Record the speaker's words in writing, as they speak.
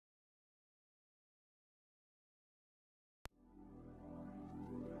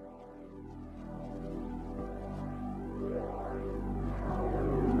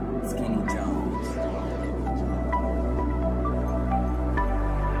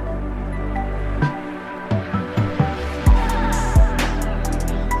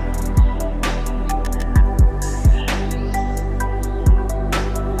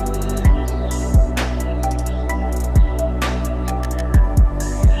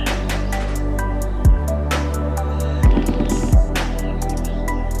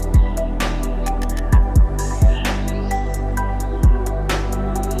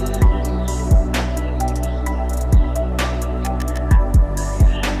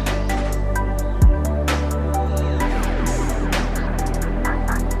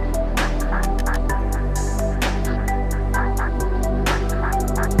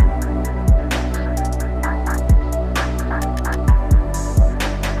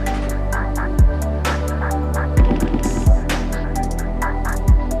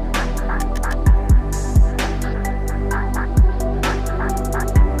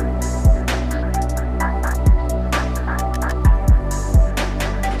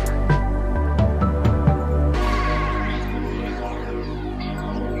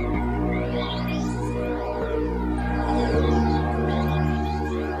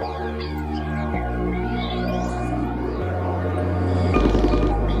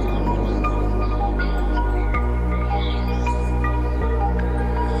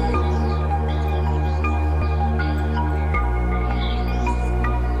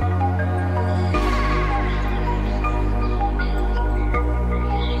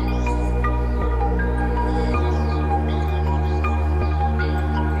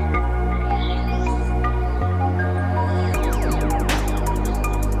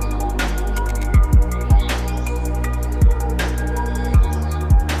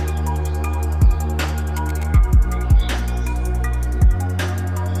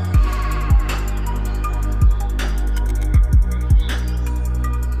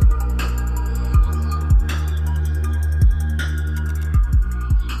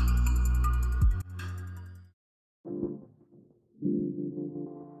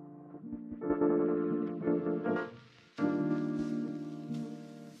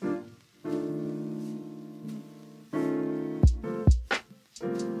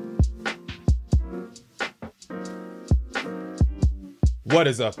What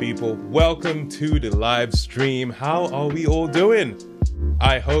is up, people? Welcome to the live stream. How are we all doing?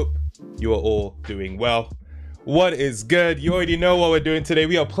 I hope you are all doing well. What is good? You already know what we're doing today.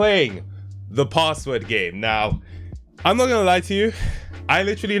 We are playing the password game. Now, I'm not gonna lie to you. I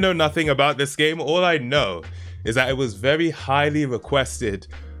literally know nothing about this game. All I know is that it was very highly requested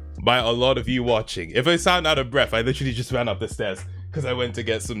by a lot of you watching. If I sound out of breath, I literally just ran up the stairs because I went to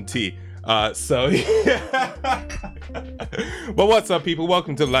get some tea. So yeah. But what's up, people?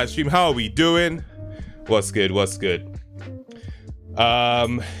 Welcome to the live stream. How are we doing? What's good? What's good?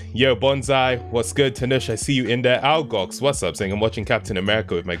 Yo, Bonsai, what's good? Tanush, I see you in there. Algox, what's up? Saying I'm watching Captain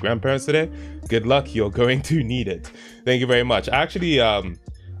America with my grandparents today. Good luck, you're going to need it. Thank you very much. Actually, I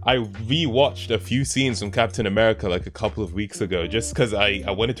rewatched a few scenes from Captain America like a couple of weeks ago, just because I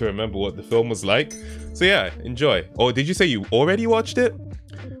wanted to remember what the film was like. So yeah, enjoy. Or did you say you already watched it?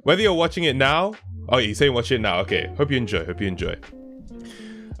 Whether you're watching it now, oh, you're saying watch it now. Okay, hope you enjoy. Hope you enjoy.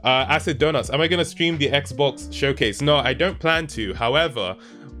 Acid Donuts, am I gonna stream the Xbox showcase? No, I don't plan to. However,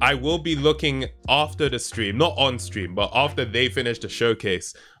 I will be looking after the stream, not on stream, but after they finish the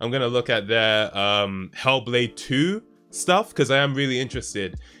showcase. I'm gonna look at their Hellblade 2 stuff because I am really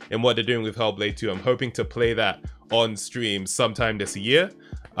interested in what they're doing with Hellblade 2. I'm hoping to play that on stream sometime this year,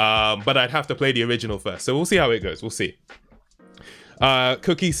 but I'd have to play the original first. So we'll see how it goes. We'll see.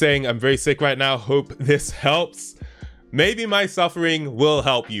 Cookie saying, I'm very sick right now. Hope this helps. Maybe my suffering will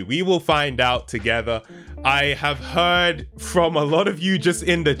help you. We will find out together. I have heard from a lot of you just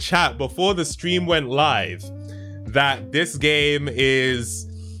in the chat before the stream went live that this game is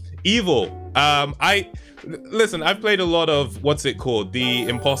evil. Listen, I've played a lot of, what's it called? The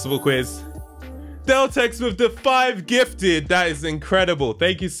Impossible Quiz. Deltex with the 5 gifted. That is incredible.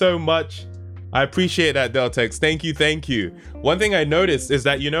 Thank you so much. I appreciate that, Deltex. Thank you, thank you. One thing I noticed is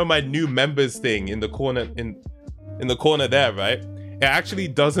that, you know, my new members thing in the corner in the corner there, right? It actually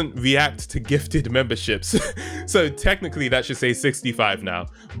doesn't react to gifted memberships. So technically that should say 65 now.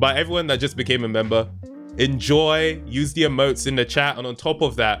 But everyone that just became a member, enjoy, use the emotes in the chat. And on top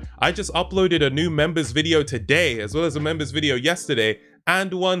of that, I just uploaded a new members video today, as well as a members video yesterday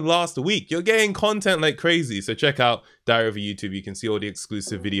and one last week. You're getting content like crazy. So check out Diary of a YouTube. You can see all the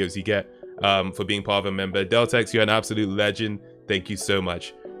exclusive videos you get for being part of a member. Deltex, you're an absolute legend. Thank you so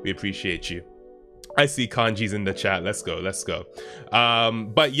much. We appreciate you. I see kanjis in the chat. Let's go, let's go.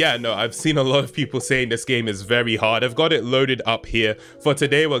 But yeah, no, I've seen a lot of people saying this game is very hard. I've got it loaded up here. For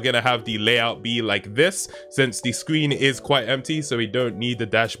today, we're gonna have the layout be like this, since the screen is quite empty, so we don't need the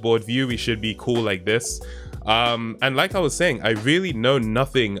dashboard view. We should be cool like this. And like I was saying, I really know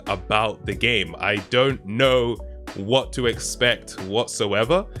nothing about the game. I don't know what to expect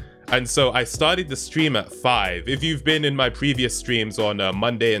whatsoever. And so I started the stream at 5. If you've been in my previous streams on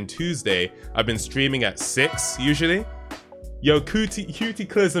Monday and Tuesday, I've been streaming at 6 usually. Yo,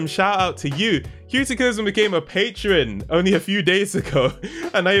 Cuticlism, shout out to you. Cuticlism became a patron only a few days ago,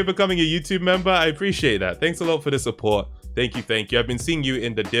 and now you're becoming a YouTube member. I appreciate that. Thanks a lot for the support. Thank you, thank you. I've been seeing you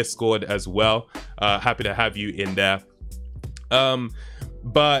in the Discord as well. Happy to have you in there.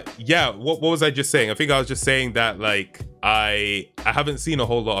 But yeah, what was I just saying? I think I was just saying that, like, I haven't seen a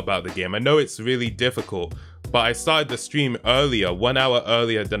whole lot about the game. I know it's really difficult, but I started the stream earlier, 1 hour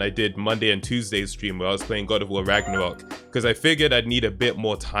earlier than I did Monday and Tuesday's stream where I was playing God of War Ragnarok, because I figured I'd need a bit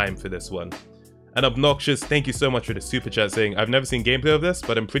more time for this one. And Obnoxious, thank you so much for the super chat saying, I've never seen gameplay of this,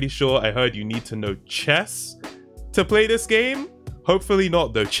 but I'm pretty sure I heard you need to know chess to play this game. Hopefully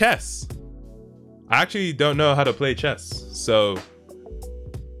not though. Chess. I actually don't know how to play chess, so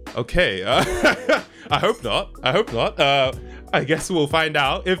okay. I hope not. I hope not. I guess we'll find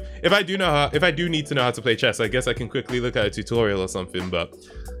out. If I do need to know how to play chess, I guess I can quickly look at a tutorial or something. But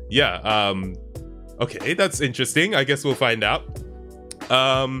yeah, okay, that's interesting. I guess we'll find out.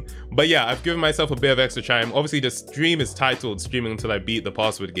 But yeah, I've given myself a bit of extra time. Obviously, the stream is titled "Streaming Until I Beat the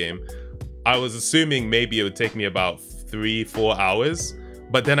Password Game." I was assuming maybe it would take me about 3-4 hours.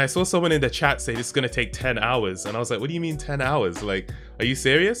 But then I saw someone in the chat say this is going to take 10 hours. And I was like, what do you mean 10 hours? Like, are you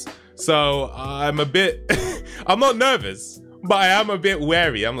serious? So I'm a bit, I'm not nervous, but I am a bit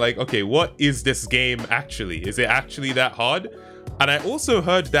wary. I'm like, okay, what is this game actually? Is it actually that hard? And I also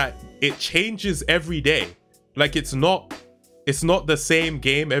heard that it changes every day. Like it's not the same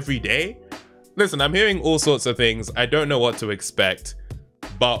game every day. Listen, I'm hearing all sorts of things. I don't know what to expect,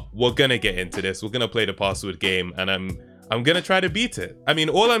 but we're going to get into this. We're going to play the password game, and I'm gonna try to beat it. I mean,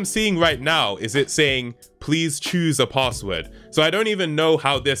 all I'm seeing right now is it saying, please choose a password. So I don't even know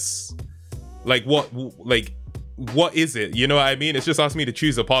how this, like what is it? You know what I mean? It's just asking me to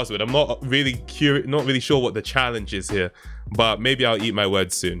choose a password. I'm not really sure what the challenge is here, but maybe I'll eat my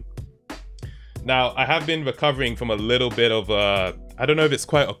words soon. Now, I have been recovering from a little bit of I don't know if it's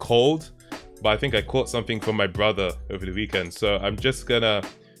quite a cold, but I think I caught something from my brother over the weekend. So I'm just gonna,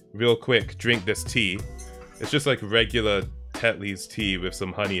 real quick, drink this tea. It's just like regular Tetley's tea with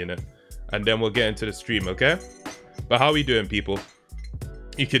some honey in it. And then we'll get into the stream, okay? But how we doing, people?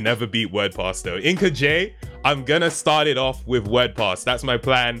 You can never beat WordPass, though. Inca J, I'm gonna start it off with WordPass. That's my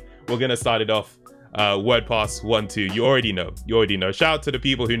plan. We're gonna start it off WordPass 1.2. You already know. You already know. Shout out to the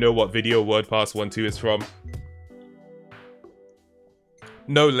people who know what video WordPass 1.2 is from.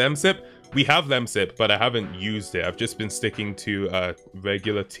 No Lemsip. We have Lemsip, but I haven't used it. I've just been sticking to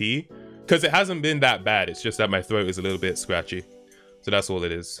regular tea because it hasn't been that bad. It's just that my throat is a little bit scratchy. So that's all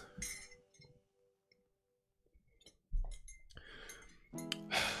it is.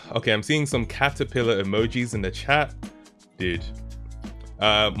 Okay, I'm seeing some caterpillar emojis in the chat. Dude.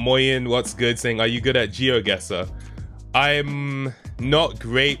 Moyin, what's good? Saying, are you good at GeoGuessr? I'm not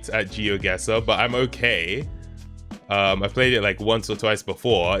great at GeoGuessr, but I'm okay. I played it like once or twice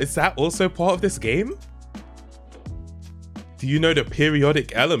before. Is that also part of this game? Do you know the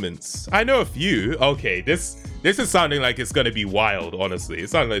periodic elements? I know a few. Okay, this is sounding like it's gonna be wild, honestly. It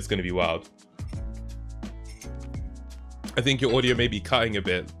sounds like it's gonna be wild. I think your audio may be cutting a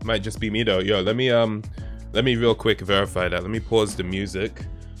bit. Might just be me though. Yo, let me real quick verify that. Let me pause the music.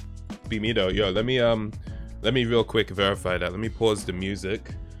 Be me though. Yo, let me real quick verify that. Let me pause the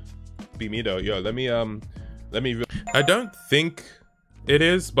music. Be me though. Yo, let me I don't think it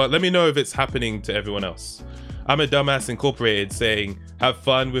is, but let me know if it's happening to everyone else. I'm a Dumbass Incorporated saying, have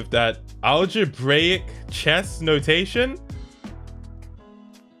fun with that algebraic chess notation.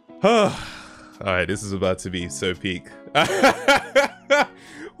 Alright, this is about to be so peak.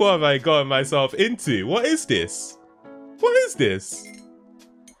 What have I gotten myself into? What is this? What is this?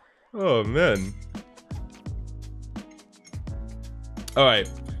 Oh man. Alright,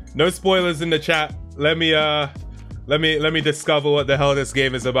 no spoilers in the chat. Let me discover what the hell this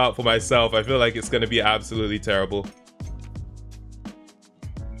game is about for myself. I feel like it's gonna be absolutely terrible.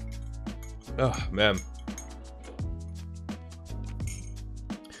 Oh man.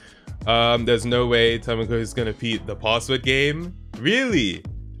 There's no way Tamako is gonna beat the password game. Really?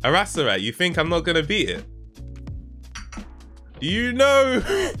 Arasarat, you think I'm not gonna beat it? Do you know?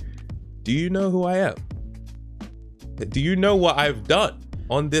 Do you know who I am? Do you know what I've done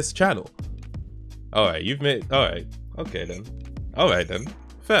on this channel? Alright, you've made... Alright. Okay then. Alright then.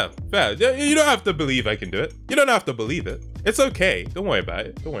 Fair. Fair. You don't have to believe I can do it. You don't have to believe it. It's okay. Don't worry about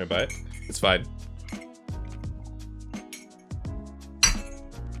it. Don't worry about it. It's fine.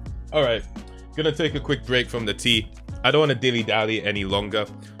 Alright. Gonna take a quick break from the tea. I don't want to dilly-dally any longer.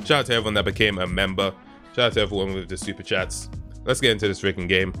 Shout out to everyone that became a member. Shout out to everyone with the super chats. Let's get into this freaking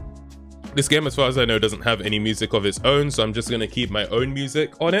game. This game, as far as I know, doesn't have any music of its own, so I'm just gonna keep my own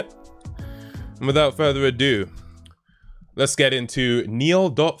music on it. And without further ado, let's get into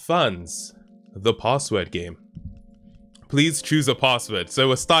Neil.Funds, the password game. Please choose a password. So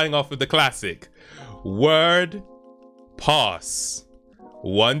we're starting off with the classic. Word pass.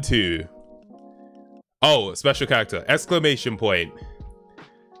 1, 2. Oh, special character. Exclamation point.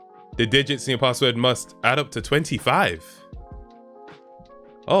 The digits in your password must add up to 25.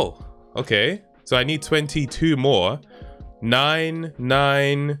 Oh, okay. So I need 22 more. 9,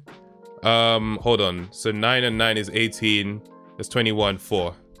 9... hold on. So 9 and 9 is 18. That's 21,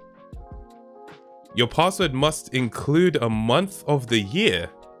 4. Your password must include a month of the year.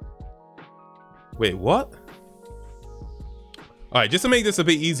 Wait, what? Alright, just to make this a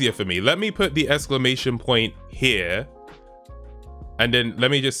bit easier for me, let me put the exclamation point here. And then let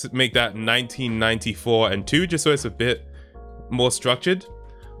me just make that 1994 and 2, just so it's a bit more structured.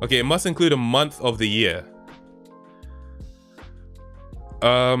 Okay, it must include a month of the year.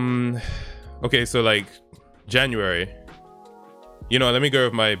 Okay, so like January. You know, let me go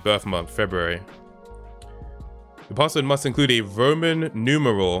with my birth month, February. The password must include a Roman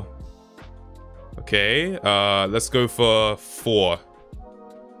numeral. Okay, let's go for 4.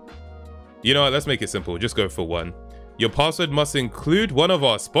 You know what, let's make it simple. Just go for 1. Your password must include one of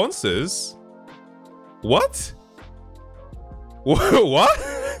our sponsors. What? What?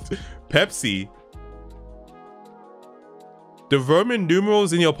 Pepsi. The Roman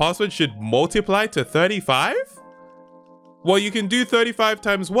numerals in your password should multiply to 35? Well, you can do 35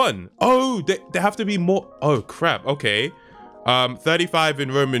 times 1. Oh, they have to be more. Oh, crap. Okay. 35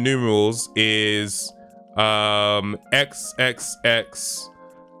 in Roman numerals is XXX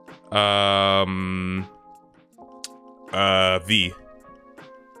V.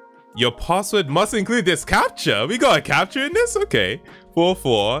 Your password must include this captcha. We got a captcha in this? Okay.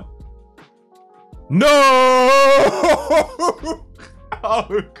 44. No!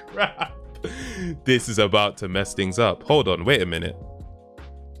 Oh, crap. This is about to mess things up. Hold on, wait a minute.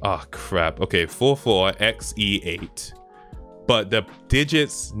 Ah, crap. Okay, 44xe8. But the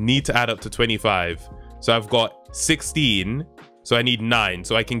digits need to add up to 25. So I've got 16. So I need 9.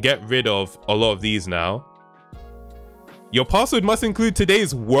 So I can get rid of a lot of these now. Your password must include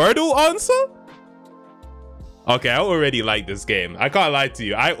today's Wordle answer? Okay, I already like this game. I can't lie to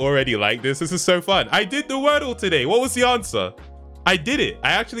you. I already like this. This is so fun. I did the Wordle today. What was the answer? I did it.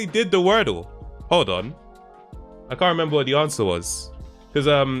 I actually did the Wordle. Hold on. I can't remember what the answer was. Because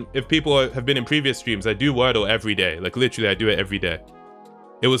if people have been in previous streams, I do Wordle every day. Like literally, I do it every day.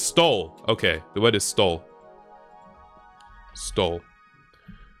 It was stole. Okay, the word is stole. Stole.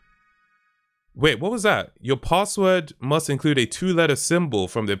 Wait, what was that? Your password must include a 2-letter symbol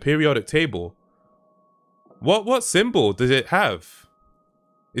from the periodic table. What symbol does it have?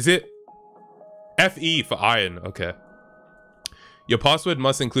 Is it FE for iron? Okay. Your password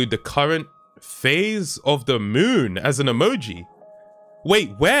must include the current phase of the moon as an emoji.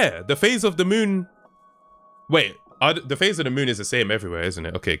 Wait, where? The phase of the moon... Wait, the phase of the moon is the same everywhere, isn't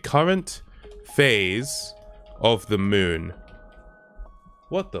it? Okay, current phase of the moon.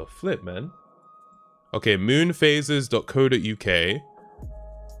 What the flip, man? Okay, moonphases.co.uk.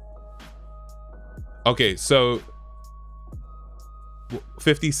 Okay, so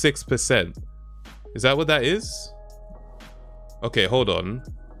 56%. Is that what that is? Okay, hold on.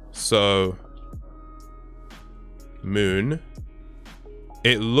 So moon.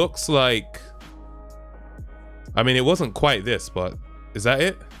 It looks like, I mean, it wasn't quite this, but is that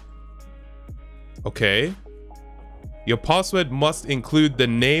it? Okay. Your password must include the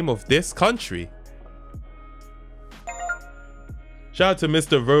name of this country. Shout out to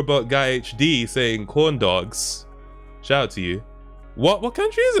Mr. Robot Guy HD saying corn dogs. Shout out to you. What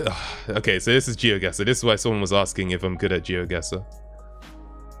country is it? Okay, so this is GeoGuessr. This is why someone was asking if I'm good at GeoGuessr.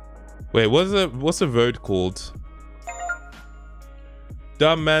 Wait, what's the road called?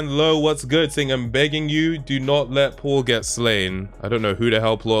 Dumb man low, what's good? Saying I'm begging you, do not let Paul get slain. I don't know who the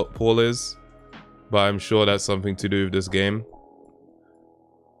hell Paul is, but I'm sure that's something to do with this game.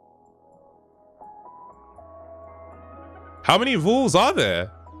 How many rules are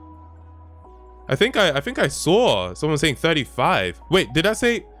there? I think I saw someone saying 35. Wait, did that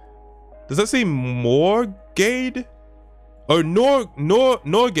say? Does that say Morgade? Oh,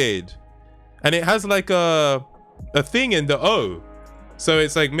 Norgade, and it has like a thing in the O, so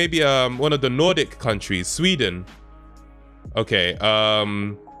it's like maybe one of the Nordic countries, Sweden. Okay,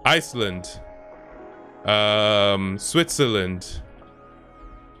 Iceland, Switzerland,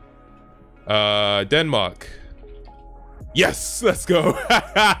 Denmark. Yes, let's go.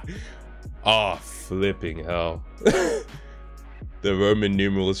 Oh, flipping hell. The Roman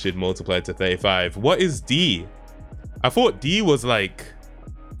numerals should multiply to 35. What is D? I thought D was like...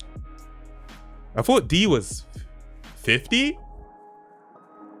 I thought D was 50?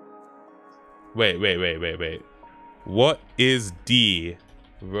 Wait. What is D?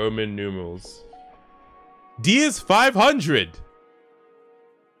 Roman numerals. D is 500.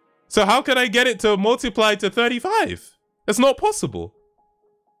 So how can I get it to multiply to 35? That's not possible.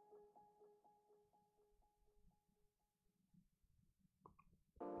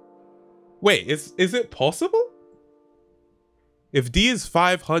 Wait, is it possible? If D is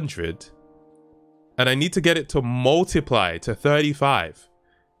 500 and I need to get it to multiply to 35,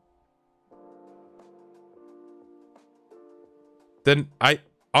 then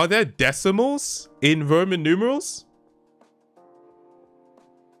are there decimals in Roman numerals?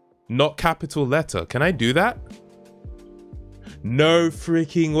 Not capital letter. Can I do that? No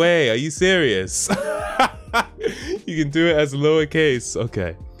freaking way. Are you serious? You can do it as lowercase.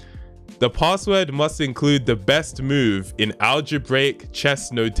 Okay. The password must include the best move in algebraic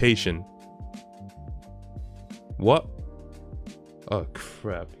chess notation. What? Oh,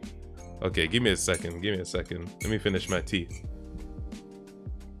 crap. Okay, give me a second. Give me a second. Let me finish my tea.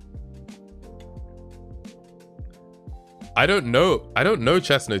 I don't know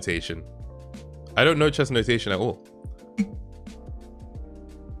chess notation. I don't know chess notation at all.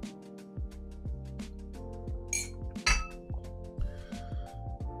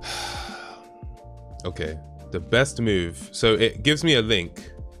 Okay, the best move. So it gives me a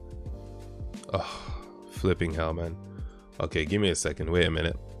link. Oh, flipping hell, man. Okay, give me a second. Wait a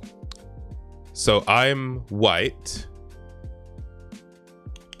minute. So I'm white.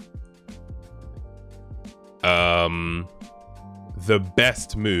 The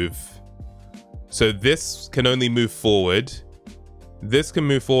best move. So this can only move forward. This can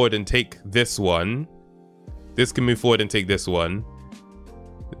move forward and take this one. This can move forward and take this one.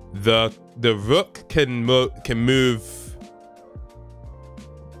 The rook can move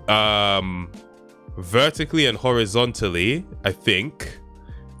vertically and horizontally, I think,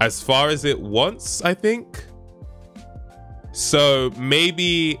 as far as it wants, I think. So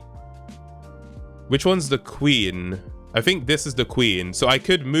maybe, which one's the queen? I think this is the queen. So I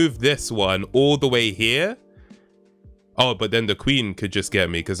could move this one all the way here. Oh, but then the queen could just get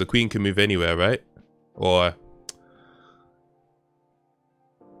me, because the queen can move anywhere, right? Or,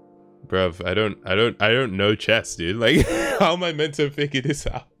 bruv, I don't know chess, dude. Like, how am I meant to figure this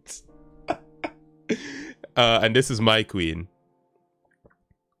out? And this is my queen.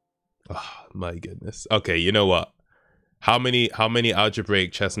 Oh my goodness. Okay, you know what? How many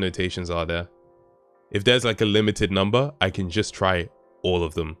algebraic chess notations are there? If there's like a limited number, I can just try all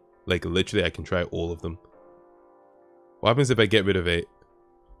of them. Like literally, I can try all of them. What happens if I get rid of 8?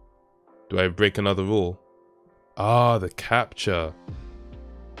 Do I break another rule? Ah, the capture.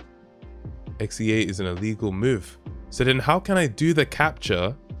 xe8 is an illegal move. So then how can I do the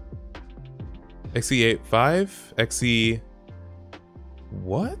capture? xe8 5? xe...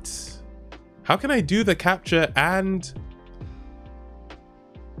 What? How can I do the capture and...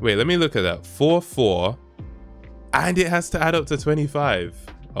 Wait, let me look at that. 4 4. And it has to add up to 25.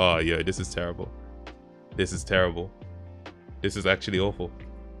 Oh, yo, this is terrible. This is terrible. This is actually awful.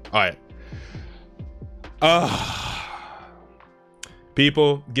 Alright.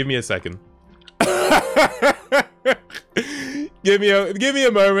 People, give me a second. Give me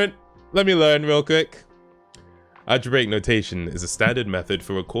a moment. Let me learn real quick. Algebraic notation is a standard method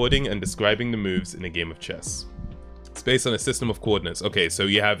for recording and describing the moves in a game of chess. It's based on a system of coordinates. Okay, so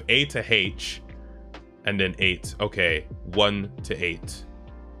you have A to H and then 8. Okay, 1 to 8.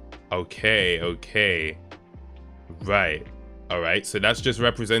 Okay. Right. Alright, so that's just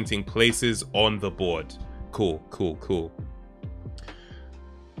representing places on the board. Cool.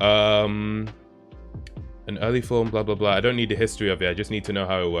 An early form, blah, blah, blah. I don't need the history of it. I just need to know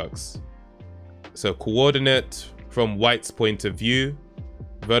how it works. So coordinate from white's point of view.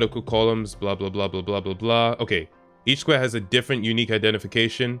 Vertical columns, blah, blah, blah, blah, blah, blah, blah. Okay. Each square has a different unique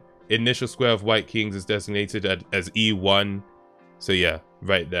identification. Initial square of white kings is designated as E1. So yeah,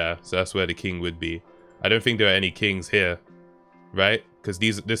 right there. So that's where the king would be. I don't think there are any kings here. Right? Because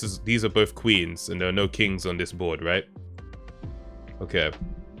these are both queens and there are no kings on this board, right? Okay.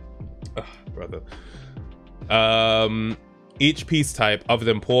 Ugh, brother. Each piece type other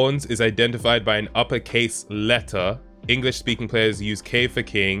than pawns is identified by an uppercase letter. English speaking players use K for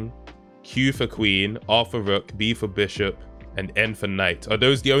king, Q for queen, R for rook, B for bishop, and N for knight. Are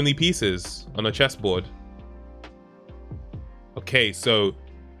those the only pieces on a chessboard? Okay, so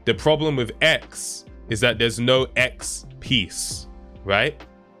the problem with X is that there's no X piece, right?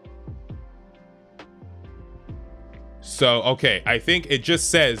 So, okay, I think it just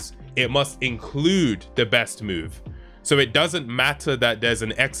says it must include the best move. So it doesn't matter that there's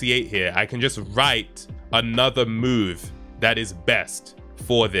an xe8 here. I can just write another move that is best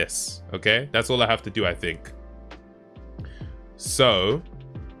for this, okay? That's all I have to do, I think. So,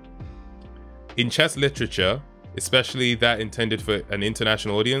 in chess literature, especially that intended for an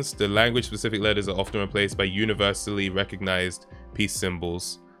international audience, the language-specific letters are often replaced by universally recognized piece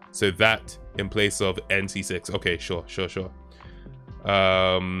symbols. So that in place of NC6. Okay, sure.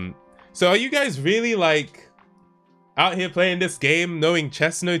 So are you guys really like out here playing this game knowing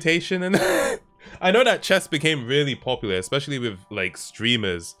chess notation? And I know that chess became really popular, especially with like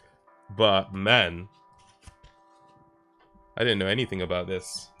streamers, but man, I didn't know anything about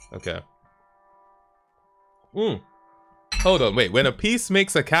this. Okay. Hold on, wait. When a piece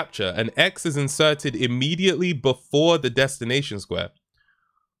makes a capture, an X is inserted immediately before the destination square.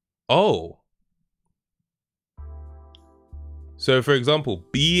 Oh. So for example,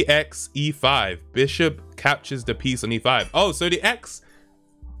 BX E5, bishop captures the piece on E5. Oh, so the X.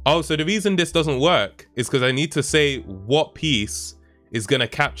 Oh, so the reason this doesn't work is because I need to say what piece is going to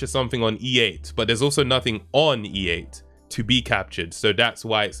capture something on E8, but there's also nothing on E8 to be captured. So that's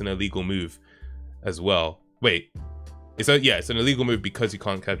why it's an illegal move as well. Wait, it's an illegal move because you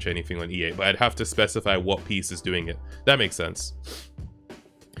can't capture anything on E8, but I'd have to specify what piece is doing it. That makes sense.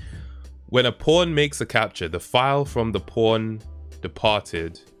 When a pawn makes a capture, the file from the pawn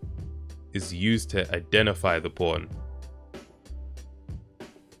departed is used to identify the pawn.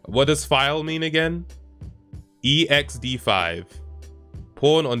 What does file mean again? EXD5.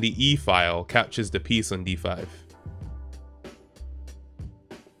 Pawn on the E file captures the piece on D5.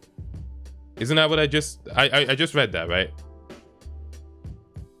 Isn't that what I just read that, right?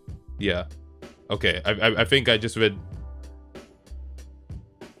 Yeah. Okay, I think I just read.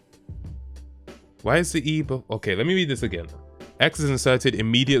 Why is the E? Okay, let me read this again. X is inserted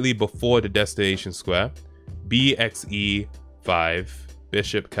immediately before the destination square. BXE5.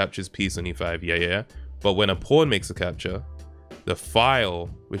 Bishop captures piece on e5. Yeah, yeah. But when a pawn makes a capture, the file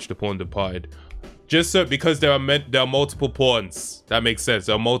which the pawn departed, just so because there are multiple pawns. That makes sense.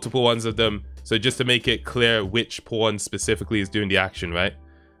 There are multiple ones of them. So just to make it clear which pawn specifically is doing the action, right?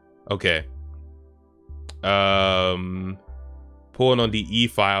 Okay. Pawn on the e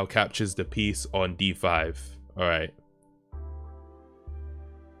file captures the piece on d5. All right.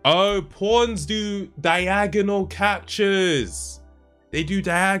 Oh, pawns do diagonal captures. They do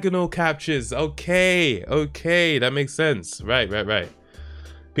diagonal captures. Okay, okay, that makes sense. Right.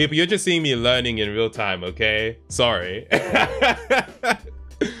 People, you're just seeing me learning in real time, okay? Sorry.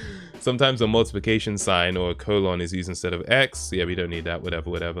 Sometimes a multiplication sign or a colon is used instead of X. Yeah, we don't need that.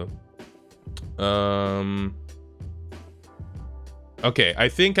 Whatever. Okay, I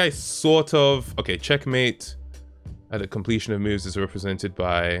think I sort of... Okay, checkmate at the completion of moves is represented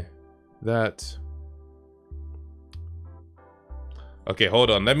by that. Okay, hold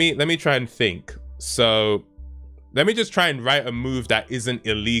on. Let me try and think. So let me just try and write a move that isn't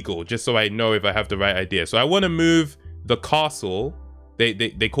illegal, just so I know if I have the right idea. So I want to move the castle.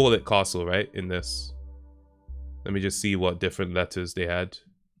 They call it castle, right? In this. Let me just see what different letters they had.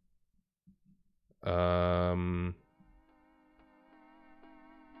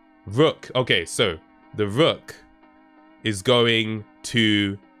 Rook. Okay, so the rook is going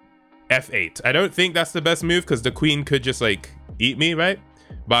to f8. I don't think that's the best move because the queen could just like eat me, right?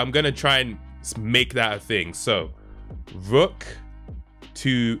 But I'm gonna try and make that a thing. So rook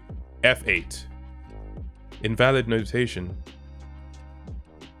to f8. Invalid notation.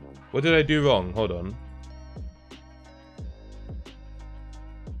 What did I do wrong? Hold on.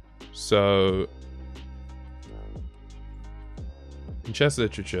 So in chess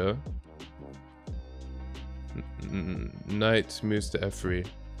literature, knight moves to f3.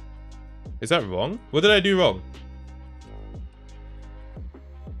 Is that wrong? What did I do wrong?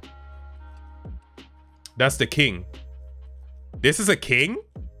 That's the king. This is a king?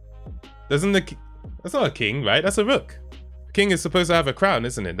 That's not a king, right? That's a rook. King is supposed to have a crown,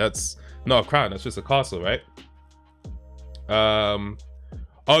 isn't it? That's not a crown, that's just a castle, right?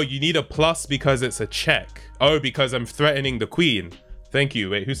 Oh, you need a plus because it's a check. Oh, because I'm threatening the queen. Thank you.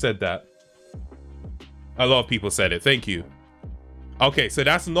 Wait, who said that? A lot of people said it. Thank you. Okay, so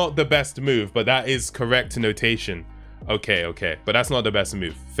that's not the best move, but that is correct notation. Okay. But that's not the best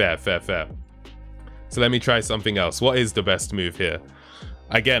move. Fair. So let me try something else. What is the best move here?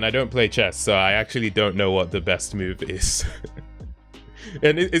 Again, I don't play chess, so I actually don't know what the best move is.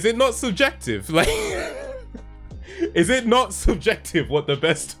 And is it not subjective? Like, is it not subjective what the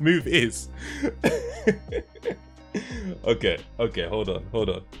best move is? Okay, hold on.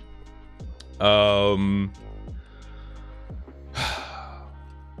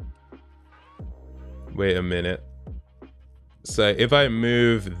 Wait a minute. So if I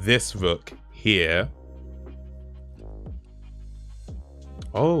move this rook here.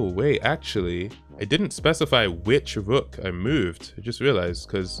 Oh, wait, actually, I didn't specify which rook I moved. I just realized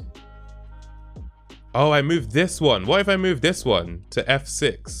because... Oh, I moved this one. What if I move this one to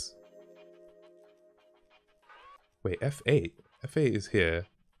f6? Wait, f8? f8 is here.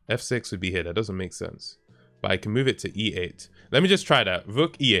 f6 would be here. That doesn't make sense. But I can move it to e8. Let me just try that.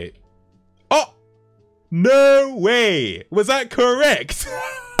 Rook e8. Oh! No way! Was that correct?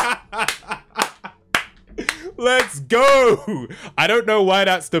 Let's go! I don't know why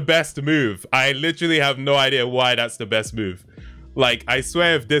that's the best move. I literally have no idea why that's the best move. Like, I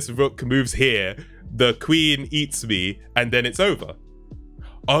swear if this rook moves here, the queen eats me, and then it's over.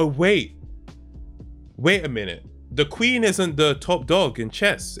 Oh, wait. Wait a minute. The queen isn't the top dog in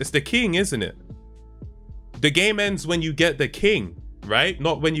chess. It's the king, isn't it? The game ends when you get the king, right?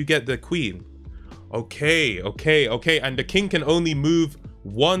 Not when you get the queen. Okay. And the king can only move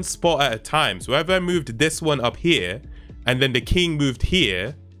one spot at a time. So if I moved this one up here and then the king moved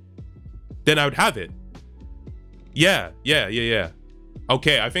here, then I would have it. Yeah.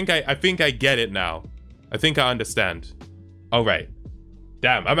 Okay, I think I get it now. I think I understand. All right.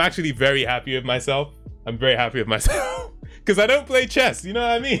 Damn, I'm actually very happy with myself. I'm very happy with myself because I don't play chess, you know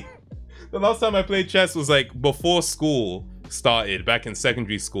what I mean? The last time I played chess was like before school started, back in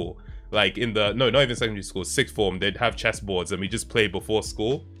secondary school. Like in the, no, not even secondary school, sixth form, they'd have chess boards and we just played before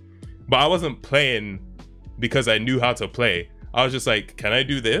school. But I wasn't playing because I knew how to play. I was just like, can I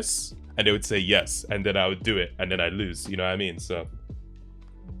do this? And they would say yes. And then I would do it and then I'd lose, you know what I mean? So,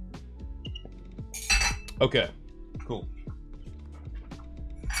 okay, cool.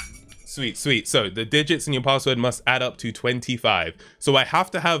 Sweet. So the digits in your password must add up to 25. So I have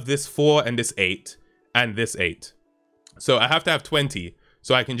to have this 4 and this 8 and this 8. So I have to have 20.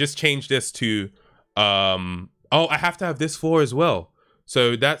 So I can just change this to, oh, I have to have this 4 as well.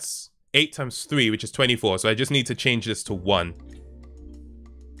 So that's 8 times 3, which is 24. So I just need to change this to 1.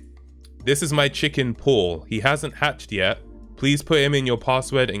 This is my chicken Paul. He hasn't hatched yet. Please put him in your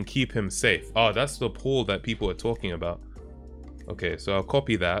password and keep him safe. Oh, that's the Paul that people are talking about. Okay, so I'll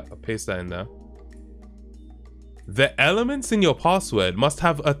copy that. I'll paste that in there. The elements in your password must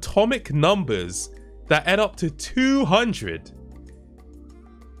have atomic numbers that add up to 200.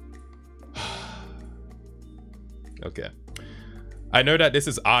 Okay. I know that this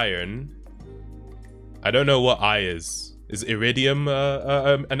is iron. I don't know what I is. Is iridium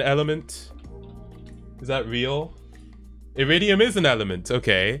an element? Is that real? Iridium is an element.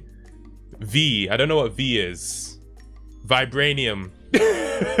 Okay. V. I don't know what V is. Vibranium.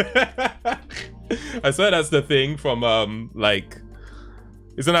 I swear that's the thing from like,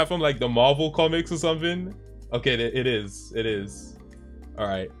 isn't that from like the Marvel comics or something? Okay, it is. It is. All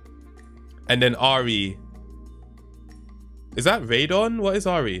right. And then Ari. Is that radon? What is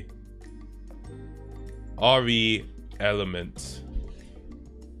Ari? Ari element.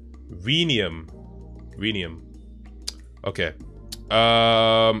 Rhenium. Rhenium. Okay.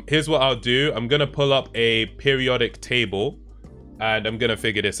 Here's what I'll do. I'm gonna pull up a periodic table and I'm gonna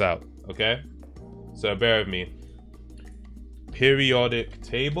figure this out. Okay? So bear with me. Periodic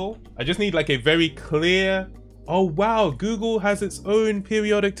table. I just need like a very clear. Oh wow, Google has its own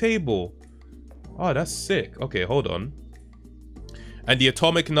periodic table. Oh, that's sick. Okay, hold on. And the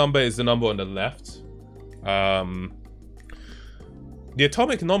atomic number is the number on the left. The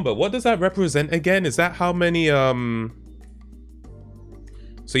atomic number, what does that represent again? Is that how many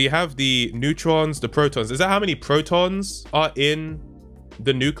so you have the neutrons, the protons. Is that how many protons are in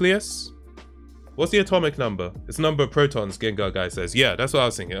the nucleus? What's the atomic number? It's the number of protons, Gengar guy says. Yeah, that's what I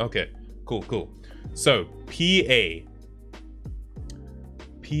was thinking. Okay, cool, cool. So Pa.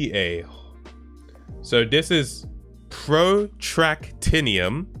 Pa. So this is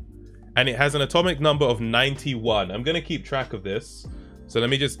protractinium, and it has an atomic number of 91. I'm gonna keep track of this. So let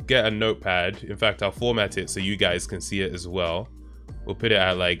me just get a notepad. In fact, I'll format it so you guys can see it as well. We'll put it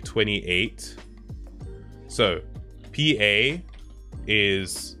at like 28. So Pa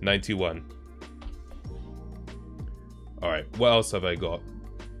is 91. All right, what else have I got?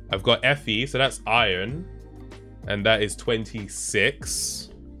 I've got Fe, so that's iron, and that is 26.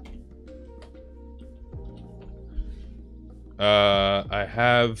 I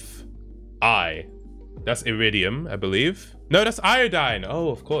have I. That's iridium, I believe. No, that's iodine. Oh,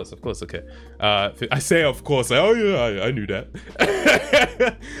 of course, okay. I say of course. Oh yeah, I knew that.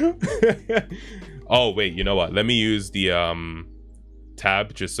 Oh wait, you know what? Let me use the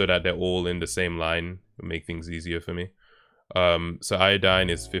tab just so that they're all in the same line. It'll make things easier for me. So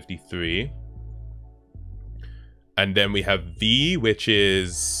iodine is 53. And then we have V, which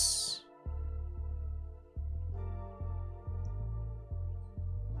is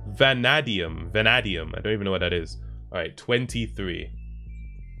vanadium. Vanadium. I don't even know what that is. All right, 23.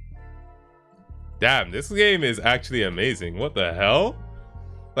 Damn, this game is actually amazing. What the hell?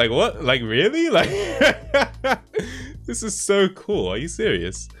 Like what? Like really? Like this is so cool. Are you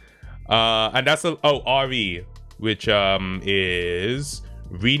serious? And that's Re, which is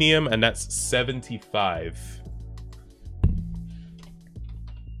rhenium, and that's 75.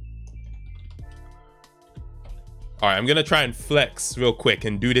 All right, I'm gonna try and flex real quick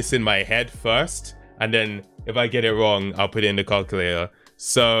and do this in my head first, and then if I get it wrong, I'll put it in the calculator.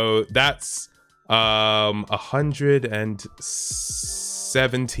 So that's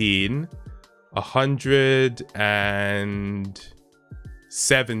 117,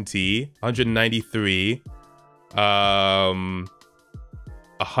 170, 193,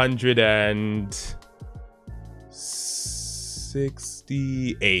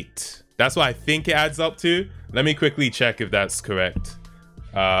 168. That's what I think it adds up to. Let me quickly check if that's correct.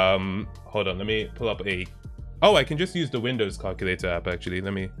 Hold on, let me pull up a... Oh, I can just use the Windows calculator app, actually.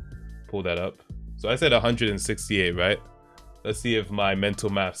 Let me pull that up. So I said 168, right? Let's see if my mental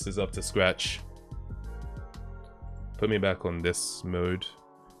maths is up to scratch. Put me back on this mode.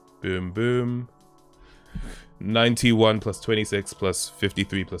 Boom, boom. 91 plus 26 plus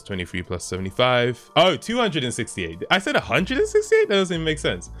 53 plus 23 plus 75. Oh, 268. I said 168? That doesn't even make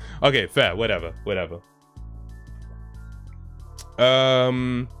sense. Okay, fair. Whatever.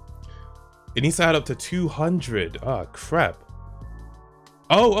 It needs to add up to 200. Ah, crap.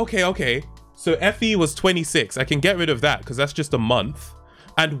 Oh, okay. So Fe was 26. I can get rid of that because that's just a month.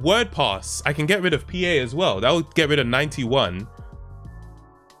 And WordPass, I can get rid of PA as well. That will get rid of 91.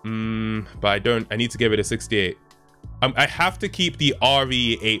 But I don't. I need to get rid of 68. I have to keep the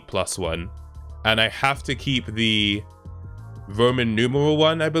RE 8+1, and I have to keep the Roman numeral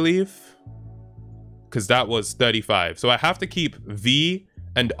one, I believe. because that was 35. So I have to keep V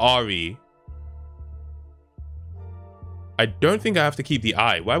and RE. I don't think I have to keep the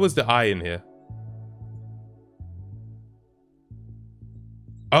I. Why was the I in here?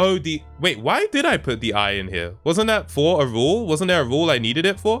 Oh, wait, why did I put the I in here? Wasn't that for a rule? Wasn't there a rule I needed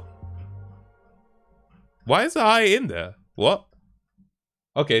it for? Why is the I in there? What?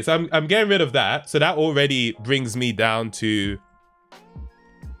 Okay, so I'm getting rid of that. So that already brings me down to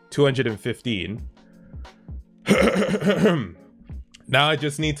 215. Now I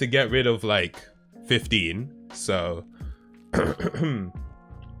just need to get rid of like 15. So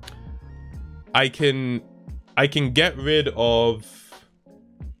I can get rid of...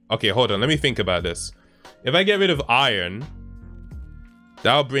 Okay, hold on. Let me think about this. If I get rid of iron,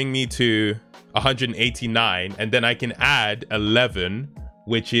 that'll bring me to 189. And then I can add 11,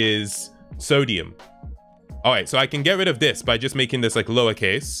 which is sodium. All right, so I can get rid of this by just making this like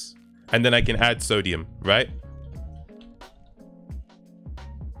lowercase. And then I can add sodium, right?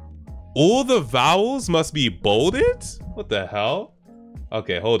 All the vowels must be bolded? What the hell?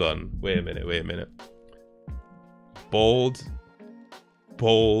 Okay, hold on. Wait a minute. Bold.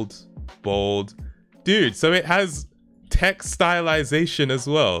 Bold, bold. Dude, so it has text stylization as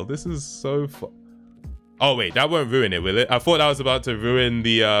well. This is so fun. Oh, wait, that won't ruin it, will it? I thought that was about to ruin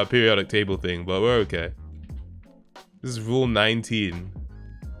the periodic table thing, but we're okay. This is rule 19.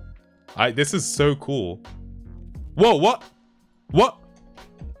 This is so cool. Whoa, what? What?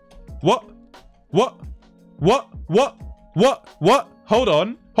 What? What? What? What? What? What? Hold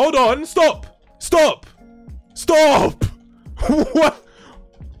on. Hold on. Stop. Stop. Stop. What?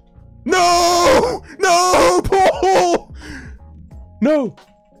 No! No, Paul! No!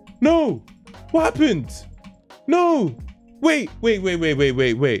 No! What happened? No! Wait. Wait.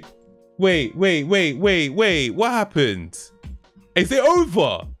 What happened? Is it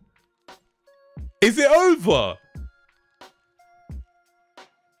over? Is it over?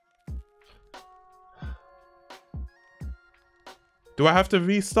 Do I have to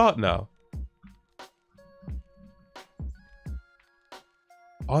restart now?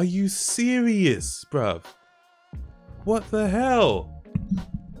 Are you serious, bruv? What the hell?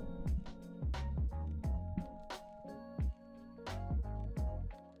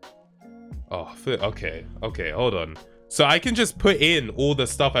 Oh, okay, hold on. So I can just put in all the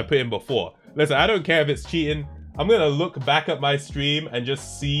stuff I put in before. Listen, I don't care if it's cheating. I'm gonna look back at my stream and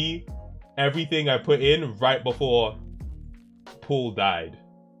just see everything I put in right before Paul died.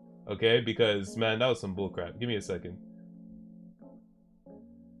 Okay, because man, that was some bullcrap. Give me a second.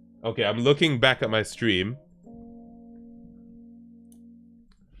 Okay, I'm looking back at my stream.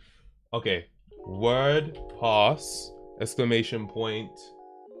 Okay, word pass exclamation point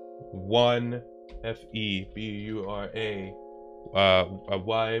 1 FEBURA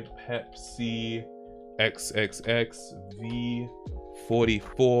Y Pepsi XXX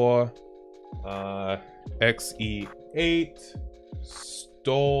V44 XE8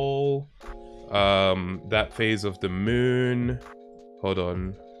 stole that phase of the moon. Hold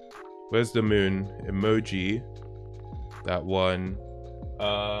on. Where's the moon? Emoji. That one.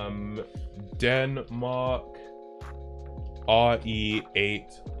 Denmark. RE8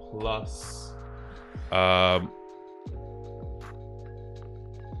 plus.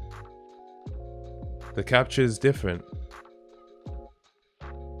 The capture is different.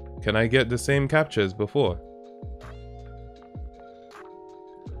 Can I get the same capture as before?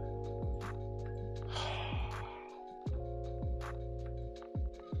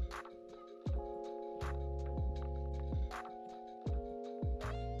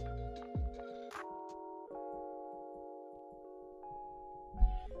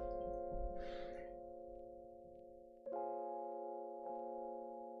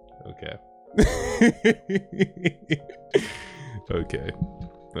 Okay. Okay.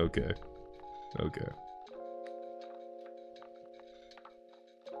 Okay. Okay.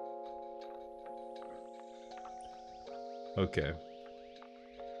 Okay.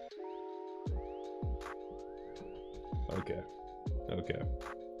 Okay. Okay.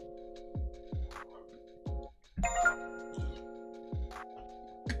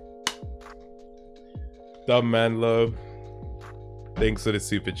 Dumb man love. Thanks for the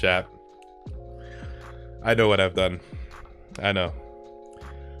super chat. I know what I've done. I know.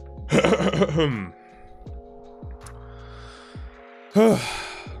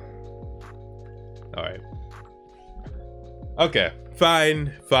 Alright. Okay.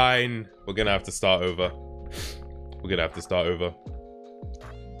 Fine. Fine. We're gonna have to start over. We're gonna have to start over.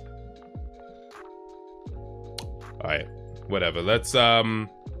 Alright. Whatever. Let's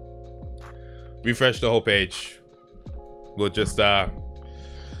refresh the whole page. We'll just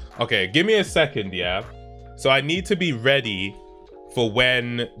I'll Okay, give me a second, yeah? So I need to be ready for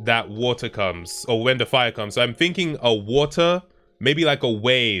when that water comes, or when the fire comes. So I'm thinking a water, maybe like a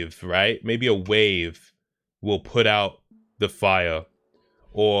wave, right? Maybe a wave will put out the fire.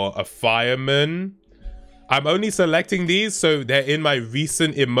 Or a fireman. I'm only selecting these so they're in my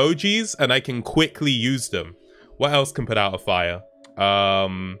recent emojis and I can quickly use them. What else can put out a fire? A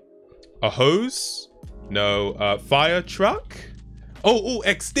hose? No. Fire truck? Oh,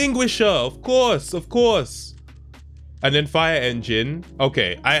 extinguisher. Of course, of course. And then fire engine.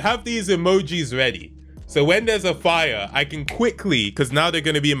 Okay, I have these emojis ready. So when there's a fire, I can quickly, because now they're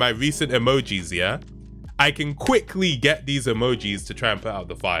going to be in my recent emojis, yeah? I can quickly get these emojis to try and put out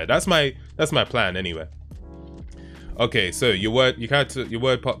the fire. That's my plan anyway. Okay, so your word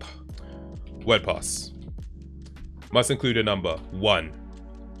pass must include a number 1.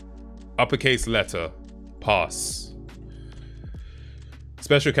 Uppercase letter. Pass.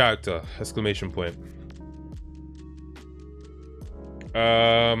 Special character. Exclamation point.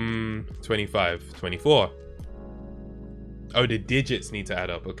 25. 24. Oh, the digits need to add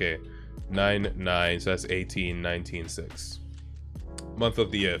up. Okay. 9, 9. So that's 18, 19, 6. Month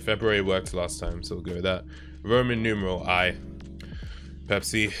of the year. February worked last time, so we'll go with that. Roman numeral I.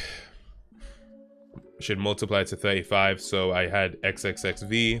 Pepsi. Should multiply to 35, so I had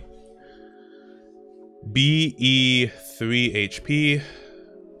XXXV. BE 3 HP.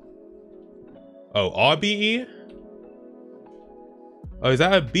 Oh, RBE? Oh, is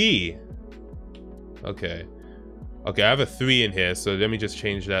that a B? Okay. Okay, I have a 3 in here, so let me just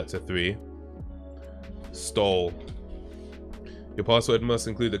change that to 3. Stole. Your password must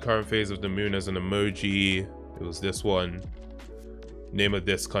include the current phase of the moon as an emoji. It was this one. Name of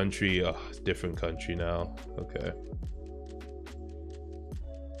this country. Oh, different country now. Okay.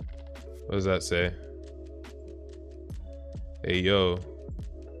 What does that say? Hey, yo.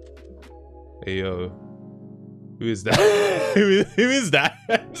 Hey, yo. Who is that? who is that?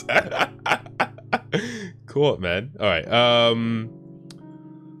 Court, man. All right.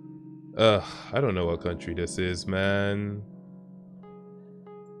 I don't know what country this is, man.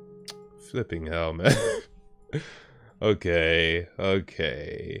 Flipping hell, man. Okay.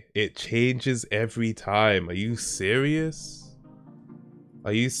 It changes every time. Are you serious?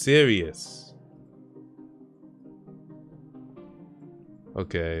 Are you serious?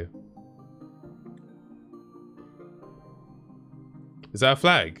 Okay. Is that a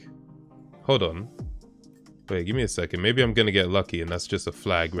flag? Hold on. Wait, give me a second. Maybe I'm gonna get lucky and that's just a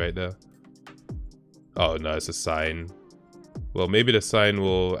flag right there. Oh no, it's a sign. Well, maybe the sign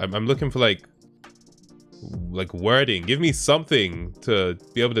will... I'm looking for like wording. Give me something to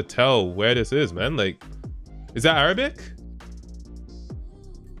be able to tell where this is, man. Like, is that Arabic?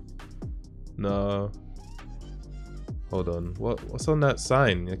 No. Hold on. What's on that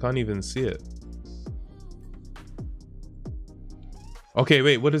sign? I can't even see it. Okay,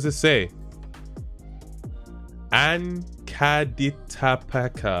 wait, what does it say?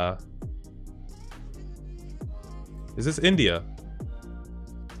 Ankaditapaka. Is this India?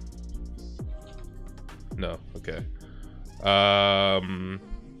 No, okay.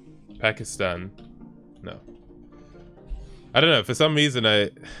 Pakistan. No. I don't know, for some reason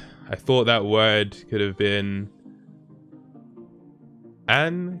I thought that word could have been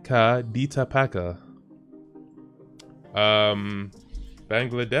Ankaditapaka.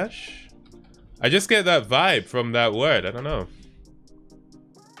 Bangladesh? I just get that vibe from that word. I don't know.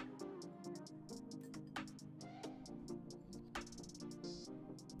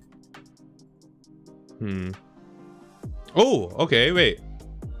 Oh, okay, wait.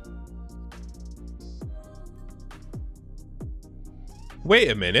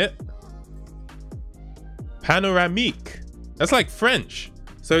 Wait a minute. Panoramique. That's like French.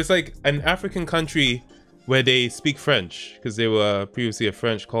 So it's like an African country where they speak French because they were previously a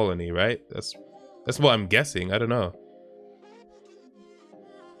French colony, right? That's what I'm guessing. I don't know.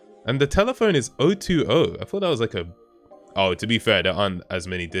 And the telephone is 020. I thought that was like a... Oh, to be fair, there aren't as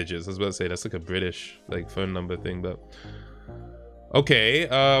many digits. I was about to say that's like a British like phone number thing, but... Okay,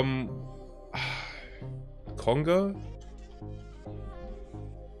 Congo?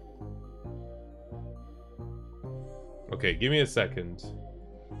 Okay, give me a second.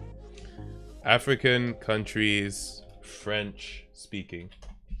 African countries, French speaking.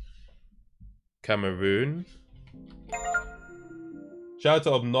 Cameroon. Shout out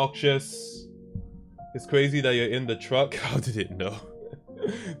to Obnoxious. It's crazy that you're in the truck. How did it know?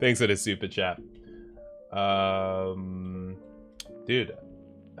 Thanks for the super chat. Dude,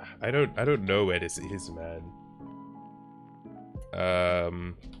 I don't know where this is, man.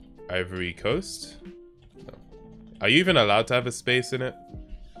 Ivory Coast? No. Are you even allowed to have a space in it?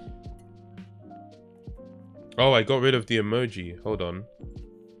 Oh, I got rid of the emoji. Hold on.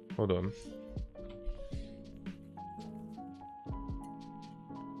 Hold on.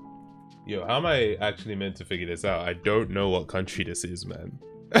 Yo, how am I actually meant to figure this out? I don't know what country this is, man.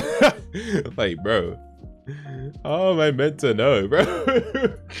 Like, bro. How am I meant to know, bro?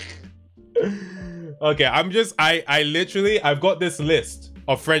 Okay, I've got this list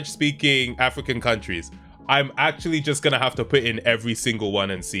of French-speaking African countries. I'm actually just gonna have to put in every single one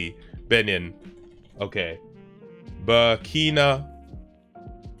and see. Benin. Okay. Burkina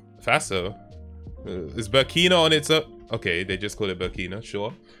Faso. Is Burkina on its own? Okay, they just call it Burkina,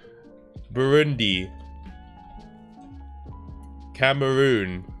 sure. Burundi.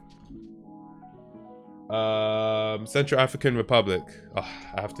 Cameroon. Central African Republic. Oh,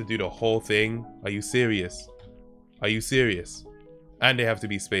 I have to do the whole thing. Are you serious? Are you serious? And they have to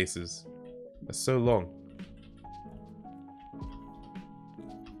be spaces. That's so long.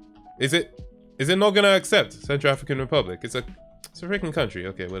 Is it not gonna accept Central African Republic? It's a freaking country.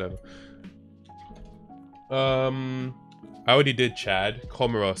 Okay, whatever. I already did Chad,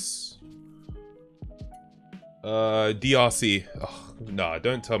 Comoros, DRC. Oh, no,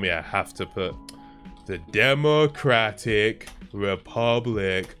 don't tell me I have to put the Democratic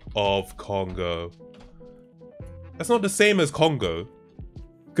Republic of Congo. That's not the same as Congo,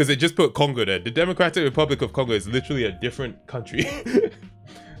 because they just put Congo there. The Democratic Republic of Congo is literally a different country.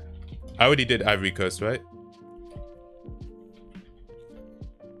 I already did Ivory Coast, right?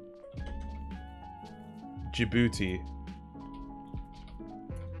 Djibouti.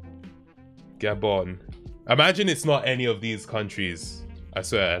 Gabon. Imagine it's not any of these countries. I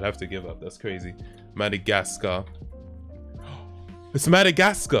swear, I'd have to give up. That's crazy. Madagascar. It's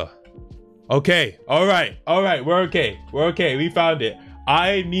Madagascar. Okay. All right. All right. We're okay. We're okay. We found it.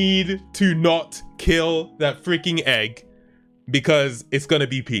 I need to not kill that freaking egg because it's going to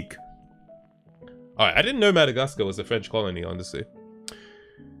be peak. All right. I didn't know Madagascar was a French colony, honestly.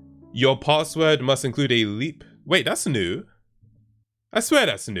 Your password must include a leap. Wait, that's new. I swear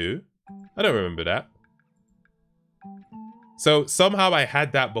that's new. I don't remember that. So somehow I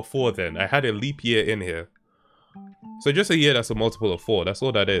had that before then. I had a leap year in here. So just a year that's a multiple of 4. That's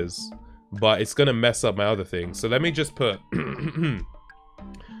all that is. But it's going to mess up my other thing. So let me just put... if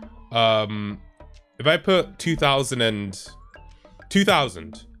I put 2000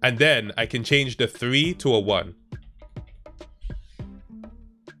 and then I can change the 3 to a 1.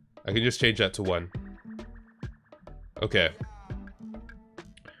 I can just change that to 1. Okay.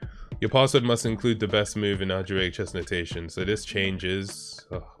 Your password must include the best move in algebraic chess notation. So this changes.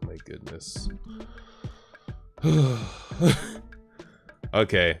 Oh my goodness.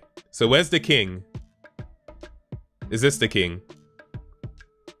 Okay. So where's the king? Is this the king?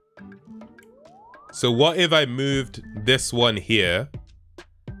 So what if I moved this one here?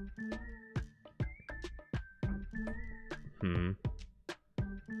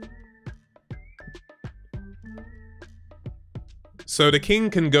 So the king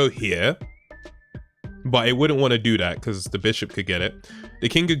can go here, but it wouldn't want to do that because the bishop could get it. The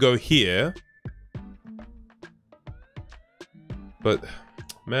king could go here. But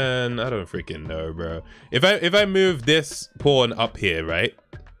man, I don't freaking know, bro. If I move this pawn up here, right?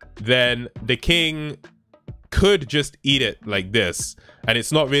 Then the king could just eat it like this, and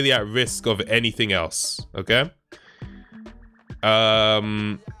it's not really at risk of anything else, okay?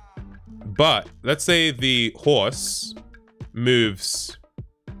 But let's say the horse moves.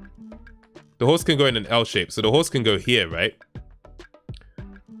 The horse can go in an L shape, so the horse can go here, right?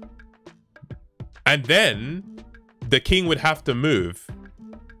 And then the king would have to move.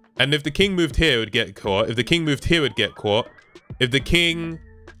 And if the king moved here, it would get caught. If the king moved here, it would get caught. If the king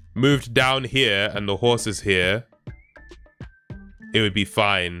moved down here and the horse is here, it would be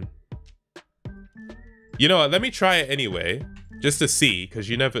fine. You know what? Let me try it anyway, just to see, because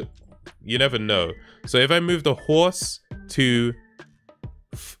you never know. So if I move the horse to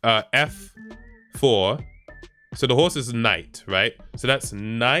F4, so the horse is knight, right? So that's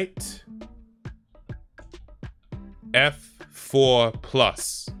knight F4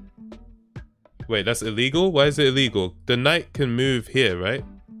 plus. Wait, that's illegal? Why is it illegal? The knight can move here, right?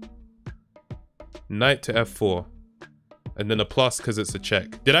 Knight to F4. And then a plus because it's a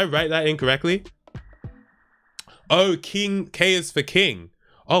check. Did I write that incorrectly? Oh, king. K is for king.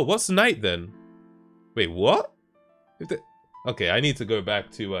 Oh, what's knight then? Wait, what? Okay, I need to go back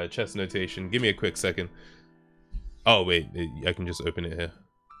to chess notation. Give me a quick second. Oh, wait. I can just open it here.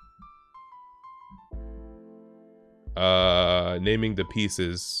 Naming the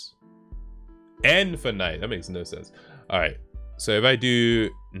pieces. N for knight. That makes no sense. All right. So if I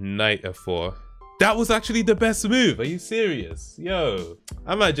do knight F4. That was actually the best move. Are you serious? Yo,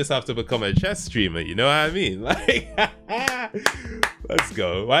 I might just have to become a chess streamer. You know what I mean? Like, let's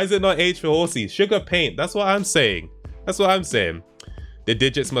go. Why is it not H for horsey? Sugar paint. That's what I'm saying. That's what I'm saying. The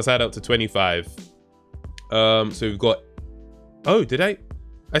digits must add up to 25. So we've got... Oh, did I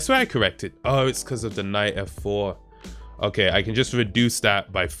swear I corrected. Oh, it's because of the knight F4. Okay, I can just reduce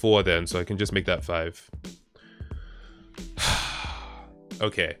that by 4 then. So I can just make that 5.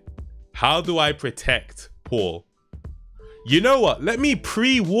 Okay. How do I protect Paul? You know what? Let me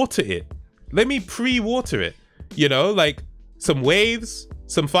pre-water it. Let me pre-water it. You know, like some waves,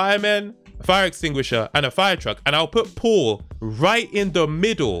 some firemen, a fire extinguisher, and a fire truck. And I'll put Paul right in the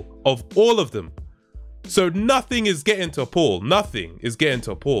middle of all of them. So nothing is getting to Paul. Nothing is getting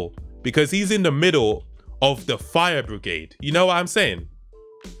to Paul. Because he's in the middle of the fire brigade. You know what I'm saying?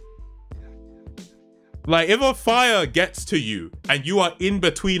 Like, if a fire gets to you and you are in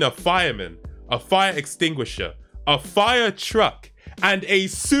between a fireman, a fire extinguisher, a fire truck, and a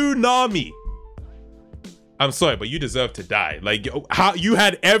tsunami, I'm sorry, but you deserve to die. Like, how you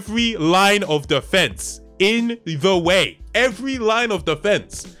had every line of defense in the way. Every line of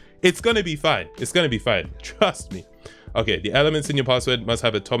defense. It's gonna be fine. It's gonna be fine. Trust me. Okay, the elements in your password must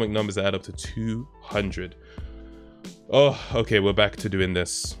have atomic numbers that add up to 200. Oh, okay, we're back to doing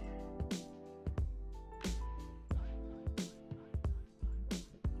this.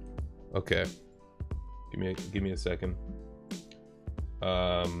 Okay, give me a second.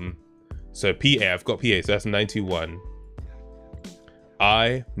 So PA, I've got PA, so that's 91.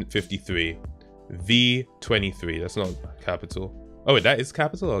 I 53. V 23. That's not capital. Oh, that is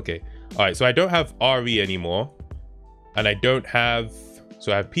capital. Okay. All right. So I don't have RE anymore, and I don't have.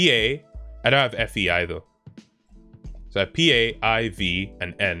 So I have PA. I don't have FE either. So I have PA, IV,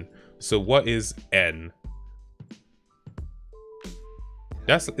 and N. So what is N?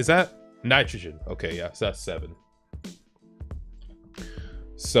 Is that nitrogen? Okay, yeah, so that's 7.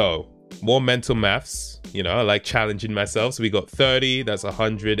 So more mental maths, you know, I like challenging myself. So we got 30, that's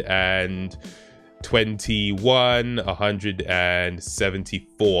 121,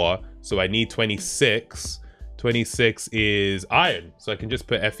 174. So I need 26. 26 is iron, so I can just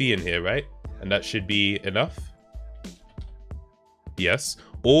put Fe in here, right? And that should be enough. Yes,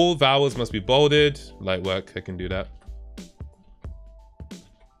 all vowels must be bolded. Light work, I can do that.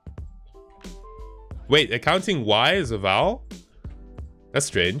 Wait, accounting Y as a vowel? That's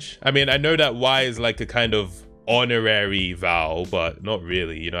strange. I mean, I know that Y is like a kind of honorary vowel, but not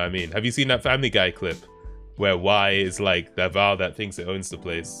really, you know what I mean? Have you seen that Family Guy clip where Y is like the vowel that thinks it owns the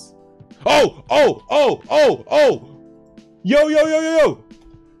place? Oh!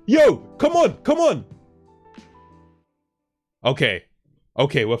 Yo, come on! Okay,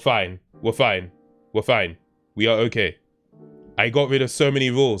 we're fine. We are okay. I got rid of so many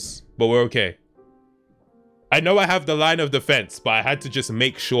rules, but we're okay. I know I have the line of defense, but I had to just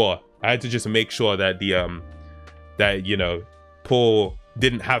make sure. That the that, you know, Paul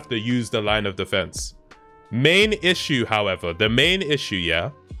didn't have to use the line of defense. Main issue, however, the main issue, yeah,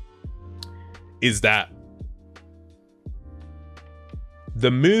 is that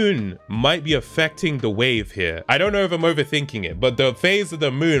the moon might be affecting the wave here. I don't know if I'm overthinking it, but the phase of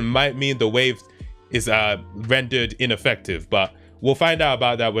the moon might mean the wave is rendered ineffective, but we'll find out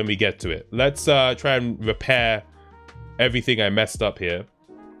about that when we get to it. Let's try and repair everything I messed up here.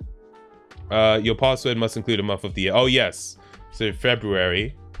 Your password must include a month of the year. Oh, yes. So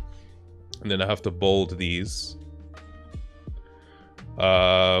February. And then I have to bold these.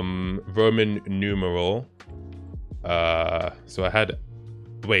 Roman numeral. So I had...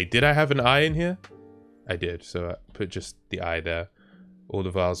 Wait, did I have an I in here? I did. So I put just the I there. All the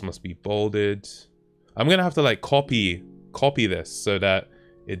vowels must be bolded. I'm going to have to like copy this so that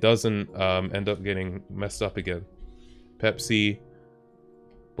it doesn't end up getting messed up again. Pepsi,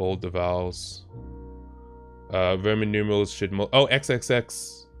 bold the vowels. Roman numerals should oh,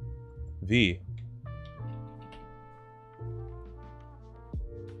 XXX V.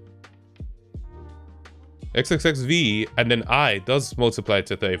 XXXV and then I does multiply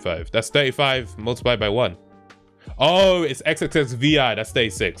to 35. That's 35 multiplied by 1. Oh, it's XXXVI. That's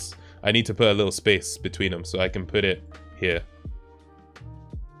 36. I need to put a little space between them so I can put it here.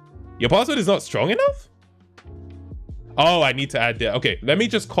 Your password is not strong enough? Oh, I need to add that. Okay, let me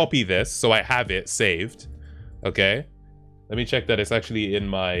just copy this so I have it saved. Okay. Let me check that it's actually in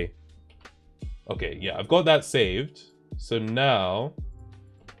my... Okay, yeah, I've got that saved. So now...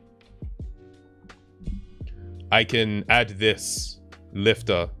 I can add this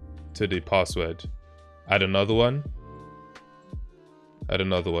lifter to the password. Add another one. Add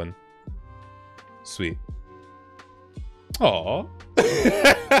another one. Sweet. Aww.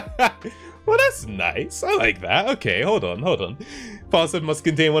 Well, that's nice. I like that. Okay, hold on. Password must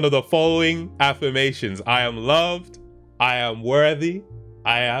contain one of the following affirmations. I am loved. I am worthy.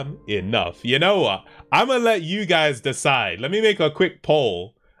 I am enough. You know what? I'm gonna let you guys decide. Let me make a quick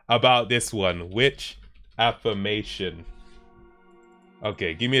poll about this one. Which affirmation?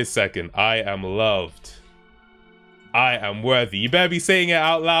 Okay, give me a second. I am loved. I am worthy. You better be saying it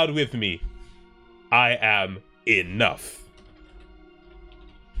out loud with me. I am enough.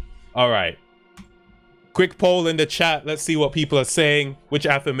 All right. Quick poll in the chat. Let's see what people are saying. Which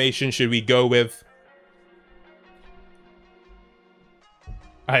affirmation should we go with?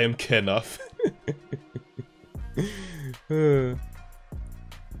 I am enough.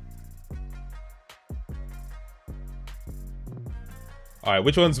 All right,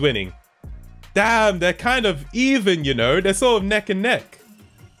 which one's winning? Damn, they're kind of even, you know? They're sort of neck and neck.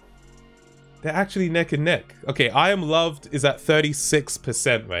 They're actually neck and neck. Okay, I am loved is at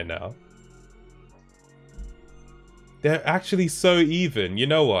 36% right now. They're actually so even. You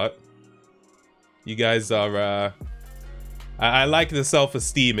know what? You guys are, I like the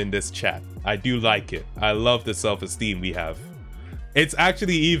self-esteem in this chat. I do like it. I love the self-esteem we have. It's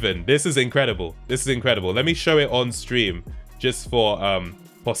actually even. This is incredible. This is incredible. Let me show it on stream just for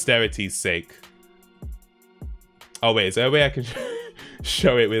posterity's sake. Oh wait, is there a way I can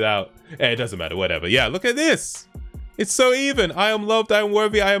show it without? It doesn't matter, whatever. Yeah, look at this. It's so even. I am loved, I am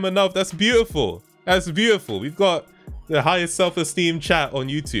worthy, I am enough. That's beautiful. That's beautiful. We've got the highest self-esteem chat on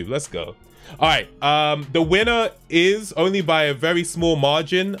YouTube. Let's go. All right, the winner is only by a very small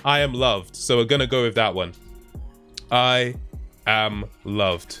margin. I am loved. So we're gonna go with that one. I am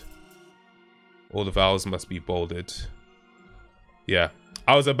loved. All the vowels must be bolded. Yeah.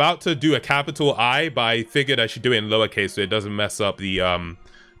 I was about to do a capital I, but I figured I should do it in lowercase so it doesn't mess up the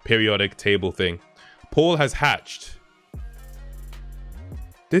periodic table thing. Paul has hatched.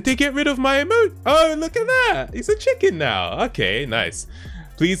 Did they get rid of my emote? Oh, look at that. He's a chicken now. Okay, nice.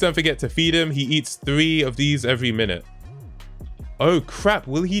 Please don't forget to feed him. He eats 3 of these every minute. Oh, crap.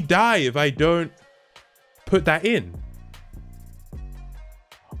 Will he die if I don't put that in?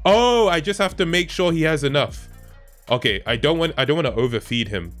 Oh, I just have to make sure he has enough. Okay, I don't want to overfeed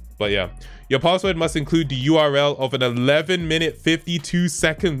him, but yeah. Your password must include the URL of an 11-minute,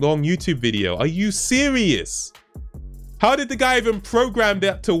 52-second long YouTube video. Are you serious? How did the guy even program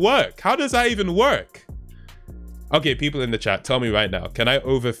that to work? How does that even work? Okay, people in the chat, tell me right now, can I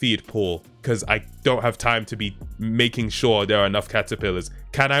overfeed Paul? Because I don't have time to be making sure there are enough caterpillars.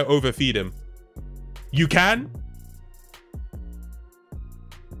 Can I overfeed him? You can?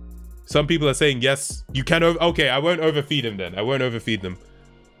 Some people are saying, yes, you can. Okay, I won't overfeed him then. I won't overfeed them.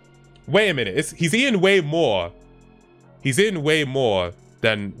 Wait a minute. He's eating way more. He's eating way more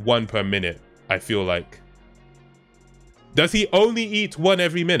than 1 per minute, I feel like. Does he only eat 1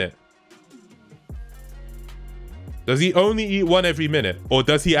 every minute? Does he only eat 1 every minute? Or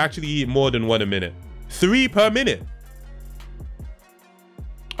does he actually eat more than 1 a minute? 3 per minute.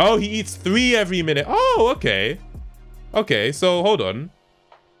 Oh, he eats 3 every minute. Oh, okay. Okay, so hold on.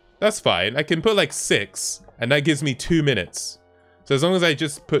 That's fine. I can put like 6 and that gives me 2 minutes. So as long as I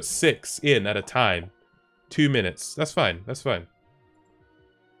just put 6 in at a time, 2 minutes. That's fine. That's fine.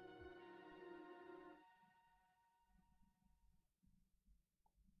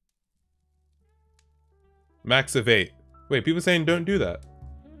 Max of 8. Wait, people saying don't do that.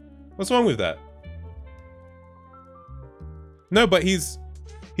 What's wrong with that? No, but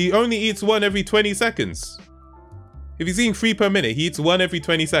he only eats 1 every 20 seconds. If he's eating 3 per minute, he eats 1 every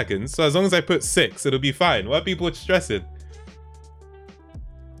 20 seconds. So as long as I put 6, it'll be fine. Why are people stressing?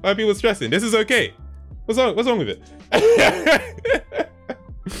 Why are people stressing? This is okay. What's wrong with it?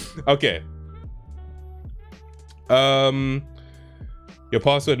 Okay. Your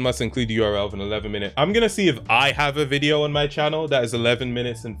password must include the URL of an 11-minute. I'm gonna see if I have a video on my channel that is 11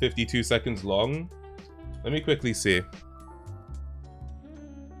 minutes and 52 seconds long. Let me quickly see.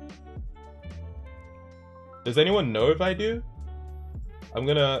 Does anyone know if I do? I'm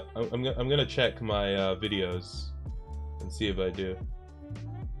gonna check my videos and see if I do.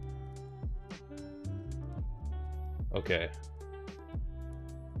 Okay.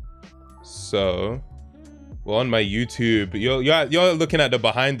 So, well, on my YouTube, you're looking at the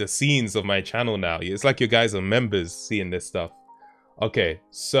behind the scenes of my channel now. It's like you guys are members seeing this stuff. Okay,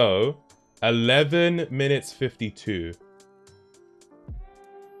 so 11 minutes 52.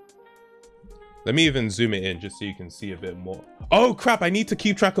 Let me even zoom it in just so you can see a bit more. Oh crap, I need to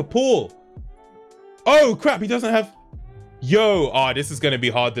keep track of Paul. Oh crap, he doesn't have... Yo, oh, this is gonna be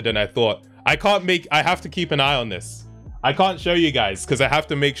harder than I thought. I have to keep an eye on this. I can't show you guys because I have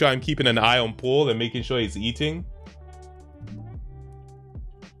to make sure I'm keeping an eye on Paul and making sure he's eating.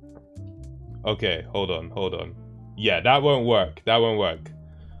 Okay, hold on. Yeah, that won't work. That won't work.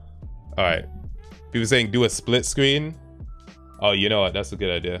 All right. People saying do a split screen. Oh, you know what? That's a good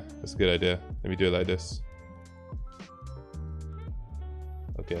idea. That's a good idea. Let me do it like this.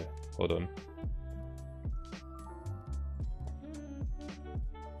 Okay, hold on.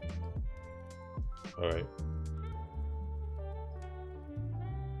 All right.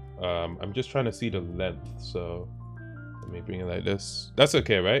 I'm just trying to see the length, so let me bring it like this. That's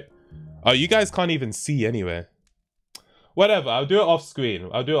okay, right? Oh, you guys can't even see anyway. Whatever, I'll do it off screen.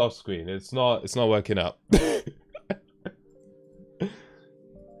 I'll do it off screen. It's not working out.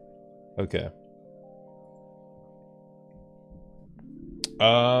 Okay.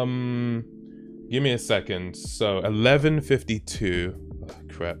 Give me a second. So 11:52. Oh,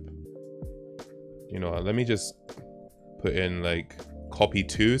 crap. You know what? Let me just put in like copy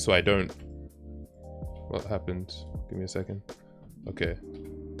 2 so I don't. What happened? Give me a second. Okay.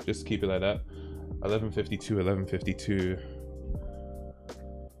 Just keep it like that. 11:52. 11:52.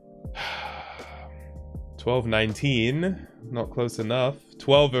 12:19. Not close enough.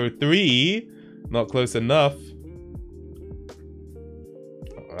 12:03. Not close enough.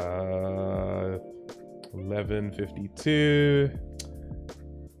 11:52.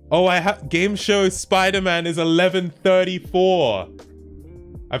 Oh, I have game show Spider-Man is 11:34.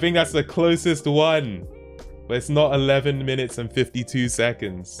 I think that's the closest one, but it's not 11 minutes and 52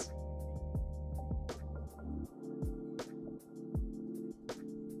 seconds.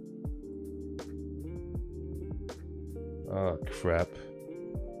 Oh crap.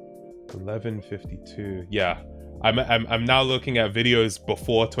 11:52. Yeah. I'm now looking at videos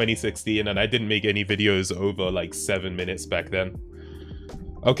before 2016 and I didn't make any videos over like 7 minutes back then.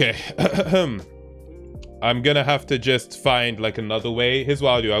 Okay. I'm gonna have to just find like another way. Here's what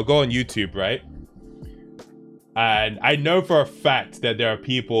I'll do. I'll go on YouTube, right? And I know for a fact that there are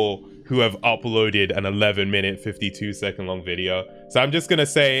people who have uploaded an 11-minute 52-second long video. So I'm just gonna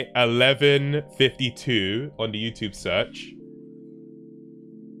say 11:52 on the YouTube search.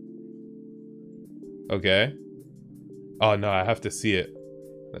 Okay. Oh no, I have to see it.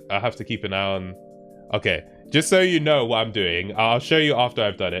 I have to keep an eye on. Okay, just so you know what I'm doing, I'll show you after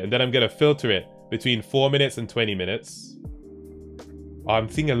I've done it, and then I'm gonna filter it between 4 minutes and 20 minutes. Oh, I'm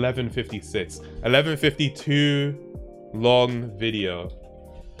seeing 11:56. 11:52 long video.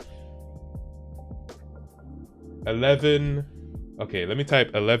 11. Okay, let me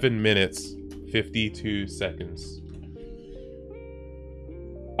type 11 minutes 52 seconds.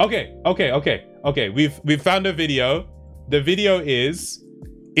 Okay. We've found a video. The video is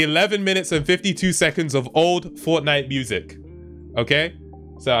 11 minutes and 52 seconds of old Fortnite music. Okay?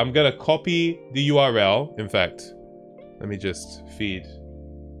 So I'm gonna copy the URL. In fact, let me just feed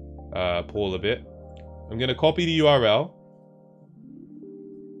Paul a bit. I'm gonna copy the URL.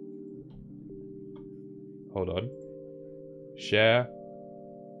 Hold on. Share.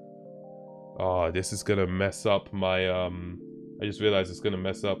 Oh, this is gonna mess up my I just realized it's gonna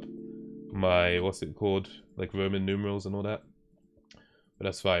mess up my, what's it called, like Roman numerals and all that, but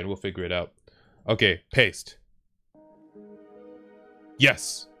that's fine, we'll figure it out. Okay, paste.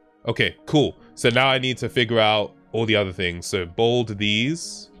 Yes. Okay, cool. So now I need to figure out all the other things. So bold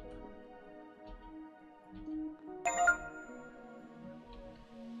these.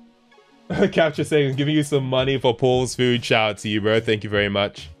 Capture saying, I'm giving you some money for Paul's food. Shout out to you, bro. Thank you very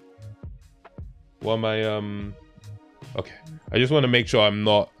much. What am I, okay. I just want to make sure I'm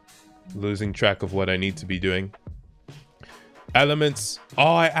not losing track of what I need to be doing. Elements.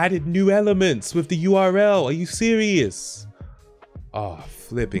 Oh, I added new elements with the URL. Are you serious? Oh,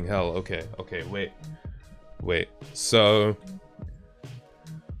 flipping hell. Okay, wait. So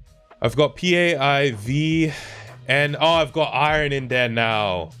I've got PAIV and oh, I've got iron in there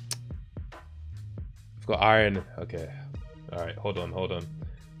now. I've got iron. Okay. All right, hold on.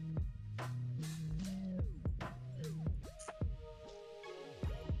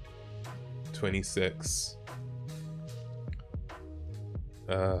 26.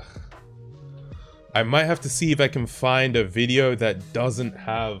 I might have to see if I can find a video that doesn't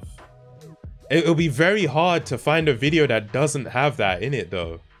have... It'll be very hard to find a video that doesn't have that in it,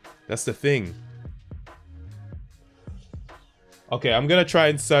 though. That's the thing. Okay, I'm gonna try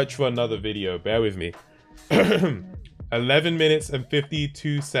and search for another video. Bear with me. 11 minutes and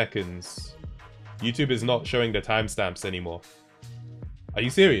 52 seconds. YouTube is not showing the timestamps anymore. Are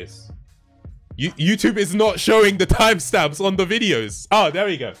you serious? YouTube is not showing the timestamps on the videos. Oh, there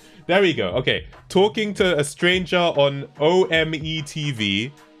we go. Okay, talking to a stranger on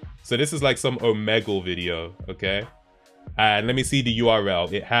OMETV. So this is like some Omegle video, okay? And let me see the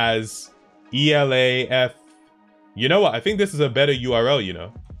URL. It has ELAF. You know what? I think this is a better URL, you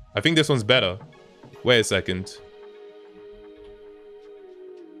know? I think this one's better. Wait a second.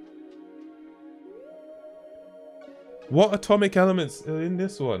 What atomic elements are in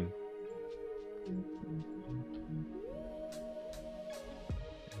this one?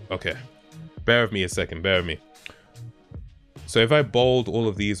 Okay. Bear with me a second. Bear with me. So if I bold all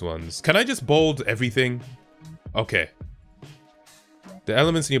of these ones, can I just bold everything? Okay. The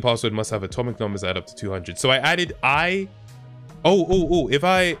elements in your password must have atomic numbers add up to 200. So I added I. Oh, if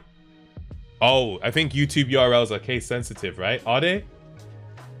I. Oh, I think YouTube URLs are case sensitive, right? Are they?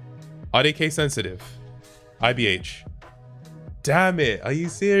 Are they case sensitive? IBH. Damn it. Are you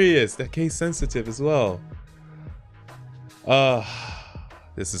serious? They're case sensitive as well.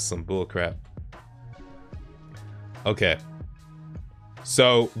 This is some bullcrap. Okay.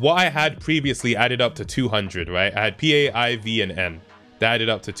 So what I had previously added up to 200, right? I had PA, I, V, and N. That added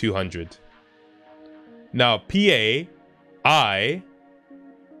up to 200. Now, PA, I,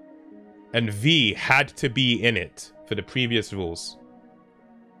 and V had to be in it for the previous rules.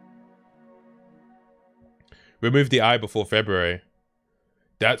 Remove the I before February.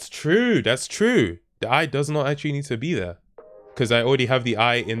 That's true. That's true. The I does not actually need to be there, because I already have the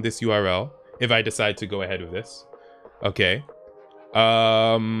I in this URL if I decide to go ahead with this. Okay.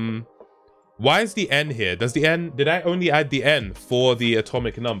 Why is the N here? Does the N... Did I only add the N for the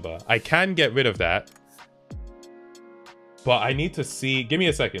atomic number? I can get rid of that. But I need to see... Give me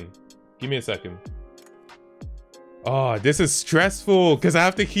a second. Give me a second. Oh, this is stressful because I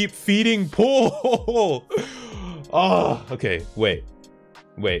have to keep feeding Paul. Oh, okay. Wait.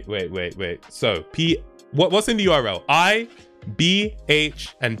 So, P... What's in the URL? I, B,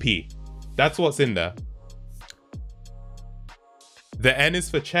 H, and P. That's what's in there. The N is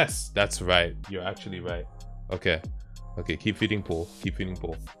for chess. That's right. You're actually right. Okay. Okay, keep feeding Paul. Keep feeding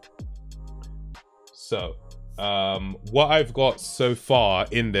Paul. So, what I've got so far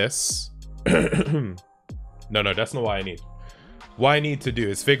in this... No, that's not what I need. What I need to do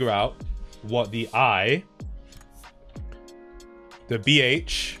is figure out what the I, the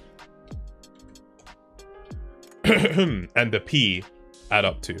BH, and the P add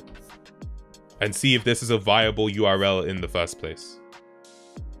up to. And see if this is a viable URL in the first place.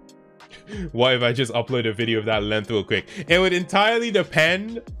 What if I just upload a video of that length real quick? It would entirely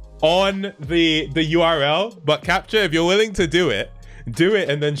depend on the URL, but Capture, if you're willing to do it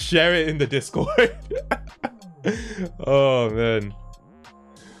and then share it in the Discord. Oh man.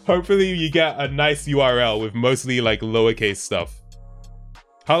 Hopefully you get a nice URL with mostly like lowercase stuff.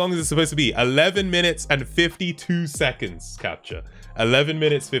 How long is it supposed to be? 11 minutes and 52 seconds, Capture. 11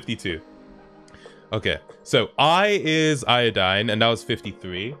 minutes 52. Okay, so I is iodine, and that was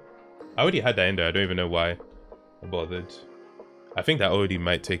 53. I already had that in there. I don't even know why I bothered. I think that already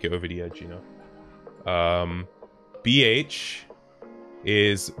might take it over the edge, you know. BH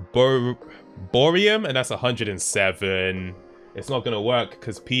is borium, and that's 107. It's not gonna work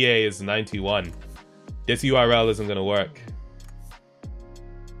because PA is 91. This URL isn't gonna work.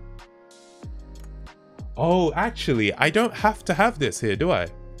 Oh, actually, I don't have to have this here, do I?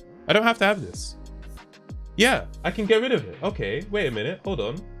 I don't have to have this. Yeah, I can get rid of it. Okay, wait a minute. Hold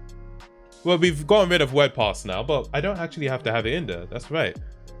on. Well, we've gotten rid of WordPass now, but I don't actually have to have it in there. That's right.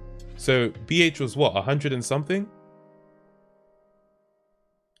 So BH was what, 100 and something?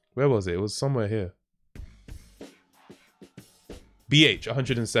 Where was it? It was somewhere here. BH,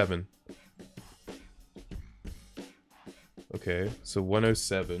 107. Okay, so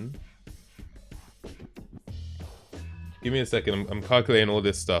 107. Give me a second. I'm calculating all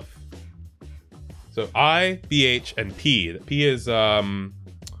this stuff. So I, BH, and P.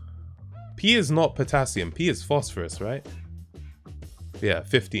 P is not potassium. P is phosphorus, right? Yeah,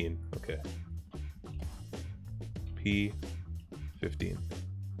 15. Okay. P, 15.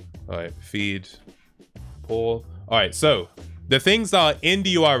 All right, feed Paul. All right, so the things that are in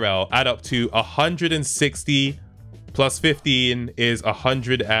the URL add up to 160 plus 15 is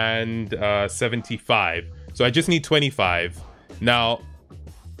 175. So I just need 25. Now,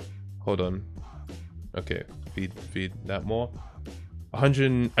 hold on. Okay, feed that more.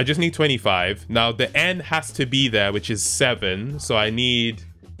 100, I just need 25. Now the N has to be there, which is 7. So I need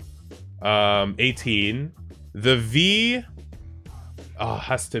 18. The V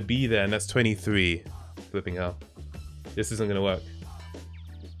has to be there, and that's 23. Flipping hell. This isn't gonna work.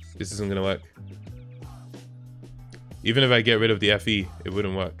 This isn't gonna work. Even if I get rid of the FE, it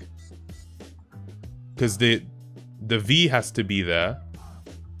wouldn't work. Because the V has to be there.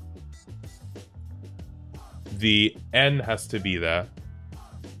 The N has to be there.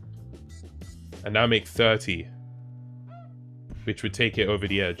 And now make 30. Which would take it over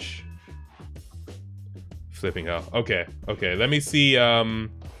the edge. Flipping out. Okay, okay. Let me see.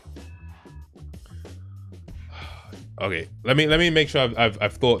 Okay, let me make sure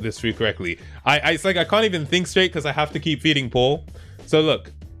I've thought this through correctly. It's like I can't even think straight because I have to keep feeding Paul. So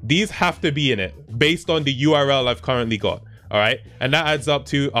look, these have to be in it based on the URL I've currently got. All right, and that adds up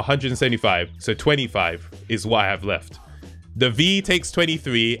to 175. So 25 is what I have left. The V takes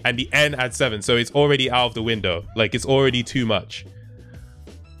 23 and the N adds 7. So it's already out of the window. Like, it's already too much.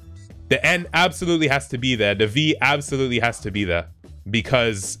 The N absolutely has to be there. The V absolutely has to be there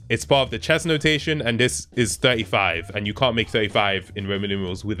because it's part of the chess notation and this is 35 and you can't make 35 in Roman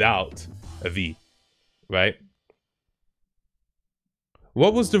numerals without a V, right?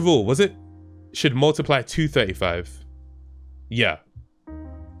 What was the rule? Was it should multiply to 35? Yeah.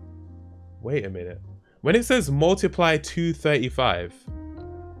 Wait a minute. When it says multiply to 35,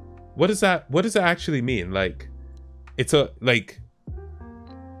 what does that actually mean? Like, it's a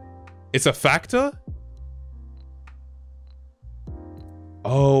factor?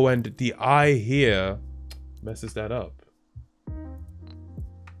 Oh, and the I here messes that up.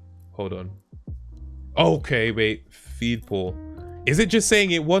 Hold on. Okay, wait, feed Paul. Is it just saying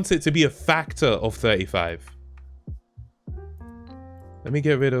it wants it to be a factor of 35? Let me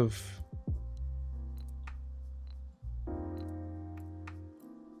get rid of...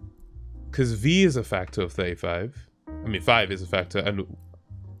 Because V is a factor of 35. I mean, 5 is a factor, and...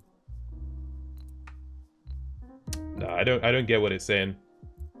 No, I don't get what it's saying.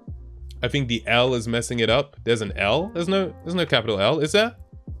 I think the L is messing it up. There's an L? There's no capital L, is there?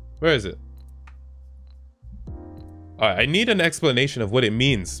 Where is it? Alright, I need an explanation of what it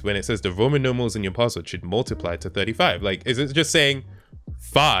means when it says the Roman numerals in your password should multiply to 35. Like, is it just saying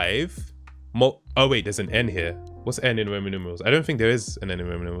 5? Oh wait, there's an N here. What's N in Roman numerals? I don't think there is an N in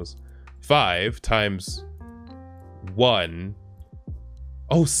Roman numerals. 5 times 1.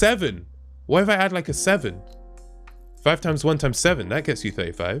 Oh, 7. What if I add like a 7? 5 times 1 times 7. That gets you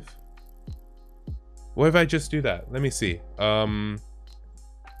 35. What if I just do that? Let me see.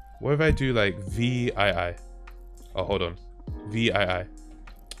 What if I do like VII? Oh, hold on. VII.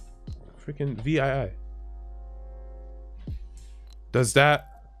 Freaking VII. Does that...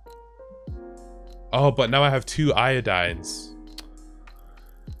 Oh, but now I have 2 iodines.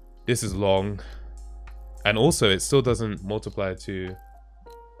 This is long. And also, it still doesn't multiply to...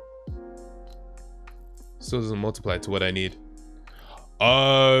 Still doesn't multiply to what I need.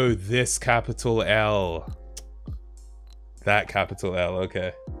 Oh, this capital L. That capital L,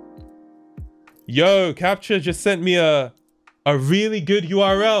 okay. Yo, Capture just sent me a really good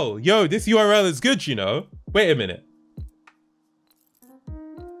URL. Yo, this URL is good, you know. Wait a minute.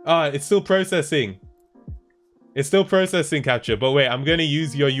 It's still processing. It's still processing, Capture, but wait, I'm gonna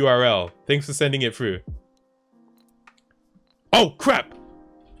use your URL. Thanks for sending it through. Oh, crap!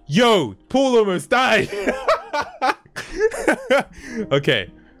 Yo, Paul almost died! Okay.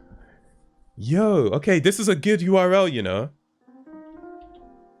 Yo, okay, this is a good URL, you know.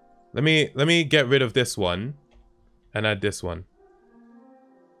 Let me get rid of this one and add this one.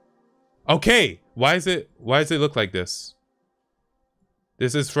 Okay, why does it look like this?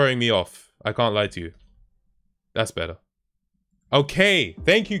 This is throwing me off. I can't lie to you. That's better. Okay,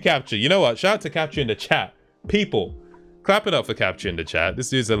 thank you, Capture. You know what? Shout out to Capture in the chat. People, clap it up for Capture in the chat. This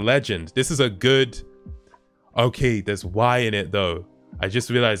dude's a legend. This is a good... Okay, there's Y in it though. I just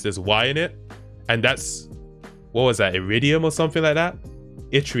realized there's Y in it. And that's... What was that? Iridium or something like that?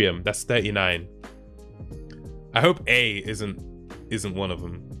 Yttrium. That's 39. I hope A isn't one of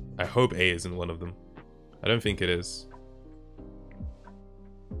them. I hope A isn't one of them. I don't think it is.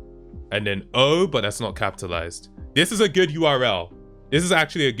 And then O, but that's not capitalized. This is a good URL. This is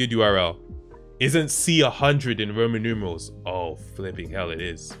actually a good URL. Isn't C100 in Roman numerals? Oh, flipping hell, it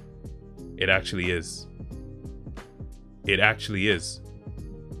is. It actually is. It actually is.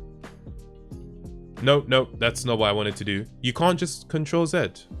 Nope, nope, that's not what I wanted to do. You can't just Control Z.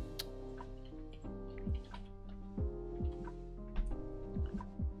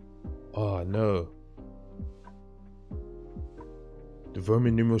 Oh, no. The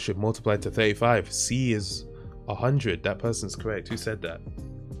Roman numeral should multiply to 35. C is 100. That person's correct. Who said that?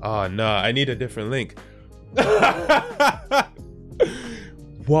 Oh, no. I need a different link.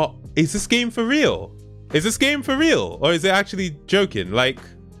 What? Is this game for real? Is this game for real? Or is it actually joking? Like...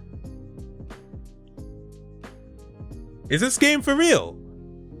 Is this game for real?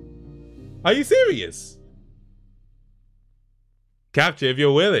 Are you serious? Capture, if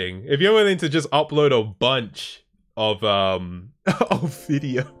you're willing to just upload a bunch of of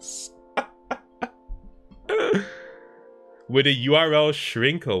videos. Would a URL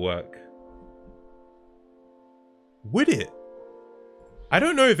shrinker work? Would it? I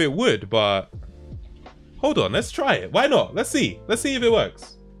don't know if it would, but hold on, let's try it. Why not? Let's see. Let's see if it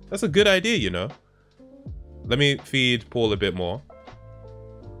works. That's a good idea, you know. Let me feed Paul a bit more.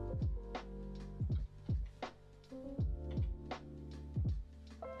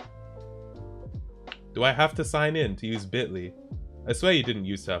 Do I have to sign in to use Bitly? I swear you didn't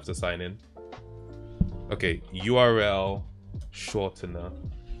used to have to sign in. Okay, URL shortener.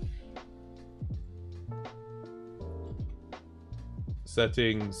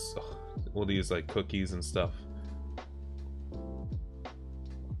 Settings, all these like cookies and stuff.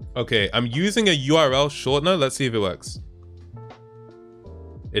 Okay, I'm using a URL shortener. Let's see if it works.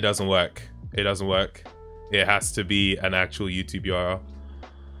 It doesn't work. It doesn't work. It has to be an actual YouTube URL.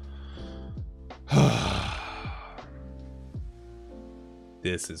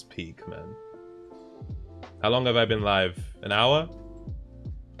 This is peak, man. How long have I been live? An hour?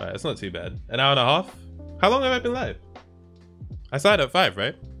 Alright, that's not too bad. An hour and a half? How long have I been live? I started at 5,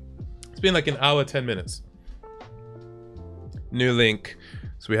 right? It's been like an hour, 10 minutes. New link.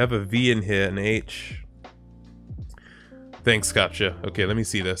 So we have a V in here, an H. Thanks, Capture. Okay, let me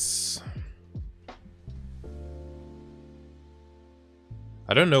see this.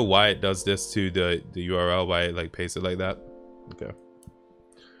 I don't know why it does this to the URL, why it like pastes it like that. Okay.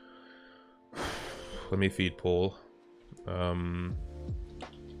 Let me feed Paul.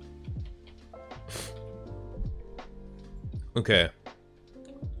 Okay.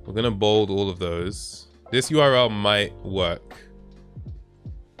 We're gonna bold all of those. This URL might work.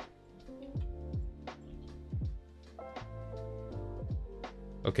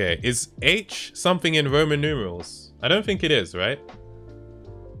 Okay, is H something in Roman numerals? I don't think it is, right?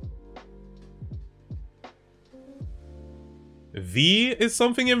 V is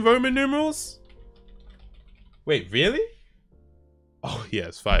something in Roman numerals? Wait, really? Oh, yeah,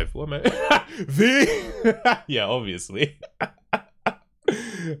 it's 5. What am I? V? Yeah, obviously.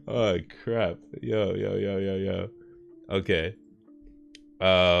 Oh, crap. Yo. Okay.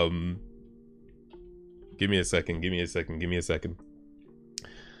 Give me a second.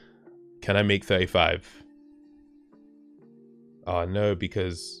 Can I make 35? Oh, no,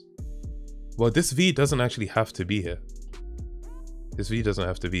 because... Well, this V doesn't actually have to be here. This V doesn't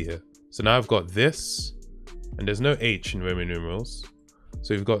have to be here. So now I've got this, and there's no H in Roman numerals.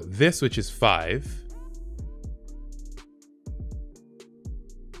 So we've got this, which is 5.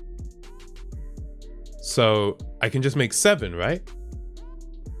 So I can just make 7, right?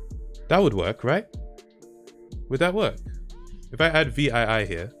 That would work, right? Would that work? If I add VII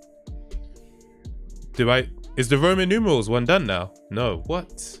here, is the Roman numerals one done now? No,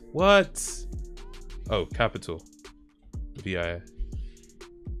 what? Oh, capital. VII.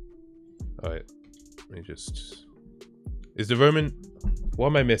 Alright, let me just... Is the Roman... What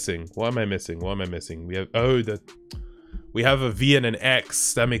am I missing? We have... Oh, we have a V and an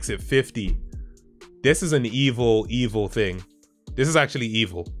X. That makes it 50. This is an evil thing. This is actually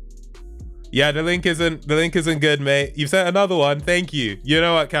evil. Yeah, the link isn't good, mate. You've sent another one. Thank you. You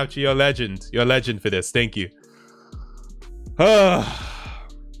know what, Capture? You're a legend. You're a legend for this. Thank you.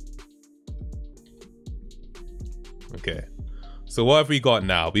 Okay. So what have we got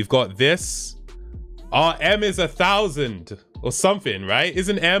now? We've got this. Our M is 1,000 or something, right?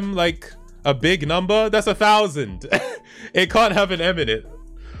 Isn't M like a big number? That's 1,000. It can't have an M in it.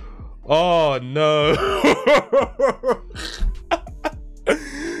 Oh no.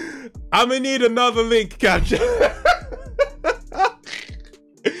 I'm gonna need another link, Capture.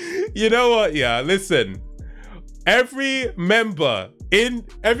 You know what? Yeah, listen. Everyone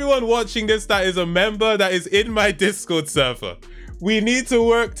watching this that is a member that is in my Discord server, we need to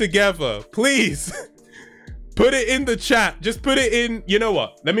work together. Please. Put it in the chat. Just put it in. You know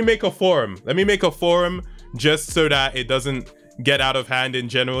what? Let me make a forum. Just so that it doesn't get out of hand in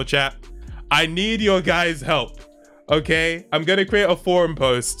general chat. I need your guys' help. Okay? I'm gonna create a forum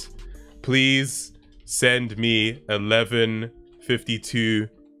post. Please send me 1152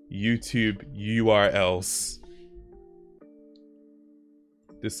 YouTube URLs.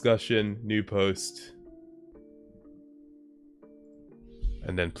 Discussion, new post.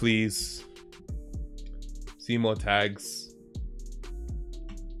 And then please see more tags.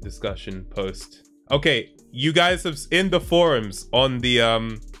 Discussion, post. Okay, you guys have in the forums on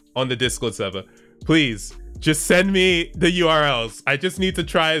the Discord server. Please just send me the URLs. I just need to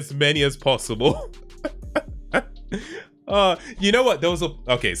try as many as possible. You know what? There was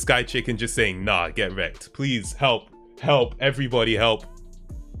okay, Sky Chicken just saying, nah, get wrecked. Please help, everybody help.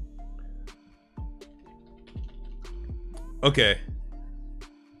 Okay.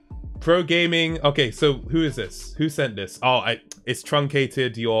 Pro Gaming. Okay, so who is this? Who sent this? Oh, it's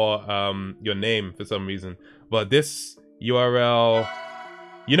truncated your name for some reason. But this URL,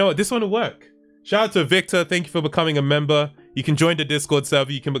 you know what? This one will work. Shout out to Victor. Thank you for becoming a member. You can join the Discord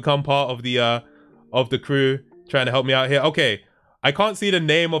server. You can become part of the of the crew trying to help me out here. Okay, I can't see the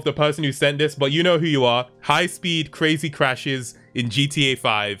name of the person who sent this, but you know who you are. High speed crazy crashes in GTA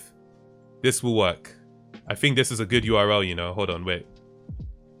 5. This will work. I think this is a good URL, you know. Hold on, wait.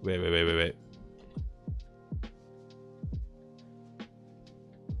 Wait.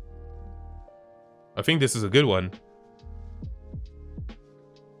 I think this is a good one.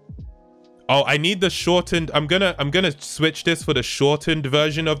 Oh, I need the shortened. I'm gonna switch this for the shortened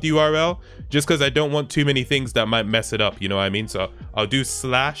version of the URL, just because I don't want too many things that might mess it up. You know what I mean? So I'll do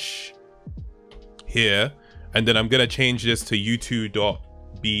slash here, and then I'm gonna change this to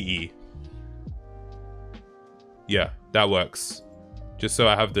u2.be. Yeah, that works. Just so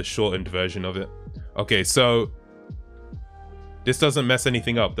I have the shortened version of it. Okay, so this doesn't mess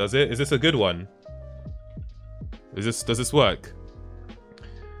anything up, does it? Is this a good one? Does this work?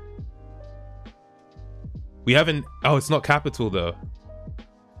 We haven't... Oh, it's not capital though.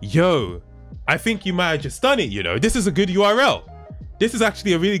 Yo, I think you might have just done it, you know. This is a good URL. This is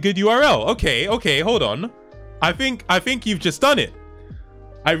actually a really good URL. Okay, hold on. I think you've just done it.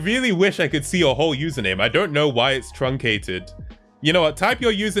 I really wish I could see your whole username. I don't know why it's truncated. You know what? Type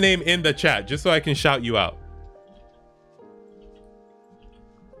your username in the chat just so I can shout you out.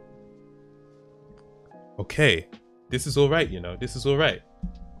 Okay. This is all right, you know. This is all right.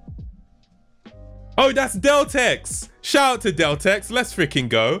 Oh, that's Deltex. Shout out to Deltex. Let's freaking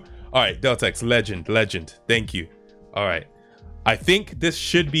go. All right, Deltex, legend. Thank you. All right. I think this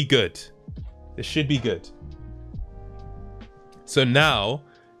should be good. This should be good. So now,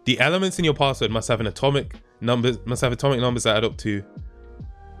 the elements in your password must have atomic numbers that add up to...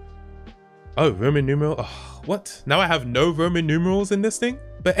 Oh, Roman numeral. Oh, what? Now I have no Roman numerals in this thing?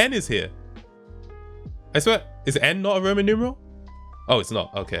 But N is here. I swear, is N not a Roman numeral? Oh, it's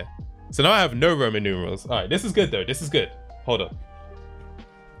not. Okay. So now I have no Roman numerals. All right, this is good though. This is good. Hold up.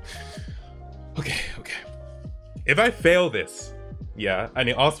 Okay. If I fail this, yeah, and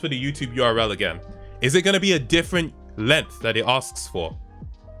it asks for the YouTube URL again, is it going to be a different length that it asks for?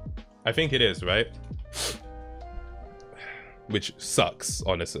 I think it is, right? Which sucks,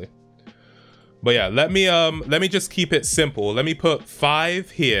 honestly. But yeah, let me just keep it simple. Let me put 5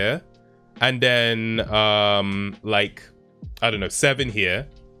 here, and then like, I don't know, 7 here.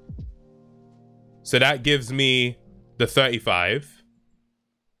 So that gives me the 35.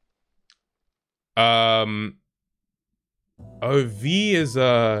 Oh, V is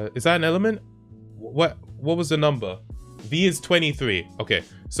that an element? What was the number? V is 23. Okay,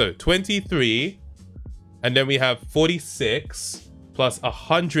 so 23, and then we have 46 plus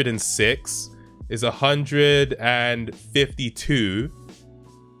 106 is 152.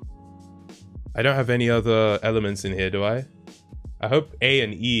 I don't have any other elements in here, do I? I hope A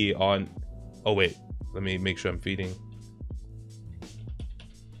and E aren't... Oh wait, let me make sure I'm feeding.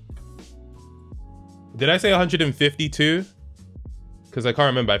 Did I say 152? Because I can't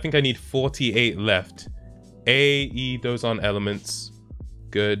remember. I think I need 48 left. A, E, those aren't elements.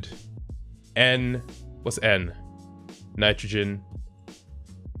 Good. N, what's N? Nitrogen.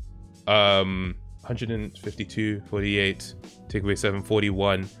 152, 48, take away 7,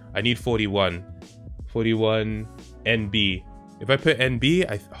 41. I need 41. 41, NB. If I put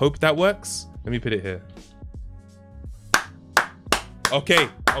NB, I hope that works. Let me put it here. Okay,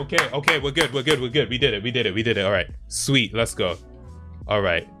 we're good. We did it. All right, sweet, let's go. All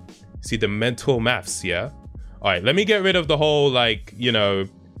right, see the mental maths, yeah? All right, let me get rid of the whole, like, you know,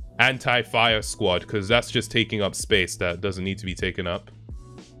 anti-fire squad, because that's just taking up space that doesn't need to be taken up.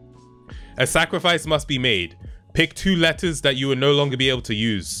 A sacrifice must be made. Pick 2 letters that you will no longer be able to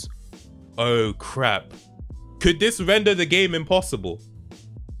use. Oh, crap. Could this render the game impossible?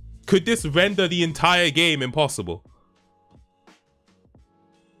 Could this render the entire game impossible?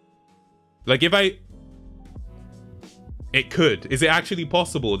 Like, if I... It could. Is it actually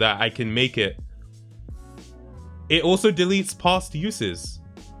possible that I can make it? It also deletes past uses.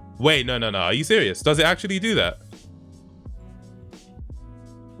 Wait, no. Are you serious? Does it actually do that?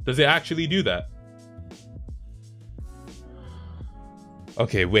 Does it actually do that?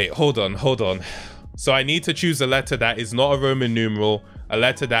 Okay, wait, hold on. So I need to choose a letter that is not a Roman numeral, a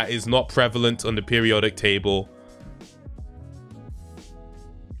letter that is not prevalent on the periodic table.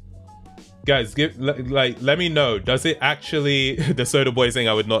 Guys, let me know. Does it actually... The Soda Boy saying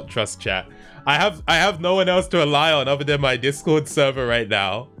I would not trust chat. I have no one else to rely on other than my Discord server right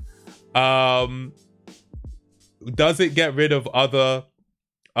now. Does it get rid of other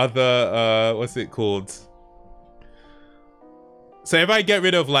what's it called? So if I get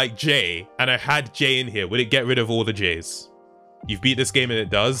rid of like J and I had J in here, would it get rid of all the J's? You've beat this game and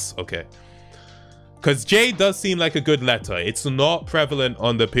it does? Okay. Because J does seem like a good letter. It's not prevalent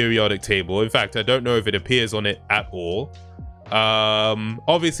on the periodic table. In fact, I don't know if it appears on it at all.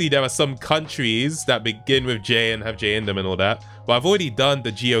 Obviously, there are some countries that begin with J and have J in them and all that. But I've already done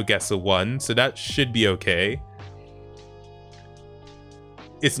the GeoGuessr one, so that should be okay.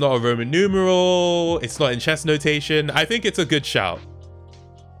 It's not a Roman numeral. It's not in chess notation. I think it's a good shout.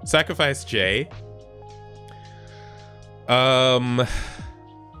 Sacrifice J.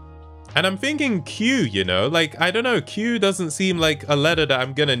 And I'm thinking Q, you know? Like, I don't know. Q doesn't seem like a letter that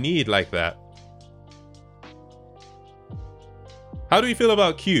I'm gonna need like that. How do we feel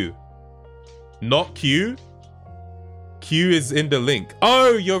about Q? Not Q? Q is in the link.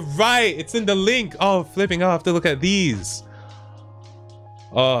 Oh, you're right. It's in the link. Oh, flipping. I'll have to look at these.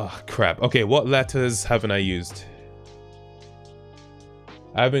 Oh, crap. Okay, what letters haven't I used?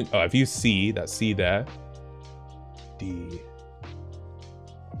 I haven't... Oh, I've used C. That's C there. D.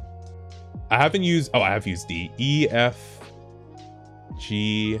 I haven't used... Oh, I have used D. E, F,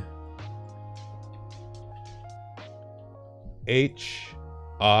 G, H,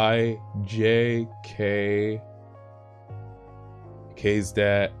 I, J, K. K's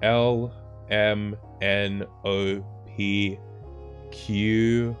there. L, M, N, O, P,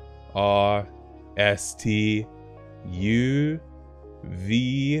 Q, R, S, T, U,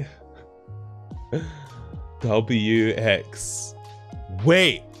 V, W, X.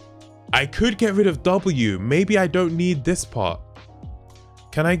 Wait, I could get rid of W. Maybe I don't need this part.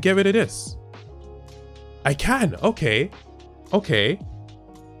 Can I get rid of this? I can. Okay. Okay.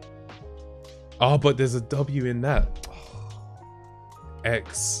 Oh, but there's a W in that.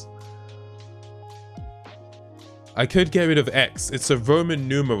 X. I could get rid of X. It's a Roman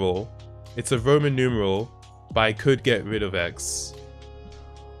numeral. It's a Roman numeral, but I could get rid of X.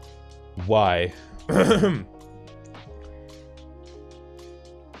 Why?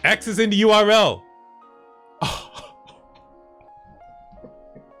 X is in the URL.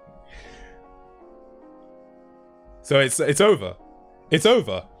 So it's over. It's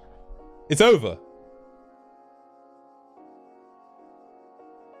over. It's over.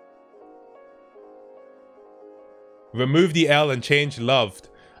 Remove the L and change loved.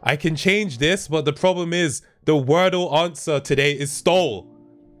 I can change this, but the problem is the Wordle answer today is stole.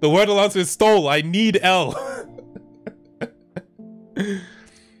 The Wordle answer is stole. I need L.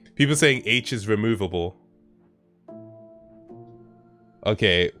 People saying H is removable.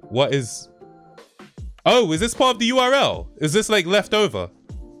 Okay, what is... Oh, is this part of the URL? Is this like left over?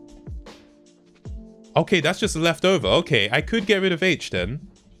 Okay, that's just left over. Okay, I could get rid of H then.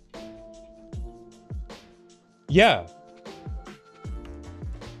 Yeah.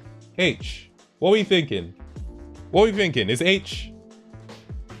 H. What are we thinking? What are we thinking? Is H...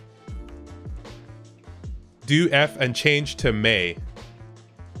 Do F and change to May.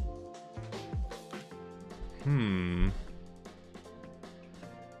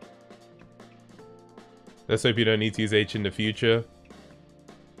 Let's hope you don't need to use H in the future.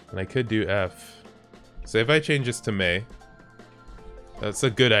 And I could do F. So if I change this to May, that's a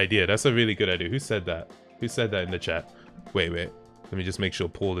good idea. That's a really good idea. Who said that? Who said that in the chat? Wait. Let me just make sure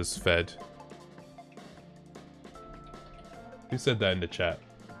Paul is fed. Who said that in the chat?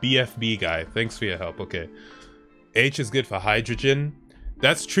 BFB guy. Thanks for your help. Okay. H is good for hydrogen.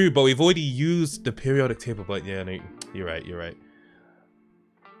 That's true, but we've already used the periodic table. But yeah, no, you're right. You're right.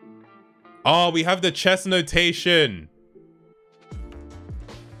 Oh, we have the chess notation.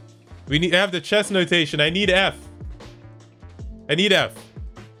 We need to have the chess notation. I need F. I need F.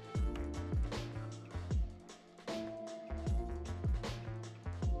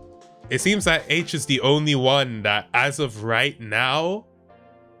 It seems that H is the only one that, as of right now,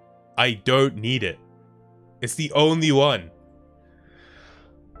 I don't need it. It's the only one.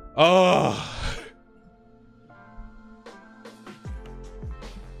 Oh.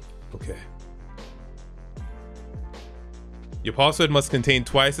 Okay. Your password must contain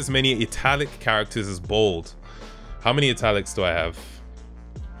twice as many italic characters as bold. How many italics do I have?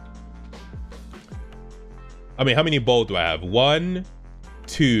 I mean, how many bold do I have? 1,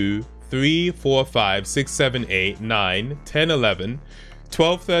 2, 3, 4, 5, 6, 7, 8, 9, 10, 11,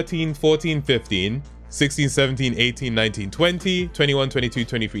 12, 13, 14, 15, 16, 17, 18, 19, 20, 21, 22,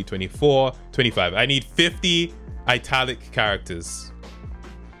 23, 24, 25. I need 50 italic characters.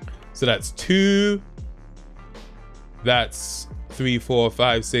 So that's 2. That's 3, 4,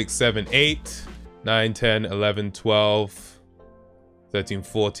 5, 6, 7, 8, 9, 10, 11, 12, 13,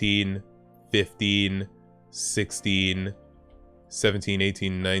 14, 15, 16, 17,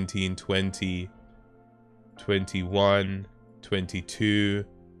 18, 19, 20, 21, 22,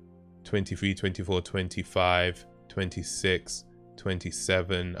 23, 24, 25, 26,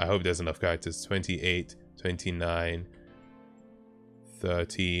 27. I hope there's enough characters. 28, 29,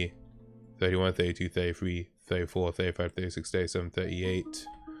 30, 31, 32, 33, 34, 35, 36, 37, 38.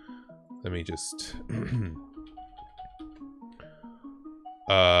 Let me just...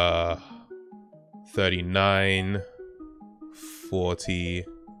 39, 40...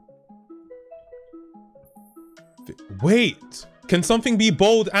 Wait! Can something be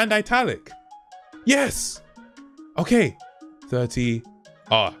bold and italic? Yes! Okay. 30...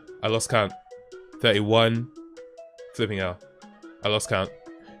 Ah, I lost count. 31. Flipping out. I lost count.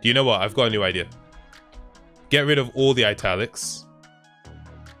 Do you know what? I've got a new idea. Get rid of all the italics.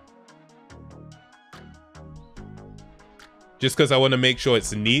 Just because I want to make sure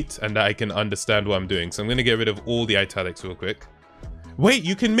it's neat and that I can understand what I'm doing. So I'm going to get rid of all the italics real quick. Wait,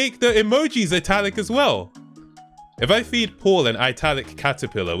 you can make the emojis italic as well. If I feed Paul an italic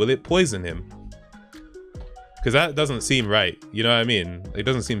caterpillar, will it poison him? Because that doesn't seem right. You know what I mean? It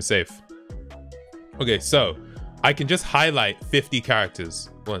doesn't seem safe. Okay, so I can just highlight 50 characters.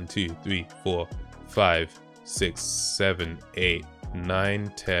 1, 2, 3, 4, 5, 6, 7, 8,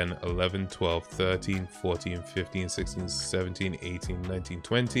 9, 10, 11, 12, 13, 14, 15, 16, 17, 18, 19,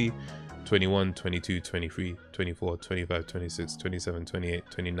 20, 21, 22, 23, 24, 25, 26, 27, 28,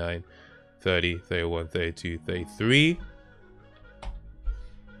 29, 30, 31, 32, 33,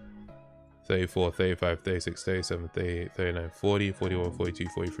 34, 35, 36, 37, 38, 39, 40, 41, 42,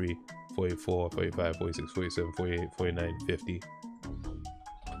 43, 44, 45, 46, 47, 48, 49, 50.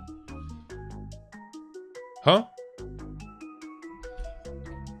 Huh?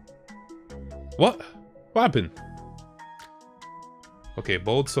 What? What happened? Okay,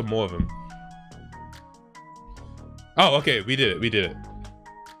 bold some more of them. Oh, okay, we did it, we did it.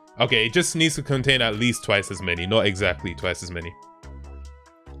 Okay, it just needs to contain at least twice as many, not exactly twice as many.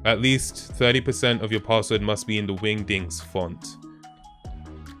 At least 30% of your password must be in the Wingdings font.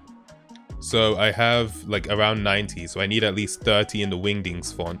 So I have like around 90, so I need at least 30 in the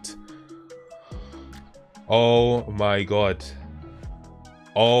Wingdings font. Oh my god.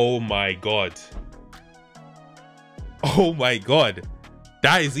 Oh my god. Oh my god.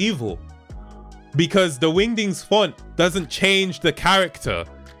 That is evil. Because the Wingdings font doesn't change the character.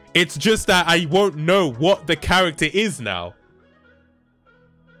 It's just that I won't know what the character is now.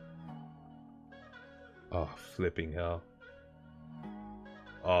 Oh, flipping hell.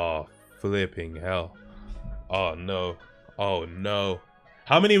 Oh, flipping hell. Oh, no. Oh, no.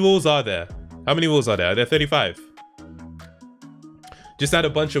 How many rules are there? How many rules are there? Are there 35? Just add a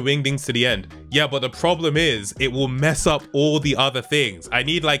bunch of Wingdings to the end. Yeah, but the problem is it will mess up all the other things. I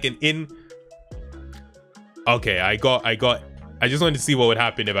need like an in... Okay, I just wanted to see what would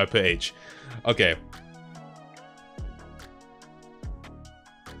happen if I put H. Okay.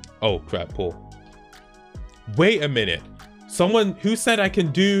 Oh, crap, Paul. Wait a minute. Someone who said I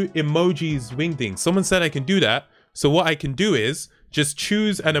can do emojis Wingdings. Someone said I can do that. So what I can do is just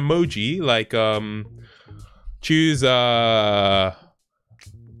choose an emoji, like choose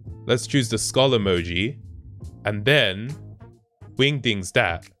let's choose the skull emoji, and then Wingdings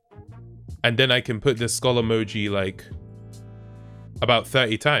that. And then I can put the skull emoji like about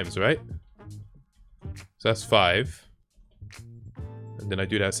 30 times, right? So that's 5. And then I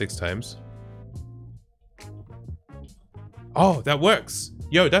do that 6 times. Oh, that works.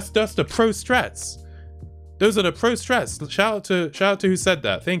 Yo, that's the pro strats. Those are the pro strats. Shout out to who said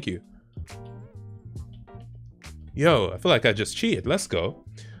that. Thank you. Yo, I feel like I just cheated. Let's go.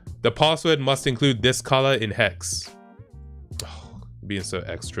 The password must include this color in hex. Oh, being so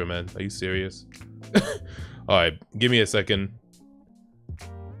extra, man. Are you serious? All right, give me a second.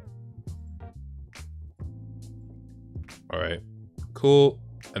 All right, cool.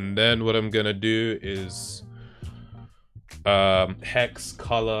 And then what I'm gonna do is hex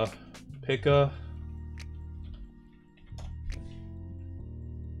color picker.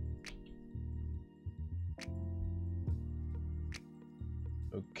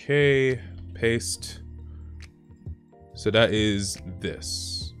 Okay, paste. So that is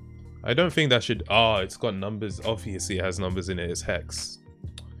this. I don't think that should... Oh, it's got numbers. Obviously, it has numbers in it. It's hex.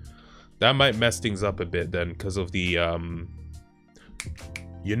 That might mess things up a bit then because of the...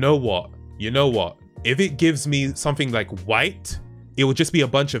 You know what? You know what? If it gives me something like white, it will just be a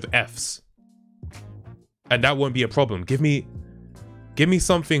bunch of Fs. And that won't be a problem. Give me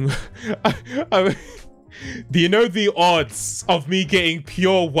something... Do you know the odds of me getting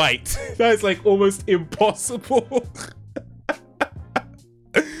pure white? That is like almost impossible.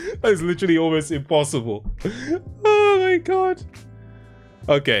 That is literally almost impossible. Oh my god.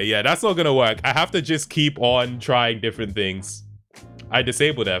 Okay, yeah, that's not gonna work. I have to just keep on trying different things. I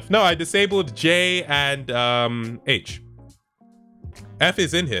disabled F. No, I disabled J and H. F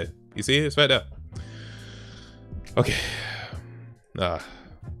is in here. You see? It's right there. Okay.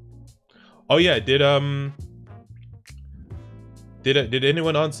 Oh yeah, did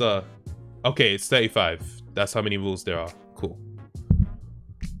anyone answer? Okay, it's 35. That's how many rules there are. Cool.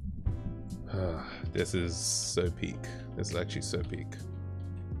 This is so peak. This is actually so peak.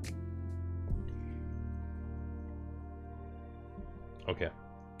 Okay.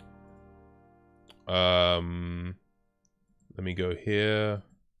 Let me go here.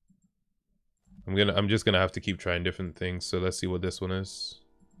 I'm just gonna have to keep trying different things. So let's see what this one is.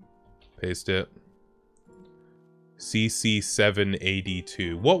 Paste it.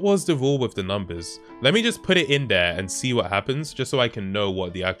 CC7AD2. What was the rule with the numbers? Let me just put it in there and see what happens, just so I can know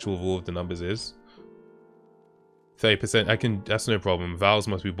what the actual rule of the numbers is. 30%, I can, that's no problem. Vowels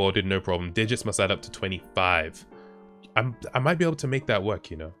must be bolded, no problem. Digits must add up to 25. I might be able to make that work,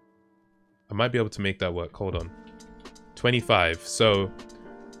 you know. I might be able to make that work. Hold on. 25. So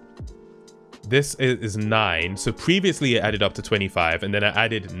this is 9. So previously it added up to 25, and then I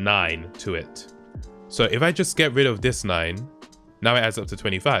added 9 to it. So if I just get rid of this 9, now it adds up to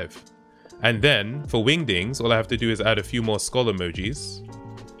 25. And then for wingdings, all I have to do is add a few more skull emojis.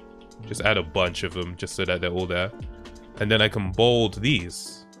 Just add a bunch of them just so that they're all there. And then I can bold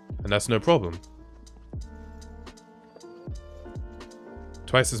these, and that's no problem.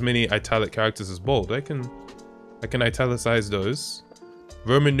 Twice as many italic characters as bold. I can italicize those.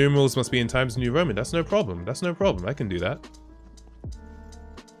 Roman numerals must be in Times New Roman. That's no problem. That's no problem. I can do that.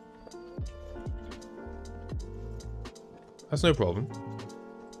 That's no problem.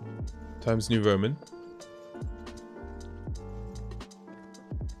 Times New Roman.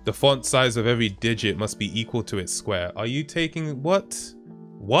 The font size of every digit must be equal to its square. Are you taking what?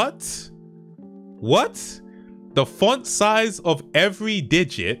 What? What? The font size of every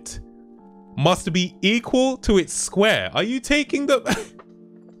digit must be equal to its square. Are you taking the...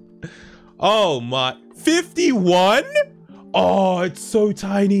 Oh my... 51? Oh, it's so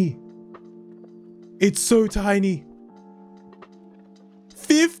tiny. It's so tiny.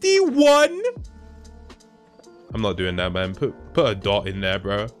 51? I'm not doing that, man. Put a dot in there,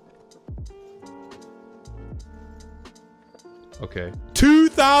 bro. Okay.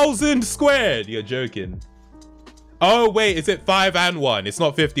 2,000 squared. You're joking. Oh, wait. Is it 5 and 1? It's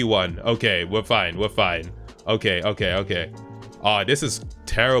not 51. Okay, we're fine. We're fine. Okay, okay, okay. Ah, this is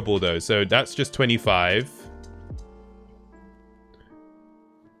terrible, though. So that's just 25.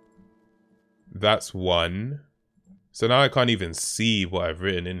 That's 1. So now I can't even see what I've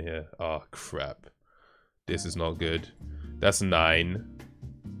written in here. Oh, crap. This is not good. That's 9.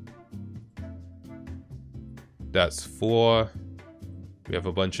 That's 4. We have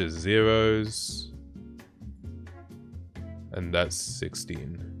a bunch of zeros. And that's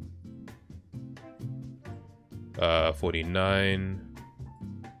 16. 49.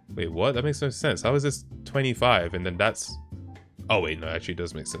 Wait, what? That makes no sense. How is this 25? And then that's... Oh, wait, no, actually it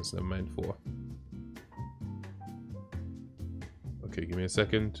does make sense. Never mind, 4. Okay, give me a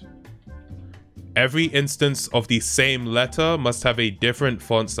second. Every instance of the same letter must have a different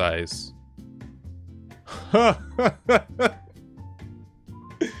font size.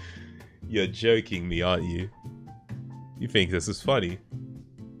 You're joking me, aren't you? You think this is funny?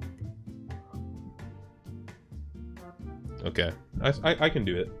 Okay, I can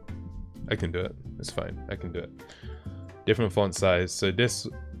do it. I can do it. It's fine. I can do it. Different font size. So this,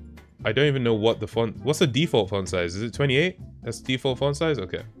 I don't even know what the font. What's the default font size? Is it 28? That's default font size.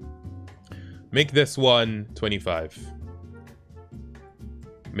 Okay. Make this one 25.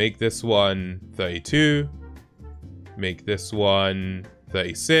 Make this one 32. Make this one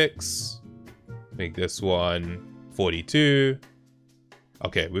 36. Make this one 42.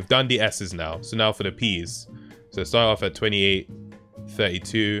 Okay, we've done the S's now. So now for the P's. So start off at 28,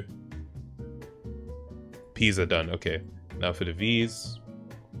 32. P's are done. Okay. Now for the V's.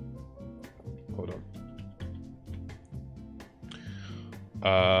 Hold on.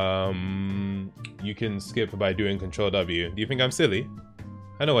 You can skip by doing Control W. Do you think I'm silly?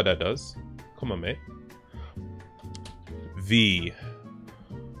 I know what that does. Come on, mate. V.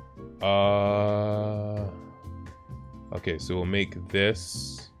 Okay, so we'll make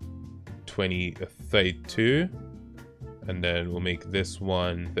this 32. And then we'll make this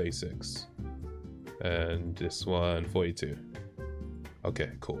one 36. And this one 42.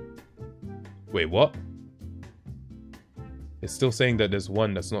 Okay, cool. Wait, what? It's still saying that there's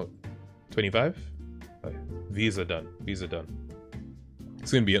one that's not 25? Okay. V's are done. V's are done.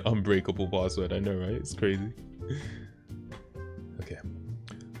 It's gonna be an unbreakable password, I know, right? It's crazy. Okay.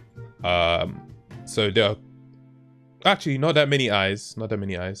 So there are actually not that many eyes. Not that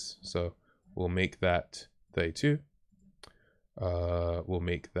many eyes. So we'll make that 32. We'll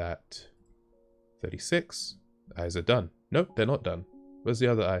make that 36. Eyes are done. Nope, they're not done. Where's the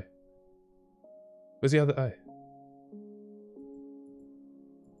other eye? Where's the other eye?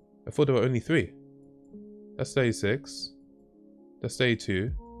 I thought there were only 3. That's 36. That's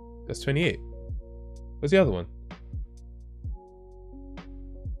 32. That's 28. Where's the other one?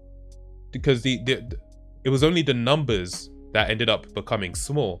 Because it was only the numbers that ended up becoming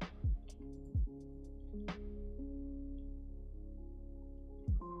small.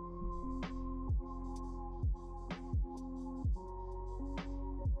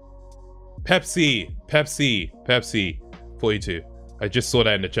 Pepsi, 42. I just saw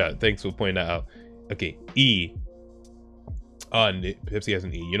that in the chat. Thanks for pointing that out. Okay, E. And Pepsi has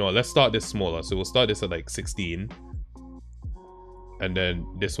an E. You know what? Let's start this smaller. So we'll start this at like 16. And then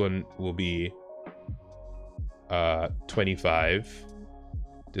this one will be 25.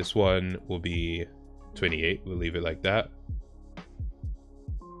 This one will be 28. We'll leave it like that.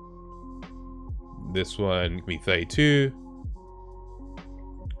 This one can be 32.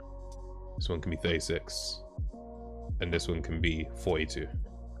 This one can be 36. And this one can be 42.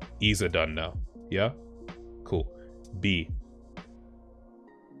 E's are done now. Yeah? Cool. B.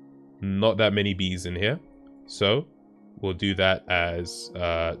 Not that many B's in here. So we'll do that as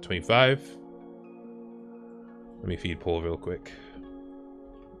 25. Let me feed Paul real quick.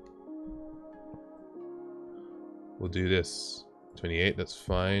 We'll do this. 28, that's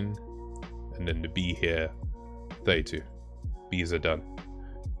fine. And then the B here, 32. B's are done.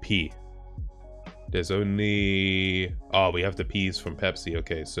 P. There's only... Oh, we have the P's from Pepsi.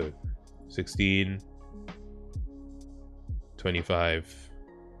 Okay, so 16, 25.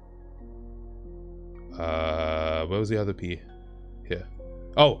 Where was the other P? Here.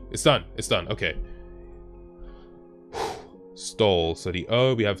 Oh, it's done. It's done. Okay. Stole. So the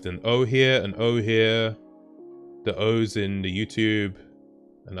O, we have an O here, an O here. The O's in the YouTube.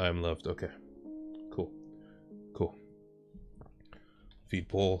 And I am loved. Okay. Cool. Cool. Feed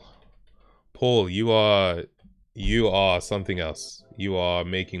Paul. Paul, you are something else. You are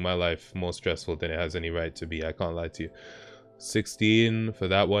making my life more stressful than it has any right to be. I can't lie to you. 16 for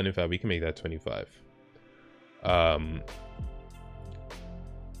that one. In fact, we can make that 25.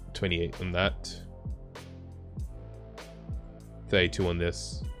 28 on that. 32 on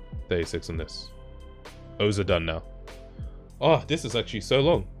this. 36 on this. O's are done now. Oh, this is actually so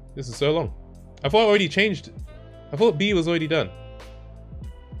long. This is so long. I thought I already changed. I thought B was already done.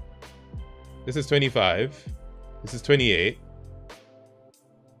 This is 25. This is 28.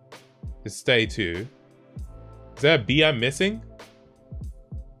 This is 32. Is there a B I'm missing?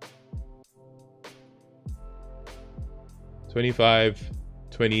 25,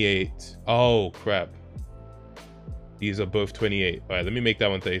 28. Oh, crap. These are both 28. All right, let me make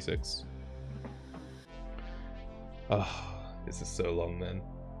that one 36. Oh, this is so long, man.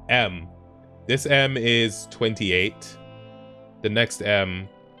 M. This M is 28. The next M...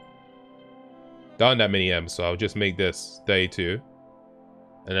 There aren't that many M's, so I'll just make this 32.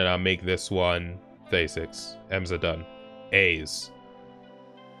 And then I'll make this one 36. M's are done. A's.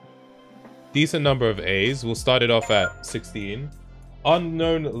 Decent number of A's. We'll start it off at 16.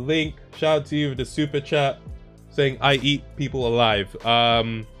 Unknown Link. Shout out to you with the super chat saying I eat people alive.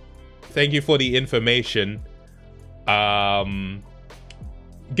 Thank you for the information. Good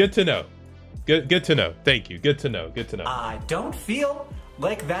to know. Good to know. Thank you. Good to know. Good to know. I don't feel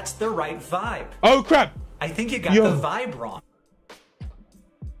like that's the right vibe. Oh crap! I think you got the vibe wrong.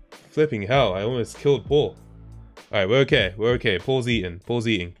 Flipping hell, I almost killed Paul. Alright, we're okay. We're okay. Paul's eating. Paul's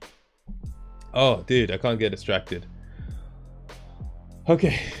eating. Oh, dude, I can't get distracted.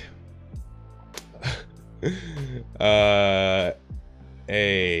 Okay.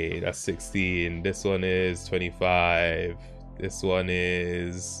 Hey, that's 16. This one is 25. This one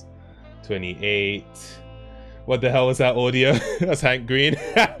is 28. What the hell was that audio? That's Hank Green.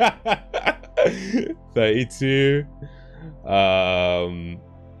 32.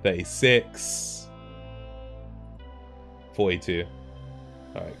 36. 42.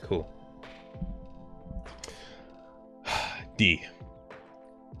 Alright, cool. D.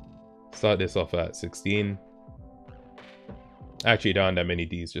 Start this off at 16. Actually, there aren't that many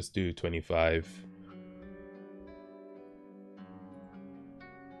D's. Just do 25.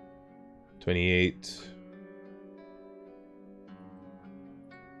 28.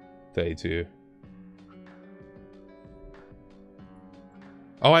 32.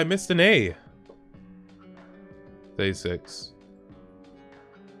 Oh, I missed an A. 36.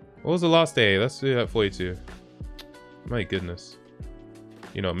 What was the last A? Let's do that 42. My goodness.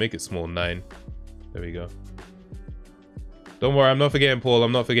 You know, make it small. 9. There we go. Don't worry, I'm not forgetting Paul.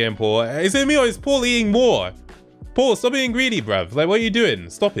 I'm not forgetting Paul. Is it me or is Paul eating more? Paul, stop being greedy, bruv. Like, what are you doing?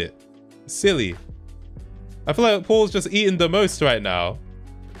 Stop it. Silly. I feel like Paul's just eating the most right now.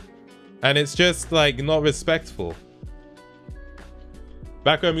 And it's just, like, not respectful.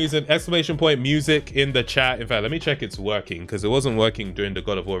 Background music, exclamation point music in the chat. In fact, let me check it's working, because it wasn't working during the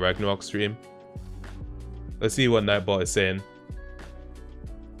God of War Ragnarok stream. Let's see what Nightbot is saying.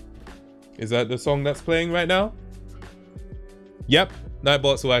 Is that the song that's playing right now? Yep,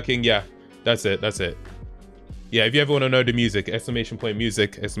 Nightbot's working. Yeah, that's it. That's it. Yeah, if you ever want to know the music, exclamation point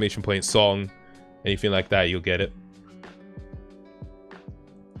music, exclamation point song, anything like that, you'll get it.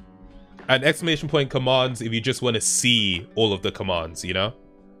 And exclamation point commands if you just want to see all of the commands, you know?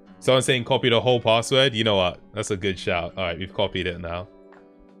 Someone saying copy the whole password. You know what? That's a good shout. All right, we've copied it now.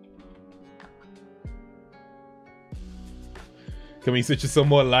 Can we switch to some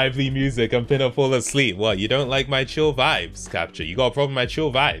more lively music? I'm finna fall asleep. What, you don't like my chill vibes, Capture? You got a problem with my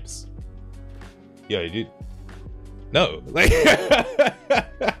chill vibes? Yo, dude. No. Like...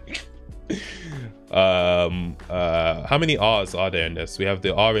 how many R's are there in this? We have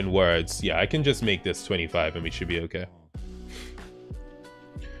the R in words. Yeah, I can just make this 25 and we should be okay.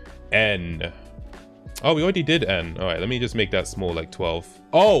 N. Oh, we already did N. All right, let me just make that small, like 12.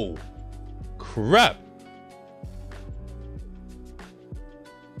 Oh, crap.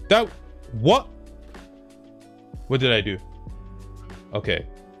 That, what? What did I do? Okay.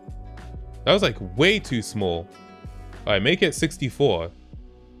 That was like way too small. All right, make it 64.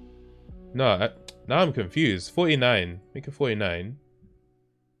 No, now I'm confused. 49. Make it 49.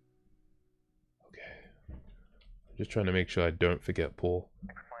 Okay. I'm just trying to make sure I don't forget Paul.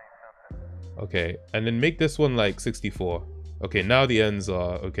 Okay, and then make this one like 64. Okay, now the ends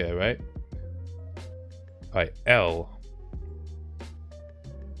are okay, right? Alright, L.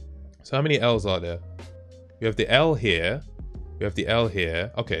 So how many L's are there? We have the L here. We have the L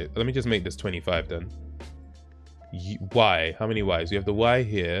here. Okay, let me just make this 25 then. Y. How many Y's? We have the Y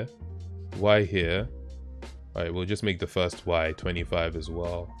here. Y here. Alright, we'll just make the first Y 25 as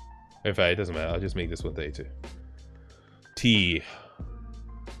well. In fact, it doesn't matter. I'll just make this one 32. T.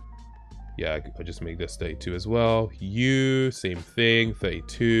 Yeah, I'll just make this 32 as well. U, same thing,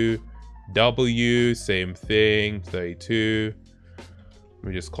 32. W, same thing, 32. Let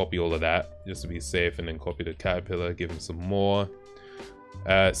me just copy all of that just to be safe, and then copy the caterpillar, give him some more.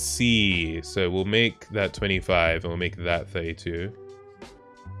 C, so we'll make that 25 and we'll make that 32.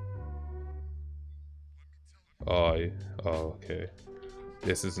 Oh, okay.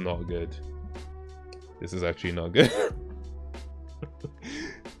 This is not good. This is actually not good.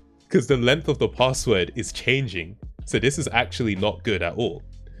 Because the length of the password is changing. So this is actually not good at all.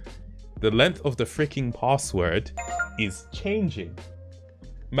 The length of the freaking password is changing.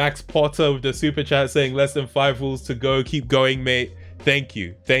 Max Potter with the super chat saying less than 5 rules to go. Keep going, mate. Thank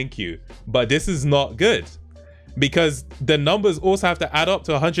you. Thank you. But this is not good. Because the numbers also have to add up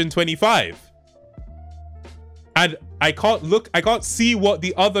to 125. And I can't see what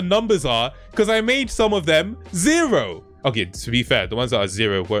the other numbers are because I made some of them 0. Okay, to be fair, the ones that are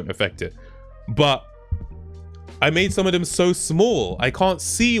 0 won't affect it. But I made some of them so small, I can't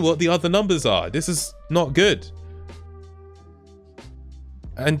see what the other numbers are. This is not good.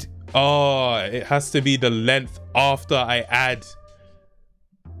 And, oh, it has to be the length after I add.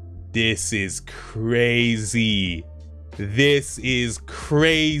 This is crazy. This is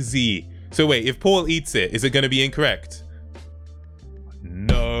crazy. So wait, if Paul eats it, is it going to be incorrect?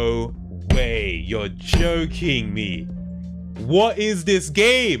 No way. You're joking me. What is this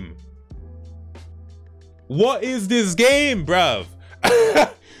game? What is this game, bruv?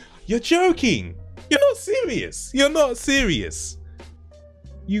 You're joking. You're not serious. You're not serious.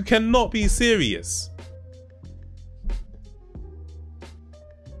 You cannot be serious.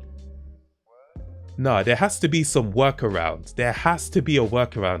 Nah, there has to be some workaround. There has to be a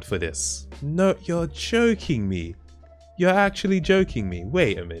workaround for this. No, you're joking me. You're actually joking me.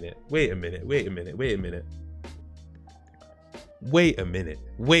 Wait a minute. Wait a minute. Wait a minute. Wait a minute. Wait a minute.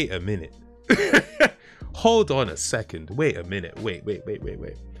 Wait a minute. Hold on a second. Wait a minute. Wait.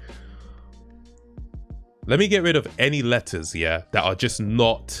 Let me get rid of any letters, yeah, that are just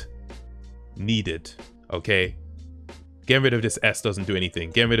not needed, okay? Getting rid of this S doesn't do anything.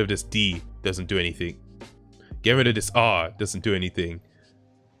 Getting rid of this D doesn't do anything. Getting rid of this R doesn't do anything.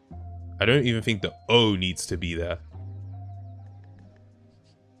 I don't even think the O needs to be there.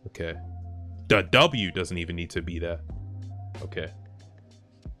 Okay. The W doesn't even need to be there. Okay.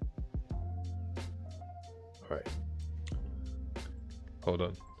 Alright. Hold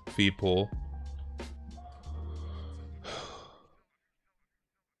on. Feed Paul.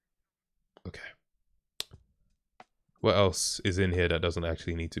 Okay. What else is in here that doesn't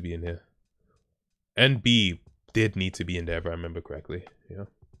actually need to be in here? NB did need to be in there if I remember correctly. Yeah.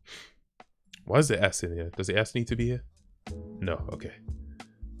 Why is the S in here? Does the S need to be here? No. Okay.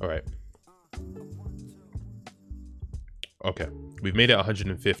 All right. Okay. We've made it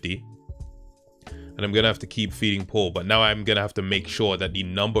 150. And I'm going to have to keep feeding Paul. But now I'm going to have to make sure that the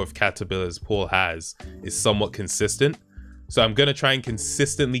number of caterpillars Paul has is somewhat consistent. So I'm going to try and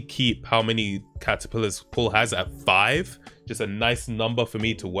consistently keep how many caterpillars Paul has at 5. Just a nice number for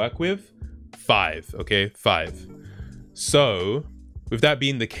me to work with. 5. Okay, 5. So with that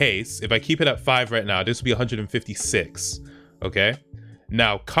being the case, if I keep it at 5 right now, this will be 156. Okay.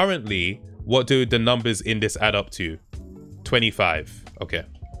 Now, currently, what do the numbers in this add up to? 25. Okay.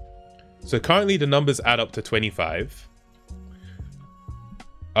 So currently the numbers add up to 25.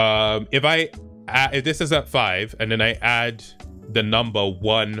 If this is at 5 and then I add the number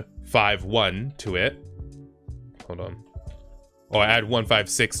 151 to it, hold on, or I add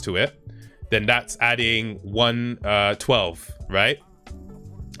 156 to it, then that's adding 112, right?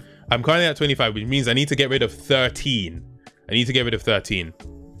 I'm currently at 25, which means I need to get rid of 13. I need to get rid of 13.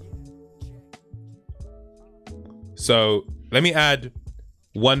 So let me add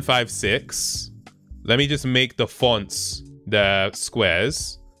 156. Let me just make the fonts the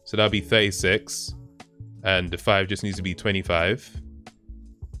squares. So that'll be 36. And the 5 just needs to be 25.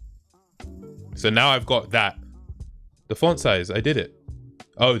 So now I've got that. The font size, I did it.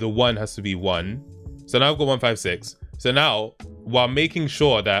 Oh, the 1 has to be 1. So now I've got 156. So now, while making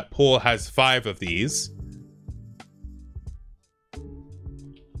sure that Paul has 5 of these.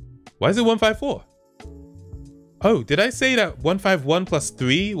 Why is it 154? Oh, did I say that 151 plus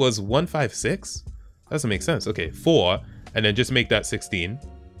 3 was 156? That doesn't make sense. Okay, 4, and then just make that 16.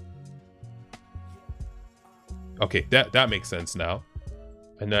 Okay, that makes sense now.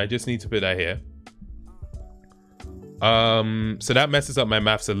 And then I just need to put that here. So that messes up my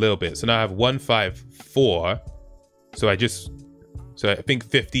maths a little bit. So now I have 154. So I think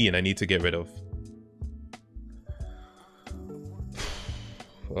 15 I need to get rid of.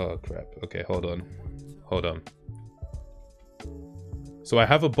 Oh crap. Okay, hold on. So I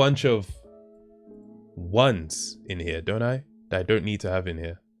have a bunch of 1s in here, don't I? That I don't need to have in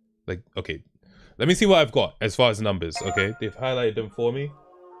here. Like, okay. Let me see what I've got as far as numbers, okay? They've highlighted them for me.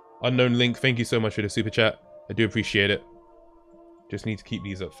 Unknown Link, thank you so much for the super chat. I do appreciate it. Just need to keep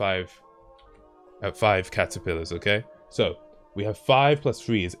these at 5 caterpillars, okay? So we have 5 plus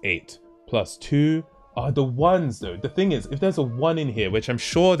 3 is 8. Plus 2 are the 1s though. The thing is, if there's a 1 in here, which I'm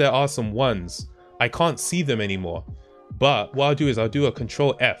sure there are some 1s, I can't see them anymore. But what I'll do is I'll do a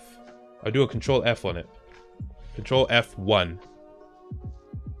Control F. I'll do a Control F on it. Control F1.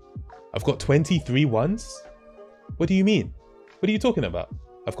 I've got 23 1s? What do you mean? What are you talking about?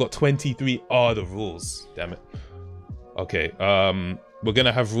 I've got 23. Oh, the rules. Damn it. Okay, we're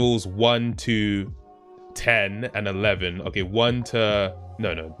gonna have rules 1 to 10 and 11. Okay, 1 to...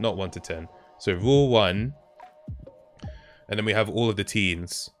 No, not 1 to 10. So rule 1. And then we have all of the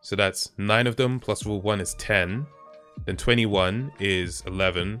teens. So that's 9 of them, plus rule 1 is 10. Then 21 is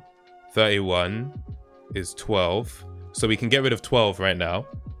 11. 31 is 12. So we can get rid of 12 right now.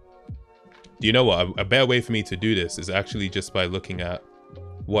 Do you know what? A better way for me to do this is actually just by looking at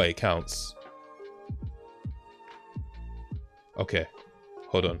what it counts. Okay,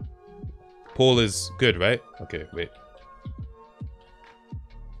 hold on. Paul is good, right? Okay, wait.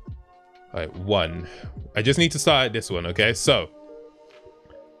 Alright, 1. I just need to start at this one, okay? So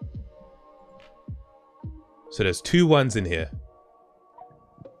there's 2 1s in here.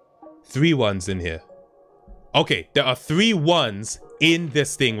 3 1s in here. Okay, there are 3 1s in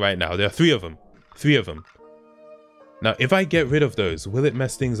this thing right now. There are 3 of them. 3 of them. Now, if I get rid of those, will it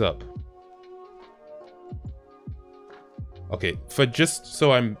mess things up? Okay, for just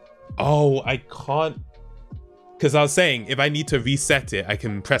so I'm... Oh, I can't... Because I was saying, if I need to reset it, I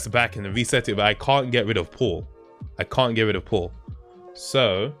can press back and then reset it, but I can't get rid of Paul. I can't get rid of Paul.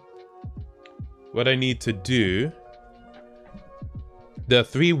 So, what I need to do... There are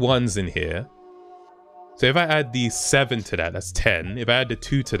 3 1s in here. So if I add the 7 to that, that's 10. If I add the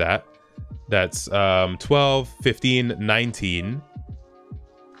 2 to that, that's 12, 15, 19.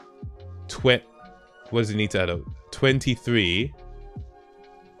 What does it need to add up? 23.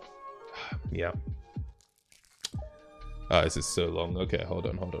 Yeah. Oh, this is so long. Okay, hold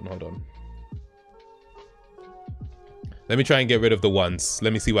on. Let me try and get rid of the 1s.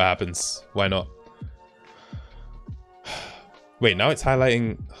 Let me see what happens. Why not? Wait, now it's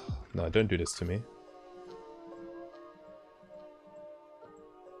highlighting... No, don't do this to me.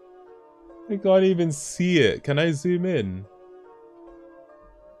 I can't even see it. Can I zoom in?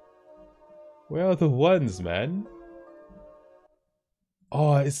 Where are the 1s, man?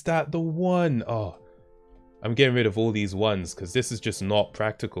 Oh, is that the 1? Oh. I'm getting rid of all these ones because this is just not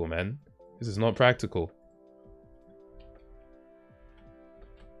practical, man. This is not practical.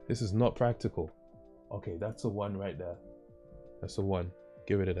 This is not practical. Okay, that's a 1 right there. That's a 1.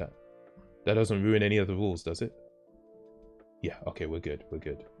 Get rid of that. That doesn't ruin any of the rules, does it? Yeah, okay, we're good. We're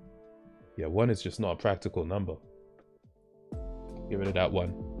good. Yeah, 1 is just not a practical number. Get rid of that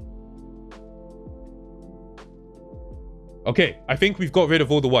 1. Okay, I think we've got rid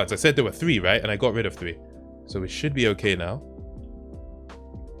of all the 1s. I said there were 3, right? And I got rid of 3. So we should be okay now.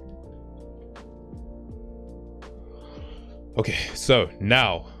 Okay, so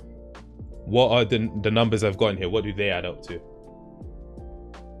now, what are the numbers I've got in here? What do they add up to?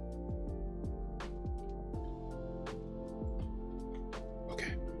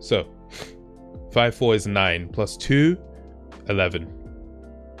 Okay, so 5, 4 is 9, plus 2, 11.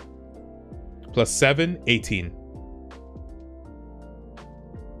 Plus 7, 18.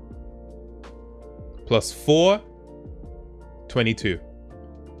 Plus 4, 22.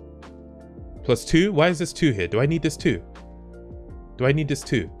 Plus 2, why is this 2 here? Do I need this 2? Do I need this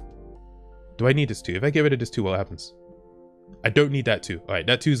 2? Do I need this 2? If I get rid of this 2, what happens? I don't need that 2. Alright,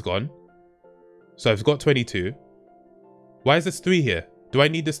 that 2's gone. So I've got 22. Why is this 3 here? Do I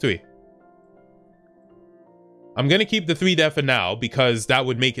need this 3? I'm going to keep the 3 there for now because that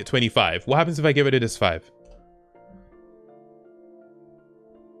would make it 25. What happens if I get rid of this 5?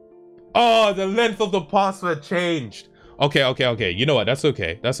 Oh, the length of the password changed. Okay, okay, okay. You know what? That's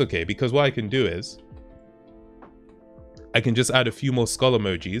okay. That's okay. Because what I can do is I can just add a few more skull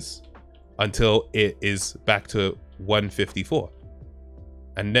emojis until it is back to 154.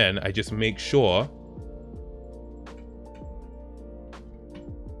 And then I just make sure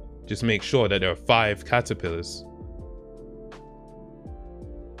that there are 5 caterpillars.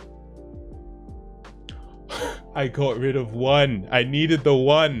 I got rid of 1. I needed the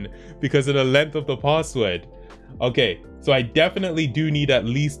 1 because of the length of the password. Okay, so I definitely do need at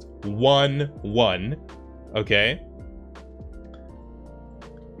least 1 1. Okay.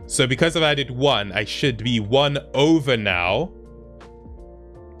 So because I've added 1, I should be 1 over now.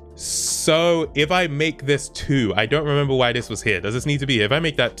 So if I make this 2, I don't remember why this was here. Does this need to be here? If I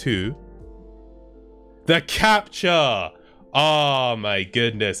make that 2, the capture. Oh my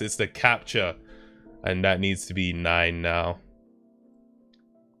goodness, it's the capture. And that needs to be 9 now.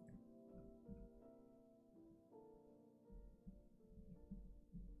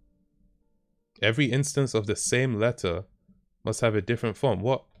 Every instance of the same letter must have a different form.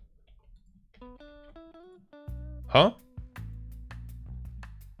 What? Huh?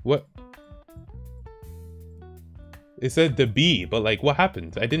 What? It said the B, but like what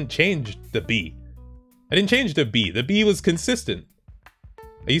happened? I didn't change the B. I didn't change the B. The B was consistent.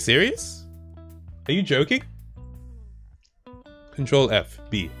 Are you serious? Are you joking? Control F,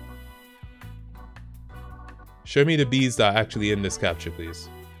 B. Show me the B's that are actually in this capture, please.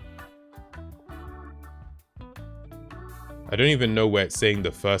 I don't even know where it's saying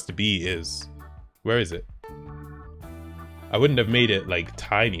the first B is. Where is it? I wouldn't have made it like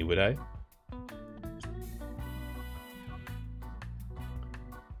tiny, would I?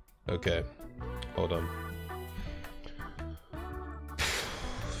 Okay, hold on.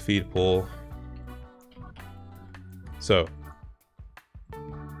 Feed Paul. So.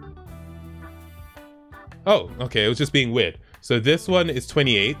 Oh, okay, it was just being weird. So this one is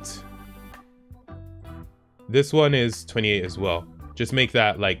 28. This one is 28 as well. Just make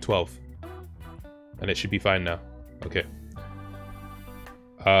that like 12. And it should be fine now. Okay.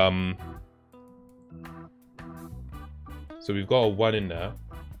 So we've got a 1 in there.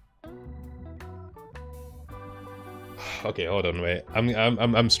 Okay, hold on, wait.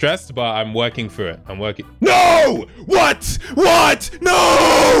 I'm stressed, but I'm working through it. I'm working. No! What? What?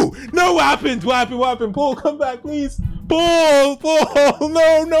 No! No, what happened? What happened? What happened? Paul, come back, please. Paul! Paul!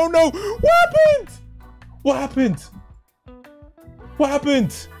 No, no, no! What happened? What happened? What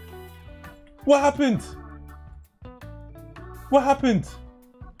happened? What happened? What happened?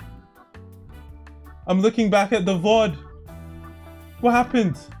 I'm looking back at the VOD. What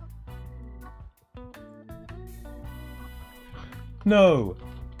happened? No.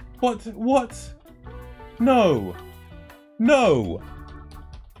 What? What? No. No.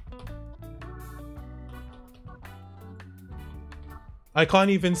 I can't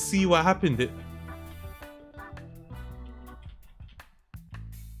even see what happened.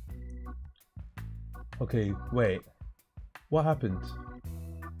 Okay, wait. What happened?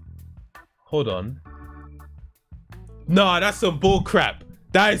 Hold on. Nah, that's some bull crap.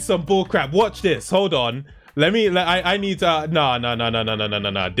 That is some bull crap. Watch this. Hold on. I need to. No.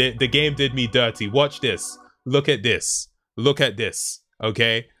 The game did me dirty. Watch this. Look at this. Look at this.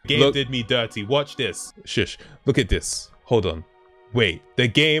 Okay? Game did me dirty. Watch this. Shush. Look at this. Hold on. Wait. The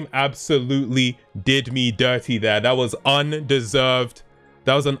game absolutely did me dirty there. That was undeserved.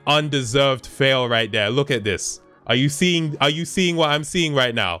 That was an undeserved fail right there. Look at this. Are you seeing what I'm seeing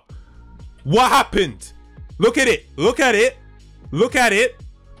right now? What happened? Look at it. Look at it. Look at it.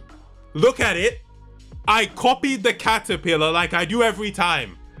 Look at it. I copied the caterpillar like I do every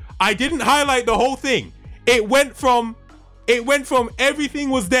time. I didn't highlight the whole thing. It went from everything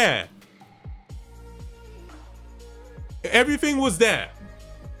was there. Everything was there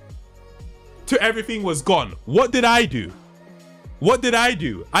to everything was gone. What did I do? What did I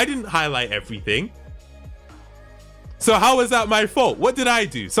do? I didn't highlight everything. So how is that my fault? What did I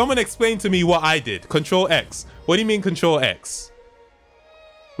do? Someone explain to me what I did. Control X. What do you mean Control X?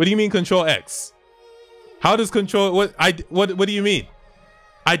 What do you mean Control X? How does Control what do you mean?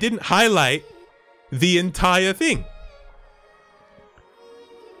 I didn't highlight the entire thing.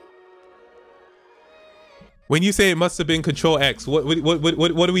 When you say it must have been Control X, what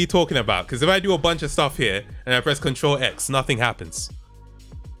are we talking about? Because if I do a bunch of stuff here and I press Control X, nothing happens.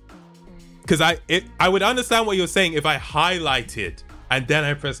 Because I would understand what you're saying if I highlighted and then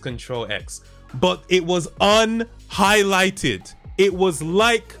I press Control X. But it was unhighlighted. It was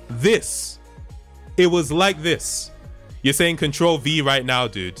like this. It was like this. You're saying Control V right now,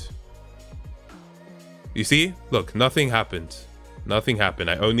 dude. You see? Look, nothing happened. Nothing happened.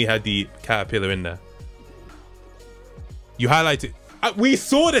 I only had the caterpillar in there. You highlighted. We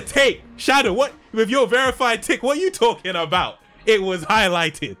saw the tape. Shadow, what? With your verified tick, what are you talking about? It was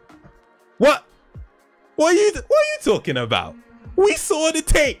highlighted. What? What are you talking about? We saw the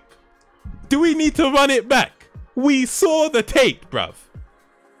tape. Do we need to run it back? We saw the tape, bruv.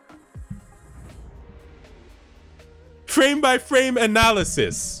 Frame by frame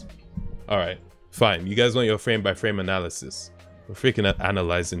analysis. All right, fine. You guys want your frame by frame analysis? We're freaking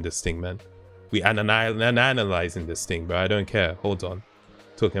analyzing this thing, man. We analyzing this thing, bro. I don't care. Hold on.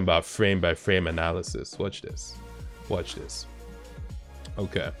 Talking about frame by frame analysis. Watch this. Watch this.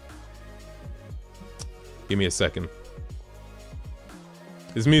 Okay. Give me a second.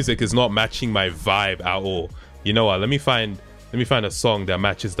 This music is not matching my vibe at all. You know what? Let me find a song that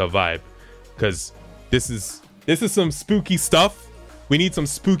matches the vibe, because this is some spooky stuff. We need some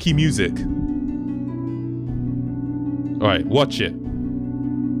spooky music. All right, watch it.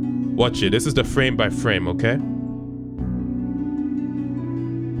 Watch it. This is the frame by frame, okay?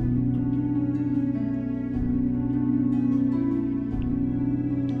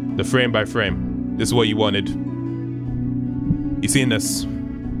 The frame by frame. This is what you wanted. You seeing this?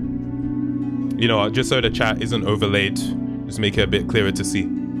 You know, just so the chat isn't overlaid, just make it a bit clearer to see.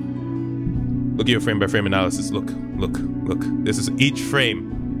 Look at your frame by frame analysis. Look, look, look. This is each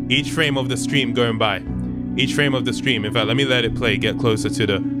frame of the stream going by. Each frame of the stream. In fact, let me let it play. Get closer to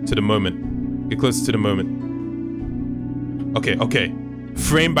the moment. Get closer to the moment. Okay, okay.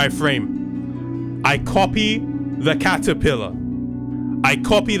 Frame by frame. I copy the caterpillar. I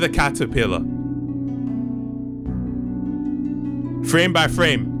copy the caterpillar. Frame by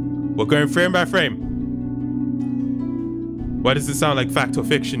frame. We're going frame by frame. Why does it sound like fact or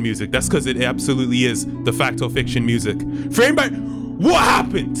fiction music? That's because it absolutely is the fact or fiction music. Frame by... What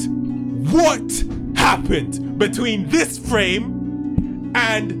happened? What happened between this frame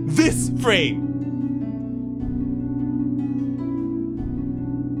and this frame?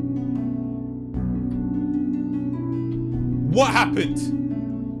 What happened?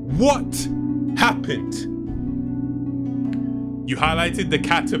 What happened? You highlighted the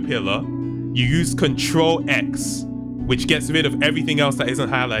caterpillar. You used Control X, which gets rid of everything else that isn't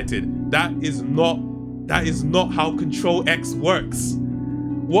highlighted. That is not how Control X works.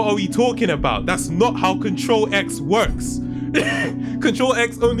 What are we talking about? That's not how Control X works. Control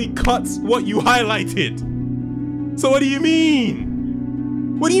X only cuts what you highlighted. So what do you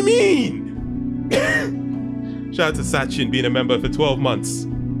mean? What do you mean? Shout out to Sachin being a member for 12 months.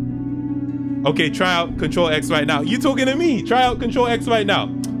 Okay, try out Control X right now. You talking to me? Try out Control X right now.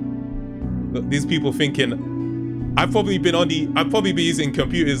 Look, these people thinking I've probably been using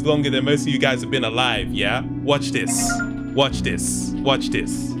computers longer than most of you guys have been alive, yeah? Watch this. Watch this. Watch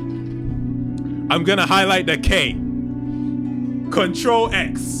this. I'm gonna highlight the K. Control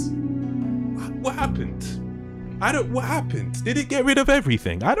X. What happened? What happened? Did it get rid of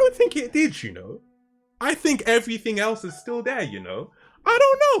everything? I don't think it did, you know. I think everything else is still there, you know. I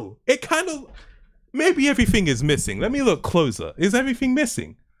don't know. It kind of... Maybe everything is missing. Let me look closer. Is everything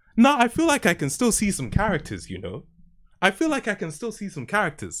missing? No, I feel like I can still see some characters, you know. I feel like I can still see some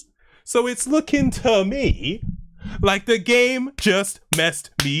characters. So it's looking to me like the game just messed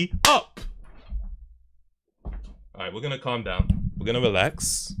me up. All right, we're going to calm down. We're gonna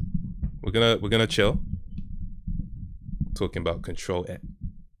relax. We're gonna chill. Talking about Control A.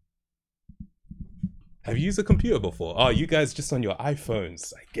 Have you used a computer before? Oh, you guys just on your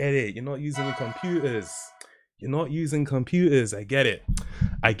iPhones. I get it. You're not using the computers. You're not using computers. I get it.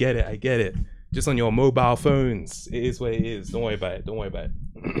 I get it. I get it. Just on your mobile phones. It is what it is. Don't worry about it. Don't worry about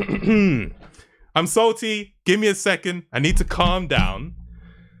it. I'm salty. Give me a second. I need to calm down.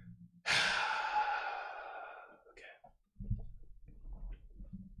 Okay.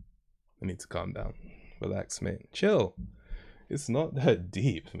 I need to calm down. Relax, mate. Chill. It's not that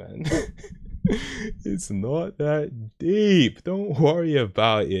deep, man. It's not that deep. Don't worry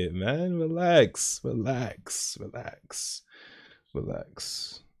about it, man. Relax. Relax. Relax.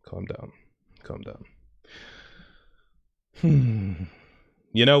 Relax. Calm down. Calm down.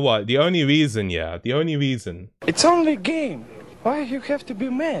 You know what? The only reason, It's only a game. Why you have to be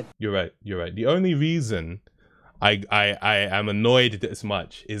mad? You're right. You're right. The only reason I am annoyed this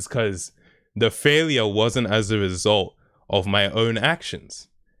much is because the failure wasn't as a result of my own actions.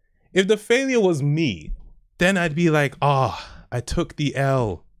 If the failure was me, then I'd be like, I took the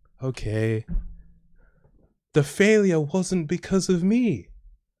L. Okay. The failure wasn't because of me.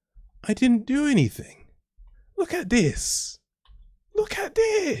 I didn't do anything. Look at this. Look at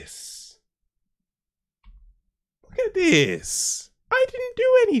this. Look at this. I didn't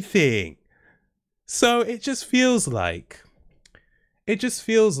do anything. So it just feels like,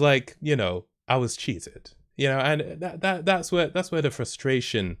 you know, I was cheated. You know, and that's where the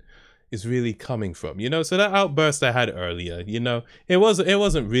frustration is really coming from. You know, so that outburst I had earlier, you know, it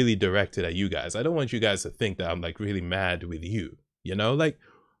wasn't really directed at you guys. I don't want you guys to think that I'm like really mad with you. You know, like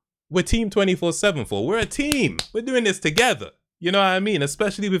we're Team 24/7. We're a team. We're doing this together. You know what I mean?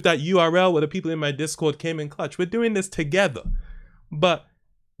 Especially with that URL where the people in my Discord came in clutch. We're doing this together. But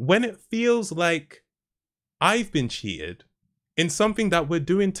when it feels like I've been cheated in something that we're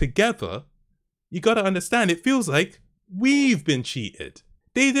doing together, you got to understand, it feels like we've been cheated.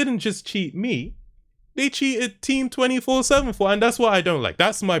 They didn't just cheat me. They cheated Team 24/7, and that's what I don't like.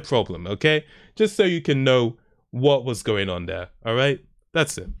 That's my problem, okay? Just so you can know what was going on there, all right?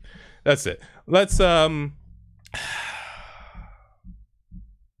 That's it. That's it. Let's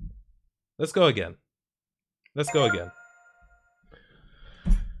go again. Let's go again.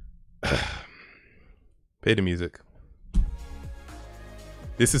 Pay the music.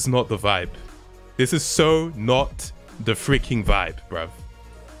 This is not the vibe. This is so not the freaking vibe, bruv.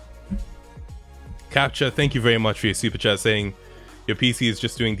 Capture, thank you very much for your super chat saying your PC is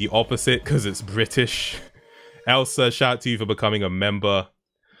just doing the opposite because it's British. Elsa, shout out to you for becoming a member.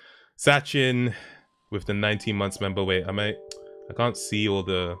 Sachin with the 19 months member. Wait, I can't see all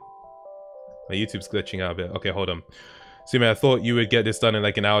the... My YouTube's glitching out a bit. Okay, hold on. So, man, I thought you would get this done in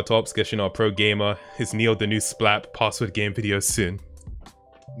like an hour tops. Guess you're not a pro gamer. Is Neil the new Splat password game video soon?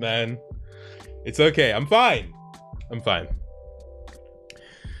 Man, it's okay. I'm fine. I'm fine.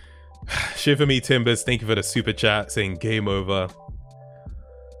 Shiver me Timbers, thank you for the super chat saying game over.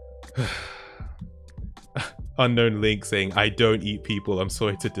 Unknown Link saying I don't eat people. I'm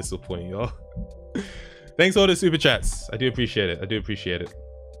sorry to disappoint y'all. Thanks for all the super chats. I do appreciate it. I do appreciate it.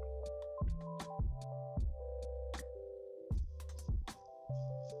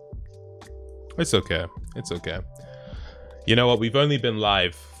 It's okay. It's okay. You know what? We've only been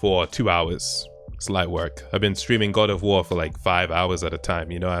live for 2 hours. It's light work. I've been streaming God of War for like 5 hours at a time.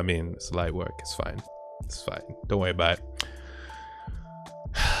 You know what I mean? It's light work. It's fine. It's fine. Don't worry about it.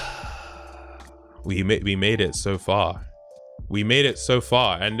 We made it so far. We made it so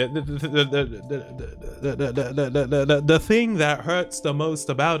far. And the thing that hurts the most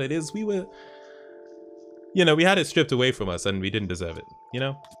about it is we were, you know, we had it stripped away from us and we didn't deserve it. You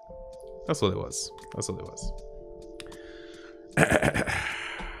know? That's all it was. That's all it was.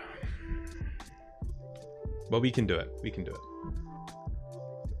 But we can do it. We can do it.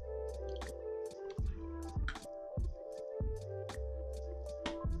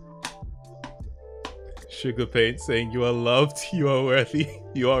 Sugar Paint saying you are loved, you are worthy,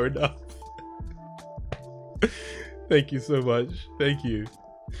 you are enough. Thank you so much. Thank you.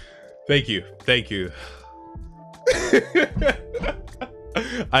 Thank you. Thank you.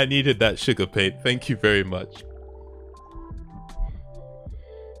 I needed that, Sugar Paint. Thank you very much.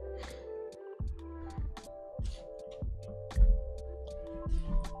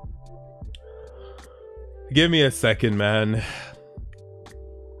 Give me a second, man.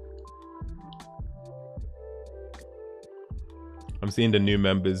 I'm seeing the new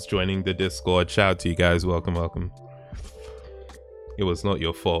members joining the Discord. Shout out to you guys. Welcome, welcome. It was not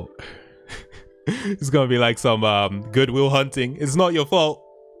your fault. It's gonna be like some Goodwill Hunting. It's not your fault.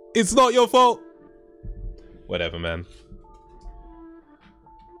 It's not your fault. Whatever, man.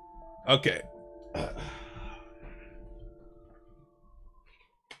 Okay.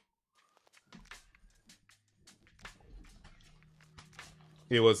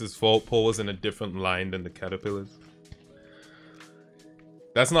 It was his fault. Paul was in a different line than the caterpillars.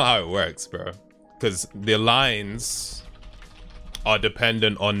 That's not how it works, bro. Because the lines are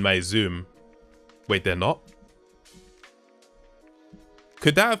dependent on my zoom. Wait, they're not?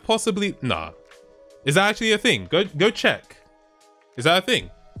 Could that have possibly... Nah. Is that actually a thing? Go check. Is that a thing?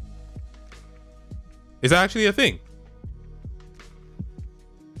 Is that actually a thing?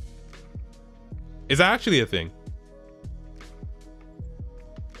 Is that actually a thing?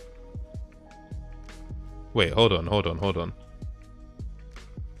 Wait, hold on.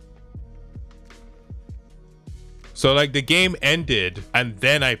 So like the game ended and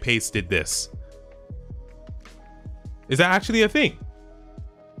then I pasted this. Is that actually a thing?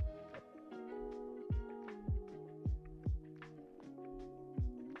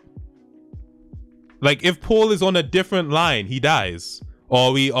 Like if Paul is on a different line, he dies.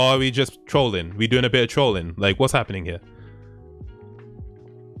 Or are we just trolling? We doing a bit of trolling? Like what's happening here?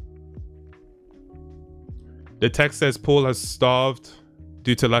 The text says Paul has starved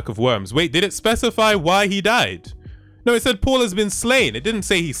due to lack of worms. Wait, did it specify why he died? No, it said Paul has been slain. It didn't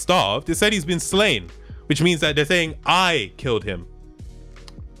say he starved. It said he's been slain, which means that they're saying I killed him.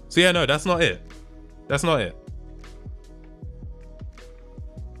 So yeah, no, that's not it. That's not it.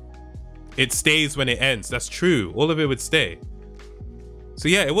 It stays when it ends. That's true. All of it would stay. So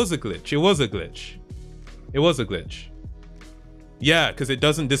yeah, it was a glitch. It was a glitch. It was a glitch. Yeah, because it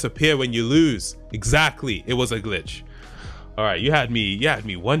doesn't disappear when you lose. Exactly. It was a glitch. All right, you had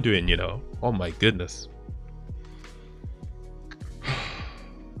me wondering, you know. Oh my goodness.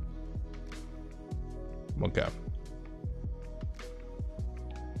 Okay.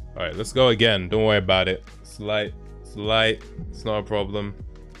 All right, let's go again. Don't worry about it. It's light. It's light. It's not a problem.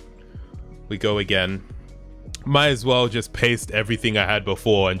 We go again. Might as well just paste everything I had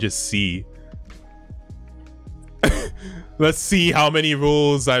before and just see. Let's see how many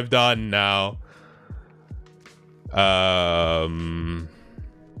rules I've done now. I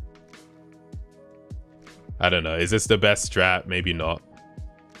don't know. Is this the best strat? Maybe not.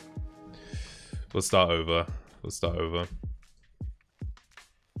 We'll start over. We'll start over.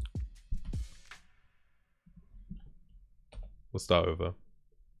 We'll start over.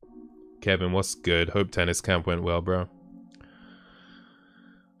 Kevin, what's good? Hope tennis camp went well, bro.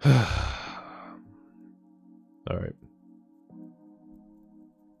 All right.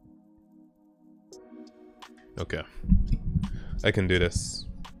 Okay. I can do this.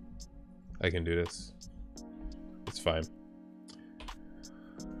 I can do this. It's fine.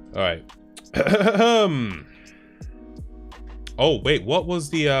 All right. Oh, wait. What was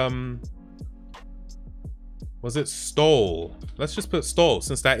the... Was it stole? Let's just put stole,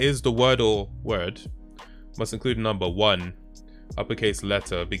 since that is the Wordle word. Must include number 1. Uppercase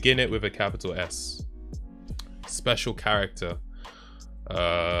letter. Begin it with a capital S. Special character.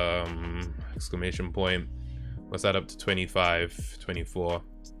 Exclamation point. Must add up to 25, 24.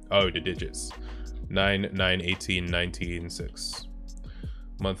 Oh, the digits. 9, 9, 18, 19, 6.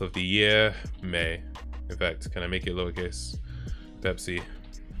 Month of the year, May. In fact, can I make it lowercase? Pepsi.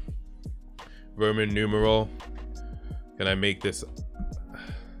 Roman numeral. Can I make this?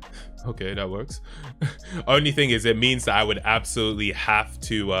 Okay, that works. Only thing is, it means that I would absolutely have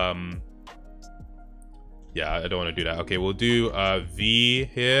to yeah, I don't want to do that. Okay, we'll do V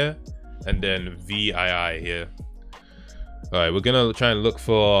here and then VII here. All right, we're gonna try and look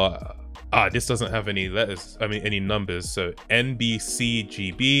for this doesn't have any letters, I mean any numbers. So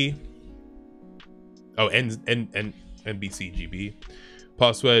NBCGB. Oh, NBCGB.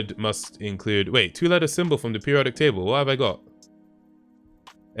 Password must include, wait, 2-letter symbol from the periodic table. What have I got?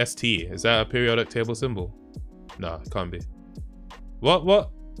 ST. Is that a periodic table symbol? No, it can't be. What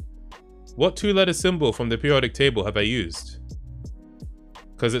 2-letter symbol from the periodic table have I used?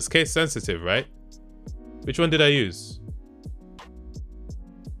 Because it's case sensitive, right? Which one did I use?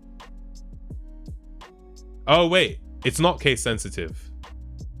 Oh, wait. It's not case sensitive.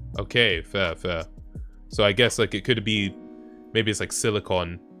 Okay, fair. So I guess like it could be... Maybe it's like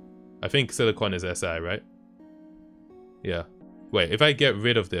silicon. I think silicon is SI, right? Yeah. Wait, if I get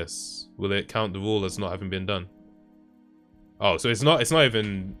rid of this, will it count the rule as not having been done? Oh, so it's not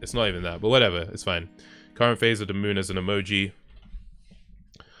even that, but whatever, it's fine. Current phase of the moon as an emoji.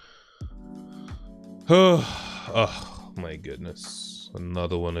 Oh my goodness.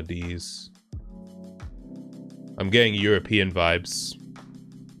 Another one of these. I'm getting European vibes.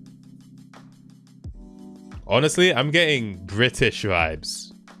 Honestly, I'm getting British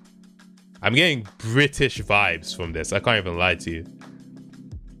vibes. I'm getting British vibes from this. I can't even lie to you.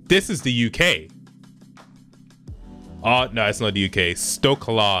 This is the UK. Oh, no, it's not the UK.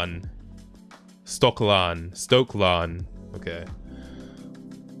 Stokelan. Okay.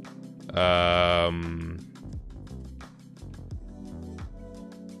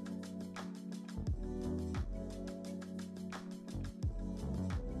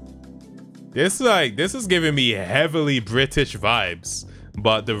 This is giving me heavily British vibes,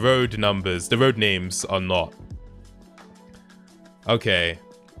 but the road names are not. Okay.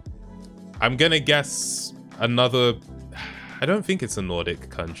 I'm gonna guess another... I don't think it's a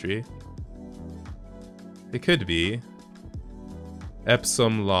Nordic country. It could be.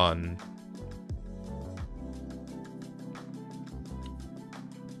 Epsom Lan.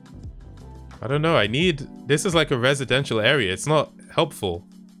 I don't know. This is like a residential area. It's not helpful.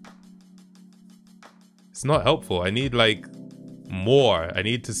 It's not helpful. I need like more. I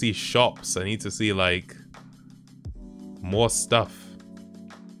need to see shops. I need to see like more stuff.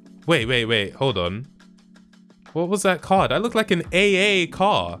 Wait. Hold on. What was that car? That looked like an AA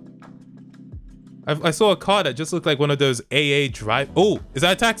car. I saw a car that just looked like one of those AA drive. Oh, is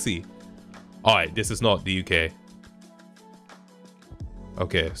that a taxi? All right, this is not the UK.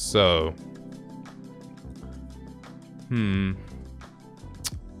 Okay, so.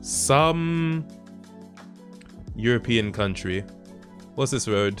 Some European country. What's this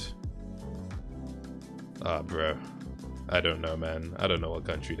road? Ah, bro. I don't know, man. I don't know what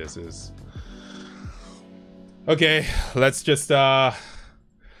country this is. Okay, let's just, I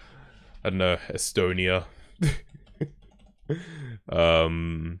don't know, Estonia.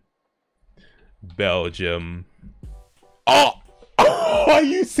 Belgium. Oh! Are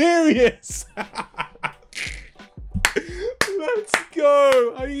you serious? Let's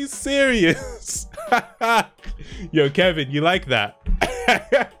go. Are you serious? Yo, Kevin, you like that?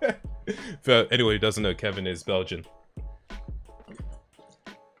 For anyone who doesn't know, Kevin is Belgian.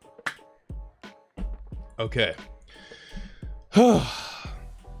 Okay.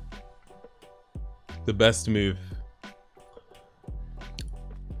 The best move.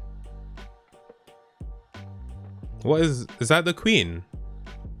 What is that the queen?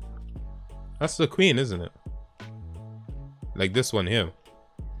 That's the queen, isn't it? Like this one here.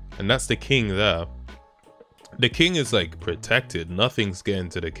 And that's the king there. The king is like protected. Nothing's getting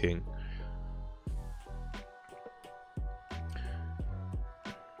to the king.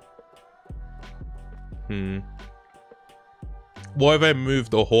 What if I move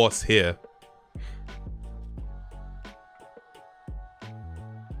the horse here?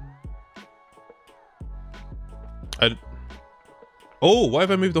 Oh, why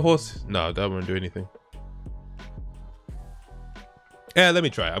if I move the horse? No, that won't do anything. Yeah, let me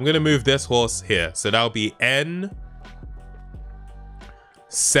try. I'm gonna move this horse here. So that'll be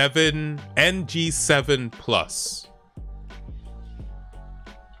NG7 plus.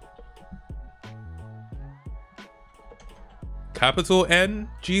 Capital N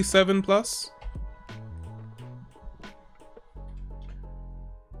G7 plus.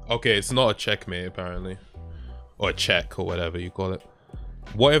 Okay, it's not a checkmate apparently, or a check or whatever you call it.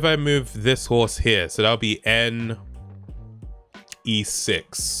 What if I move this horse here? So that'll be N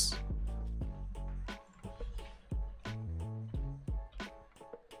E6.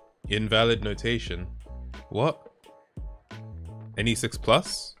 Invalid notation. What? N E6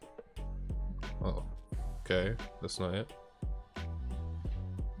 plus? Oh, okay, that's not it.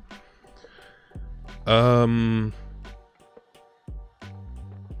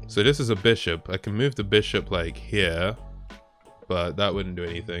 So this is a bishop. I can move the bishop like here, but that wouldn't do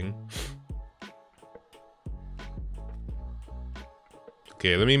anything.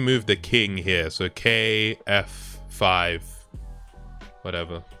 Okay, let me move the king here. So K, F5,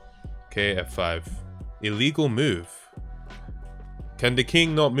 whatever. K, F5. Illegal move. Can the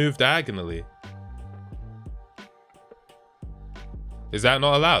king not move diagonally? Is that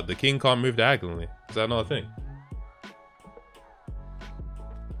not allowed? The king can't move diagonally. Is that not a thing?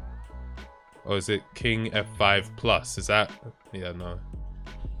 Or is it king F5 plus? Is that... Yeah, no.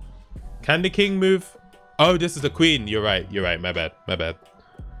 Can the king move? Oh, this is the queen. You're right. You're right. My bad. My bad.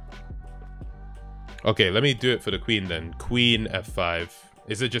 Okay, let me do it for the queen then. Queen F5.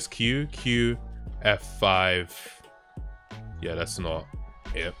 Is it just Q? Q F5. Yeah, that's not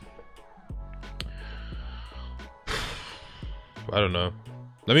it. I don't know.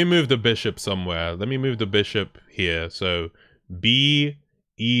 Let me move the bishop somewhere. Let me move the bishop here. So B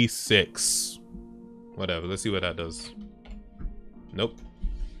E6. Whatever. Let's see what that does. Nope.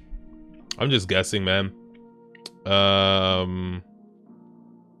 I'm just guessing, man. How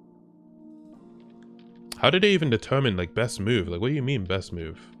did they even determine like best move? Like, what do you mean best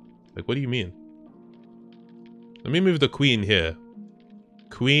move? Like, what do you mean? Let me move the queen here.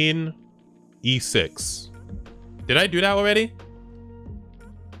 Queen e6. Did I do that already?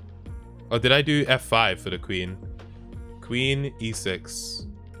 Or did I do f5 for the queen? Queen e6.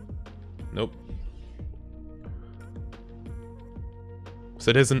 Nope.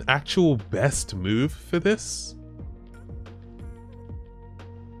 So there's an actual best move for this?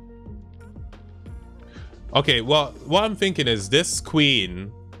 Okay, well, what I'm thinking is this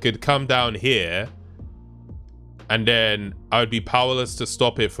queen could come down here and then I would be powerless to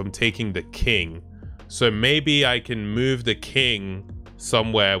stop it from taking the king. So maybe I can move the king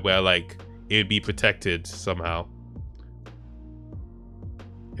somewhere where like it would be protected somehow.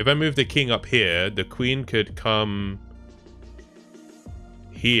 If I move the king up here, the queen could come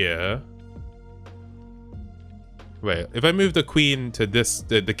here. Wait, if I move the queen to this,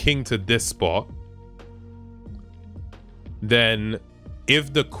 the king to this spot, then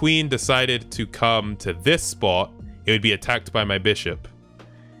if the queen decided to come to this spot, it would be attacked by my bishop.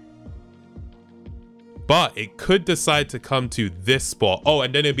 But it could decide to come to this spot. Oh,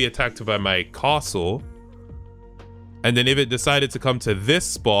 and then it'd be attacked by my castle. And then if it decided to come to this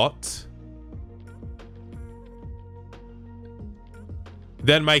spot,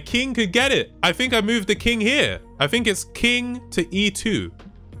 then my king could get it. I think I moved the king here. I think it's king to e2.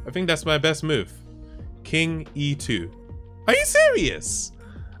 I think that's my best move. King e2. Are you serious?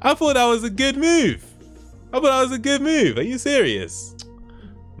 I thought that was a good move. I thought that was a good move. Are you serious?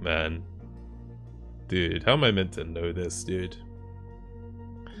 Man. Dude, how am I meant to know this, dude?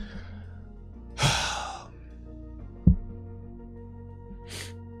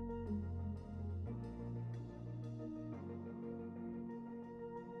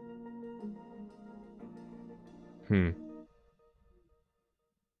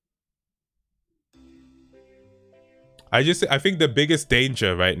 I think the biggest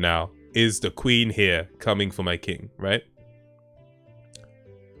danger right now is the queen here coming for my king, right?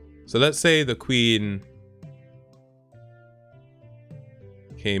 So let's say the queen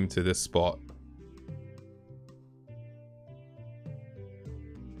came to this spot.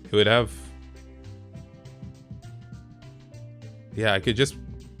 It would have... Yeah, I could just...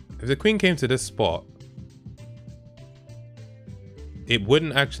 If the queen came to this spot, it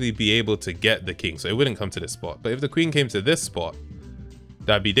wouldn't actually be able to get the king, so it wouldn't come to this spot. But if the queen came to this spot,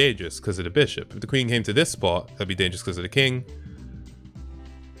 that'd be dangerous because of the bishop. If the queen came to this spot, that'd be dangerous because of the king.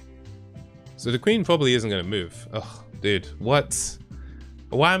 So the queen probably isn't going to move. Ugh, dude, what?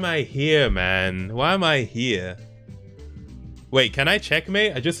 Why am I here, man? Why am I here? Wait, can I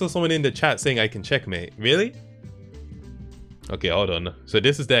checkmate? I just saw someone in the chat saying I can checkmate. Really? Okay, hold on. So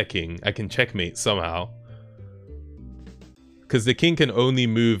this is their king. I can checkmate somehow. Because the king can only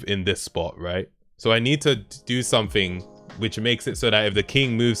move in this spot, right? So I need to do something which makes it so that if the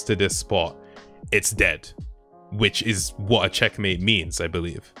king moves to this spot, it's dead. Which is what a checkmate means, I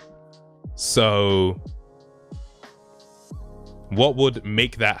believe. So what would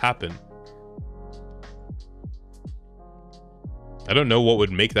make that happen? I don't know what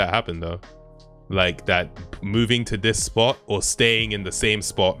would make that happen though. Like that moving to this spot or staying in the same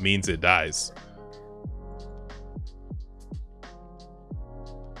spot means it dies.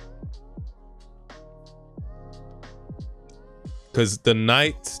 Because the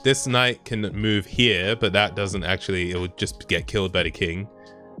knight, this knight can move here, but that doesn't actually, it would just get killed by the king.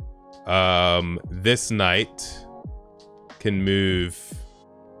 This knight can move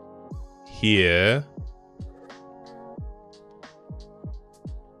here.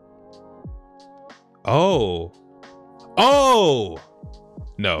 Oh. Oh!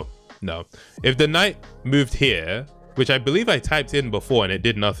 No, no. If the knight moved here, which I believe I typed in before and it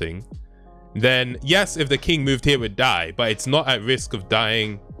did nothing, then yes, if the king moved here, it would die, but it's not at risk of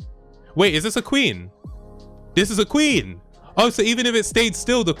dying. Wait, is this a queen? This is a queen. Oh, so even if it stayed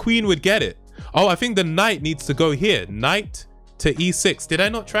still, the queen would get it. Oh, I think the knight needs to go here. Knight to e6. Did I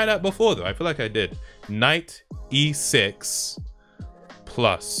not try that before though? I feel like I did. Knight e6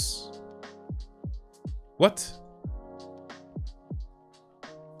 plus. What?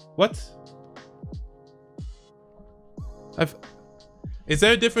 What? Is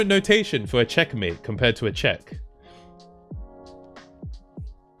there a different notation for a checkmate compared to a check?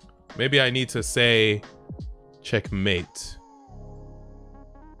 Maybe I need to say checkmate.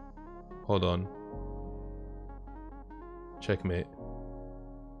 Hold on. Checkmate.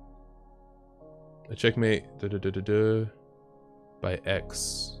 A checkmate by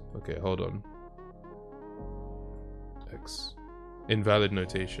X. Okay, hold on. X. Invalid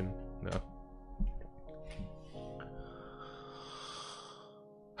notation. No.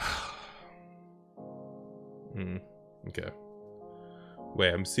 Okay.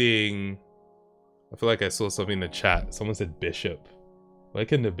 Wait, I'm seeing... I feel like I saw something in the chat. Someone said bishop. Where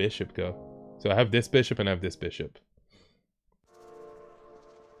can the bishop go? So I have this bishop and I have this bishop.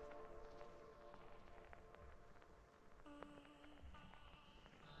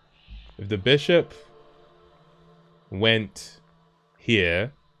 If the bishop went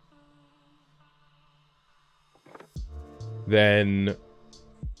here, then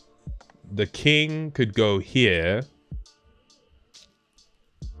the king could go here.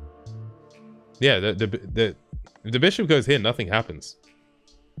 Yeah, if the bishop goes here, nothing happens,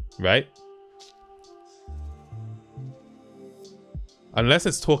 right? Unless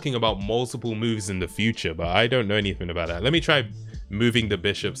it's talking about multiple moves in the future, but I don't know anything about that. Let me try moving the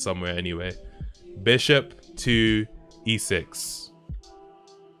bishop somewhere anyway. Bishop to e6.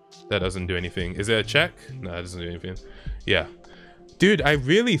 That doesn't do anything. Is there a check? No, it doesn't do anything. Yeah. Dude, I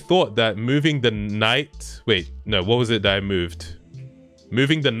really thought that moving the knight... Wait, no, what was it that I moved?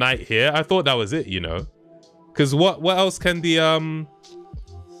 Moving the knight here? I thought that was it, you know? Because what else can the...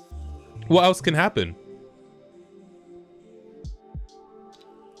 What else can happen?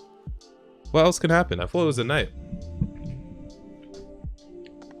 What else can happen? I thought it was a knight.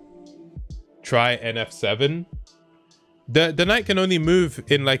 Try NF7. The knight can only move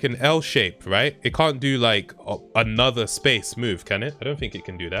in like an L shape, right? It can't do like another space move, can it? I don't think it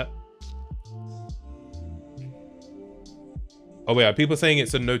can do that. Oh wait, are people saying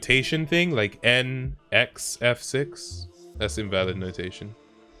it's a notation thing? Like N, X, F6? That's invalid notation.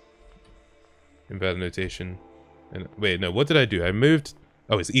 Invalid notation. And wait, no, what did I do? I moved...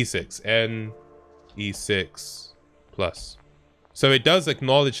 Oh, it's E6. N, E6 plus. So it does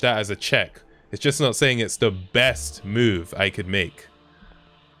acknowledge that as a check. It's just not saying it's the best move I could make.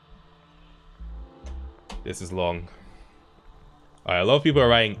 This is long. Alright, a lot of people are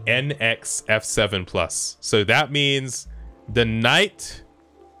writing NX F7 plus. So that means the knight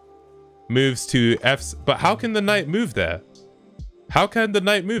moves to F... But how can the knight move there? How can the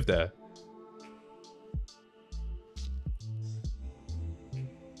knight move there?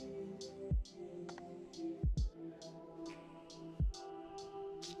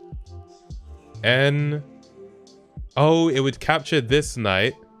 N... Oh, it would capture this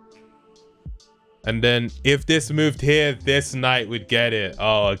knight. And then if this moved here, this knight would get it.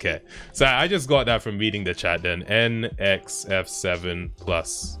 Oh, okay. So I just got that from reading the chat then. NXF7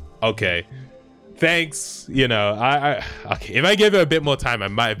 plus. Okay. Thanks. You know, okay. If I gave it a bit more time, I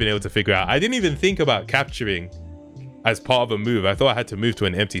might have been able to figure out. I didn't even think about capturing as part of a move. I thought I had to move to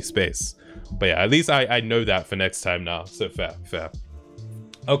an empty space. But yeah, at least I know that for next time now. So fair.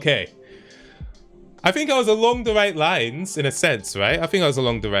 Okay. I think I was along the right lines in a sense, right? I think I was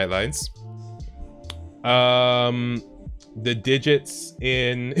along the right lines. The digits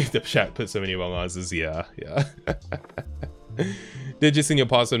in the chat put so many wrong answers. Yeah. Digits in your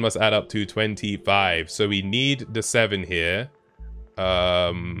password must add up to 25. So we need the 7 here.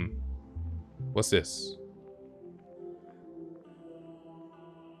 What's this?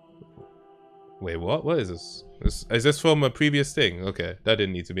 Wait, what is this? Is this from a previous thing? Okay, that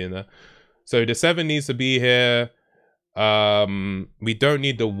didn't need to be in there. So the 7 needs to be here. We don't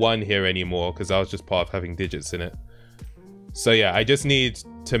need the 1 here anymore because that was just part of having digits in it. So yeah, I just need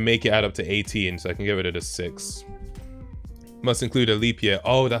to make it add up to 18 so I can get rid of the 6. Must include a leap year.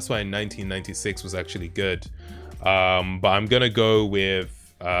 Oh, that's why 1996 was actually good. But I'm gonna go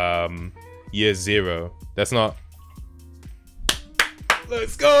with year 0. That's not...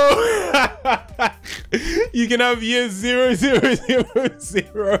 Let's go! You can have year 0, 0, 0,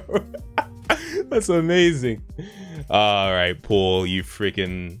 0. That's amazing. All right, Paul, you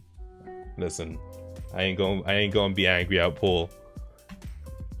freaking... Listen, I ain't gonna be angry at Paul.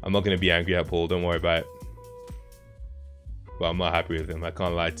 I'm not gonna be angry at Paul. Don't worry about it. But I'm not happy with him. I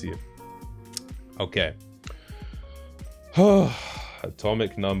can't lie to you. Okay.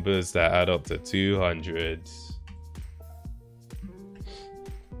 Atomic numbers that add up to 200.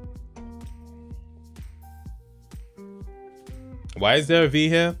 Why is there a V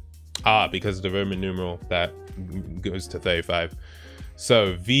here? Ah, because of the Roman numeral that goes to 35.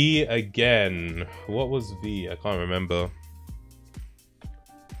 So V again. What was V? I can't remember.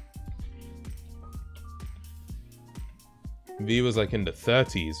 V was like in the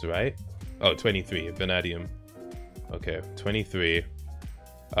 30s, right? Oh, 23. Vanadium. Okay, 23.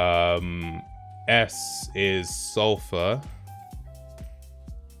 S is sulfur.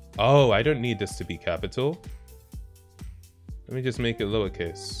 Oh, I don't need this to be capital. Let me just make it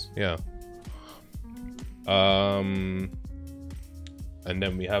lowercase. Yeah. And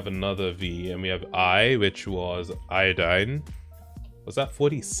then we have another V, and we have I, which was iodine. Was that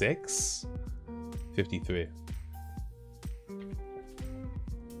 46? 53.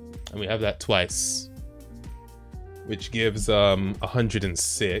 And we have that twice. which gives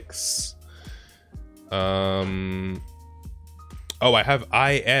 106. Oh, I have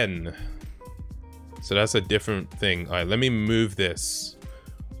IN. So that's a different thing. All right, let me move this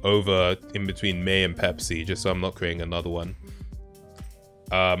over in between May and Pepsi, just so I'm not creating another one.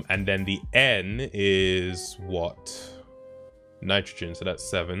 And then the N is what? Nitrogen, so that's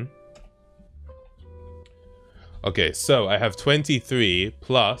 7. Okay, so I have 23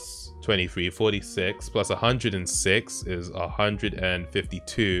 plus 23, 46, plus 106 is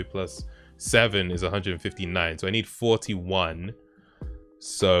 152, plus 7 is 159. So I need 41.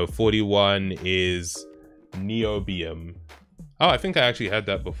 So 41 is niobium. Oh, I think I actually had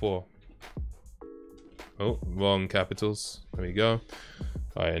that before. Oh, wrong capitals. There we go.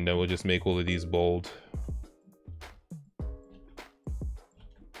 All right, and then we'll just make all of these bold.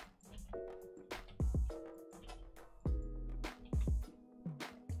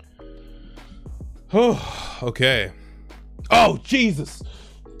 Oh, okay. Oh, Jesus.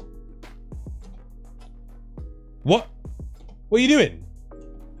 What? What are you doing?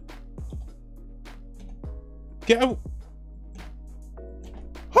 Get out.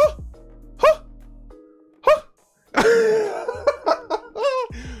 Huh? Huh? Huh?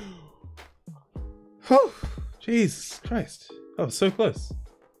 Oh, Jesus Christ. Oh, so close.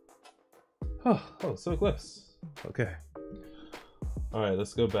 Oh, so close. Okay. All right,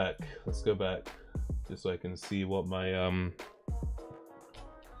 let's go back. Let's go back. Just so I can see what my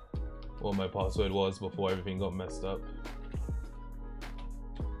password was before everything got messed up.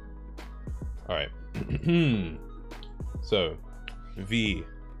 All right. So V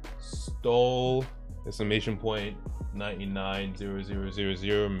stole exclamation point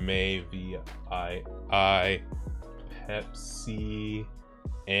 990000 May VII Pepsi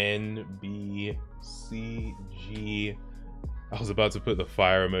NBCG. I was about to put the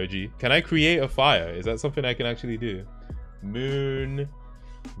fire emoji. Can I create a fire? Is that something I can actually do? Moon,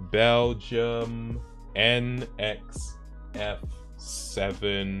 Belgium,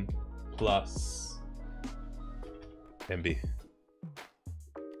 NXF7 plus MB.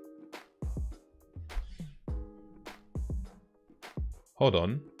 Hold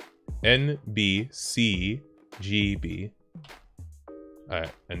on. NBCGB.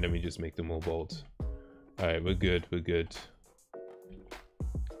 Alright, and then we just make them all bold. Alright, we're good, we're good.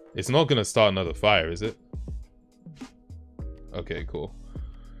 It's not gonna start another fire, is it? Okay, cool.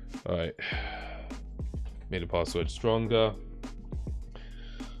 Alright. Made the password stronger.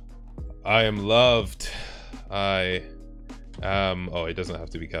 I am loved. I am... Oh, it doesn't have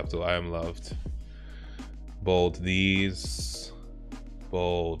to be capital. I am loved. Bold these.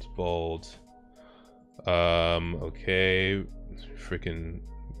 Bold, bold. Okay. Freaking...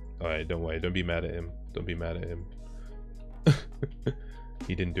 Alright, don't worry. Don't be mad at him. Don't be mad at him.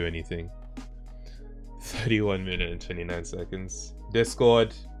 He didn't do anything. 31 minutes and 29 seconds.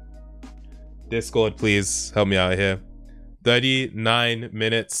 Discord, please help me out here. 39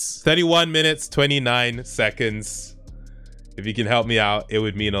 minutes, 31 minutes, 29 seconds. If you can help me out, it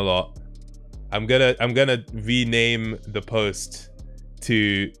would mean a lot. I'm gonna rename the post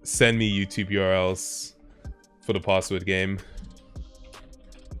to send me YouTube URLs for the password game.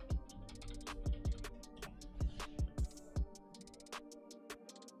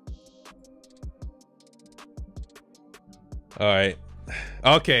 All right.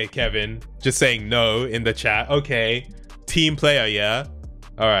 Okay, Kevin. Just saying no in the chat. Okay. Team player, yeah?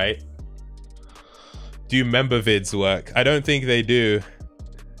 All right. Do member vids work? I don't think they do.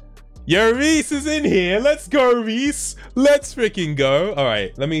 Yo, Reese is in here. Let's go, Reese. Let's freaking go. All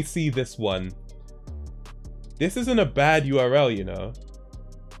right. Let me see this one. This isn't a bad URL, you know.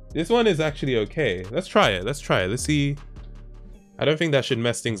 This one is actually okay. Let's try it. Let's try it. Let's see. I don't think that should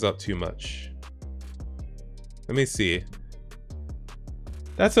mess things up too much. Let me see.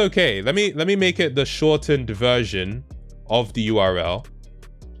 That's okay. Let me make it the shortened version of the URL.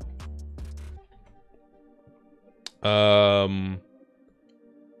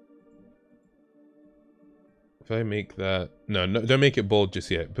 If I make that... No, don't make it bold just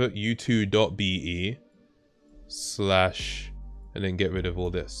yet. Put u2.be/ and then get rid of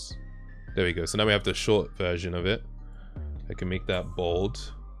all this. There we go. So now we have the short version of it. I can make that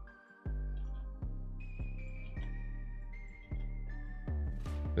bold.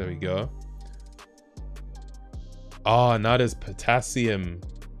 There we go. Ah, now there's potassium.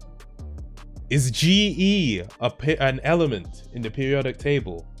 Is Ge an element in the periodic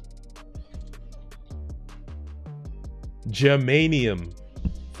table? Germanium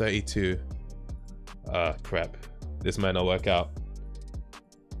 32. Ah, crap. This might not work out.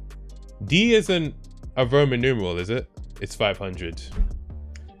 D isn't a Roman numeral, is it? It's 500.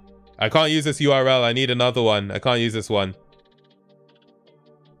 I can't use this URL. I need another one. I can't use this one.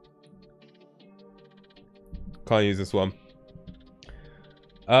 Can't use this one.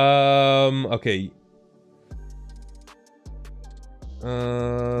 Okay.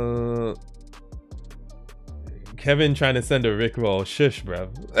 Kevin trying to send a Rickroll. Shush, bruv.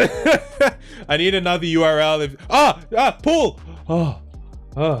 I need another URL. If Paul.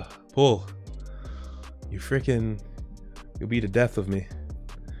 Paul. You freaking. You'll be the death of me.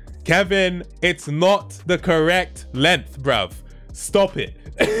 Kevin, it's not the correct length, bruv. Stop it.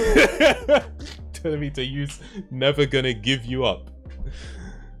 Telling me to use Never Gonna Give You Up.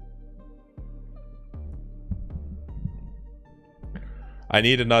 I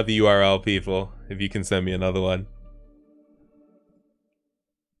need another URL, people. If you can send me another one.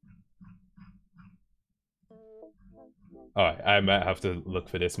 Alright, I might have to look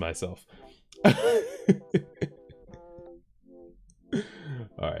for this myself.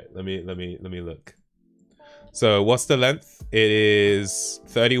 Alright, let me look. So what's the length? It is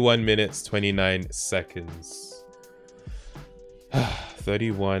 31 minutes 29 seconds.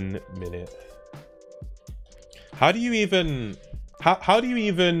 31 minute. How do you even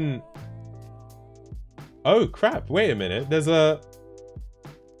Oh crap, wait a minute. There's a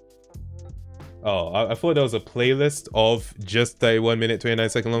I thought there was a playlist of just 31 minute 29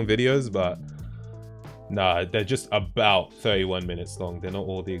 second long videos, but nah, they're just about 31 minutes long. They're not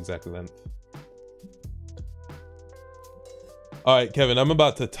all the exact length. Alright, Kevin, I'm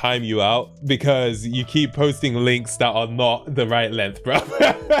about to time you out because you keep posting links that are not the right length, bro.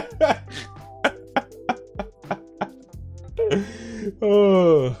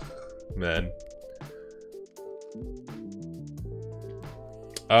 Oh, man.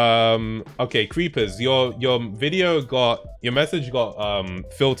 Okay, Creepers, your message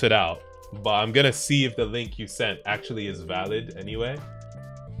got filtered out, but I'm gonna see if the link you sent actually is valid anyway.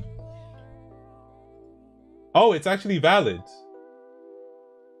 Oh, it's actually valid.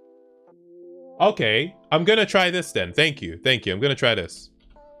 Okay, I'm gonna try this then. Thank you. I'm gonna try this.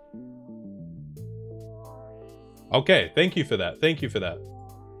 Okay, thank you for that.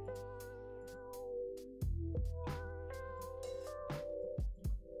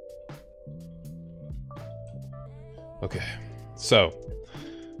 Okay, so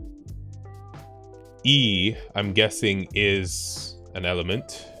E, I'm guessing, is an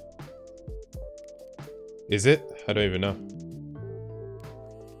element. Is it? I don't even know.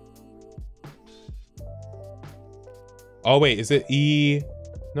 Oh wait, is it E?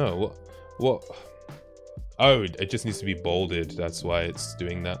 No, what? Oh, it just needs to be bolded. That's why it's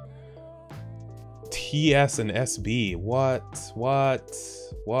doing that. TS and SB. What?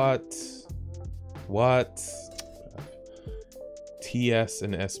 TS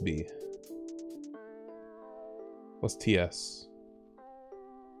and SB. What's TS?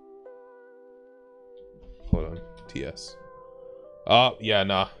 Hold on. TS. Oh, yeah,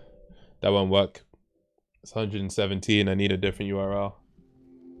 nah. That won't work. It's 117. I need a different URL.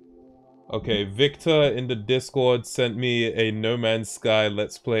 Okay, Victor in the Discord sent me a No Man's Sky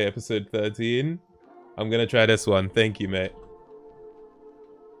Let's Play episode 13. I'm gonna try this one. Thank you, mate.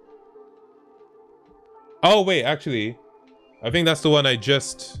 Oh, wait, actually. I think that's the one I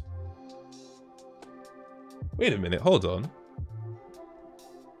just... Wait a minute, hold on.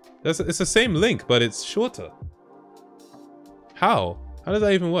 It's the same link, but it's shorter. How? How does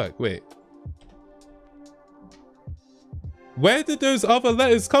that even work? Wait. Where did those other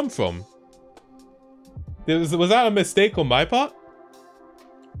letters come from? Was that a mistake on my part?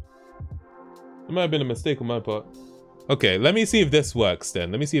 It might have been a mistake on my part. Okay, let me see if this works then.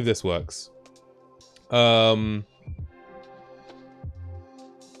 Let me see if this works. Hold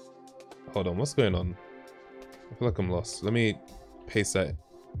on, what's going on? I feel like I'm lost. Let me paste that.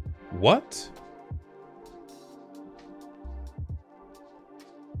 What?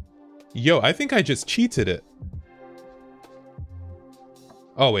 Yo, I think I just cheated it.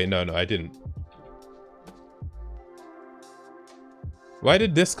 Oh wait, no, I didn't. Why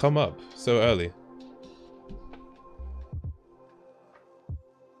did this come up so early?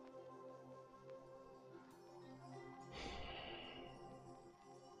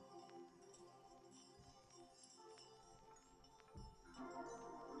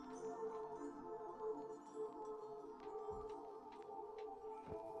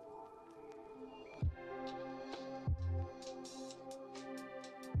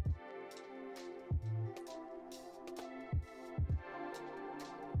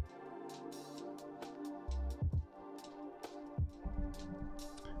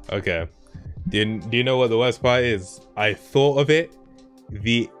 Okay. Do you know what the worst part is? I thought of it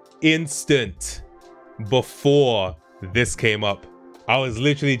the instant before this came up. I was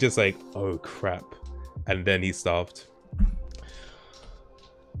literally just like, oh crap. And then he starved.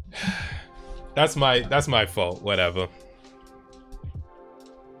 That's my fault, whatever.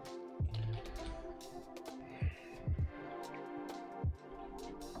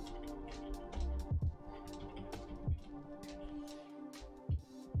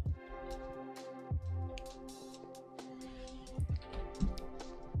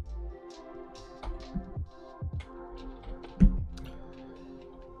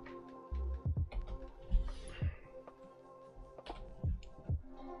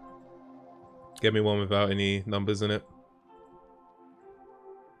 Get me one without any numbers in it.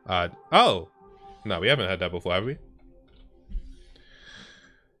 Oh! No, we haven't had that before, have we?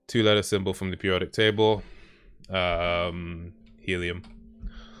 2-letter symbol from the periodic table. Helium.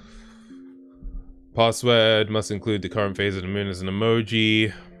 Password must include the current phase of the moon as an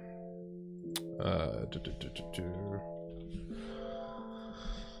emoji.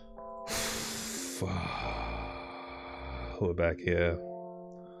 We're back here.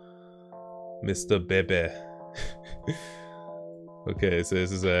 Mr. Bebe. Okay, so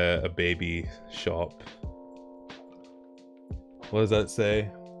this is a baby shop. What does that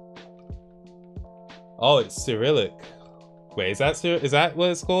say? Oh, it's Cyrillic. Wait, is that what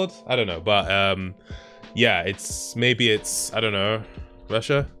it's called? I don't know, but yeah, maybe it's I don't know,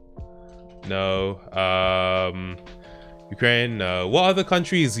 Russia? No. Ukraine? No. What other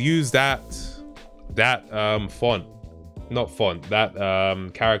countries use that font? Not font, that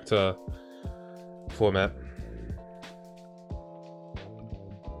character format,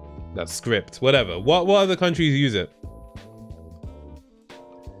 that script, whatever. What other countries use it?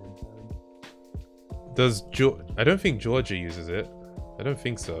 Does I don't think Georgia uses it. I don't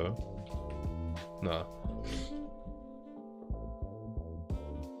think so. No.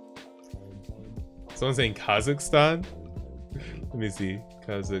 Someone's saying Kazakhstan. Let me see.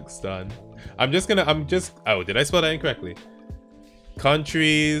 Kazakhstan. Oh, did I spell that incorrectly?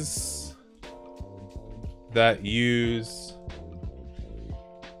 Countries that use,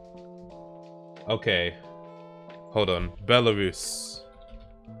 okay, hold on. Belarus,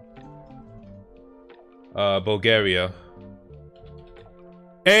 Bulgaria.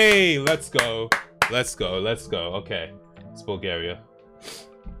 Hey, let's go. Okay, it's Bulgaria.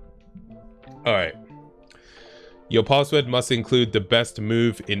 All right. Your password must include the best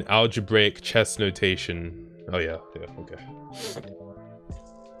move in algebraic chess notation. Oh yeah, okay.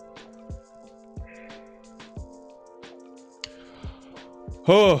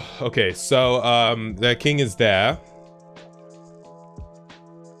 Oh, okay, so the king is there.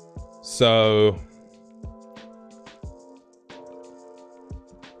 So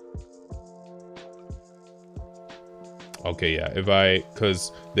okay, yeah,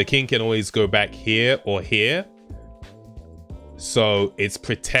 because the king can always go back here or here. So it's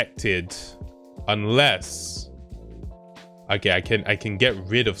protected unless, okay, I can get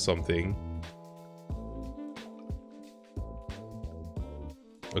rid of something.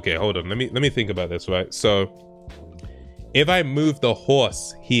 Okay, hold on. Let me think about this, right? So if I move the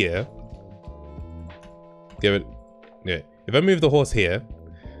horse here, if I move the horse here,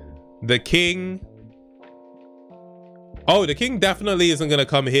 the king, oh, the king definitely isn't gonna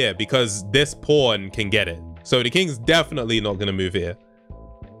come here because this pawn can get it. So the king's definitely not gonna move here.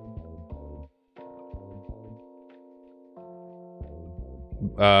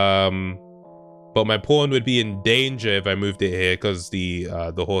 But my pawn would be in danger if I moved it here because the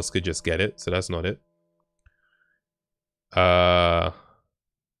horse could just get it. So that's not it. The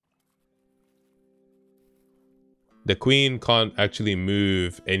queen can't actually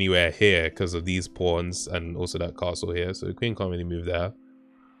move anywhere here because of these pawns and also that castle here. So the queen can't really move there.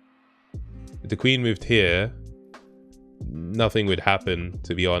 If the queen moved here, nothing would happen,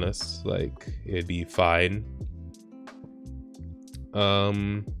 to be honest. Like, it'd be fine.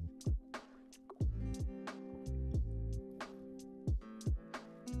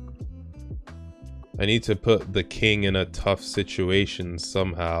 I need to put the king in a tough situation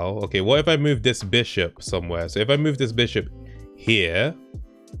somehow. Okay, what if I move this bishop somewhere? So if I move this bishop here,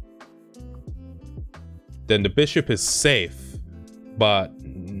 then the bishop is safe, but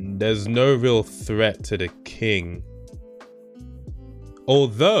there's no real threat to the king.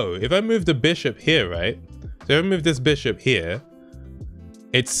 Although, if I move the bishop here, right? So if I move this bishop here,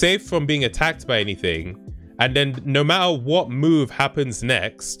 it's safe from being attacked by anything. And then no matter what move happens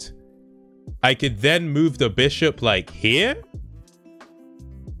next, I could then move the bishop like here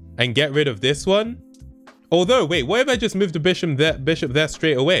and get rid of this one. Although, wait, what if I just move the bishop there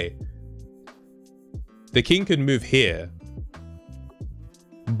straight away? The king could move here,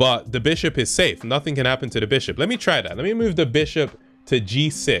 but the bishop is safe. Nothing can happen to the bishop. Let me try that. Let me move the bishop to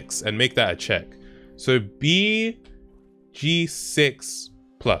G6 and make that a check. So B G6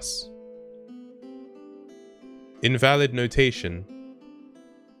 plus. Invalid notation.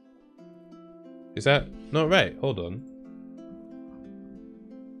 Is that not right? Hold on.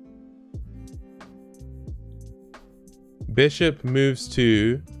 Bishop moves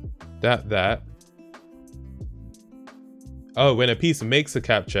to that. Oh, when a piece makes a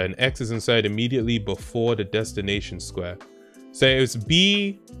capture and X is inside immediately before the destination square. So it was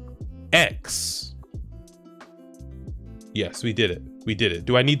BX. Yes, we did it. We did it.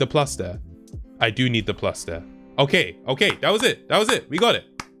 Do I need the plus there? I do need the plus there. Okay, okay, that was it. That was it. We got it.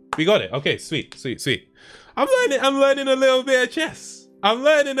 We got it. Okay, sweet, sweet, sweet. I'm learning a little bit of chess. I'm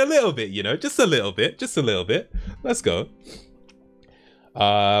learning a little bit, you know, just a little bit, just a little bit. Let's go.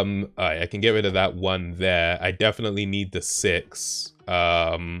 All right, I can get rid of that one there. I definitely need the 6.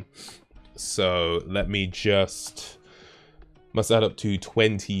 So let me just, must add up to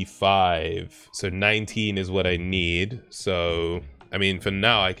 25. So 19 is what I need. So, I mean, for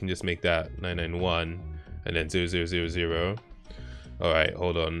now, I can just make that 991 and then 0000. All right,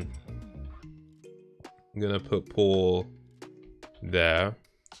 hold on. I'm gonna put Paul there.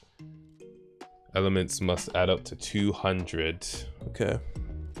 Elements must add up to 200. Okay.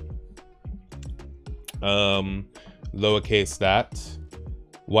 Lowercase that.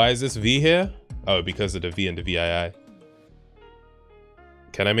 Why is this V here? Oh, because of the V and the VII.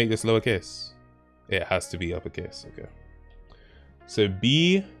 Can I make this lowercase? It has to be uppercase. Okay. So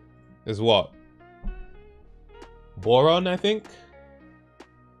B is what? Boron, I think?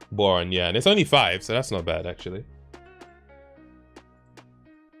 Boron, yeah. And it's only 5, so that's not bad, actually.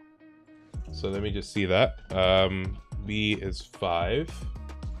 So let me just see that. B is 5.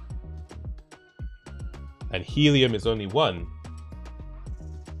 And helium is only 1.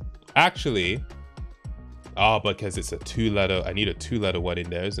 Actually, because it's a 2-letter, I need a 2-letter one in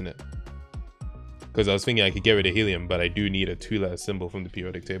there, isn't it? Because I was thinking I could get rid of helium, but I do need a 2-letter symbol from the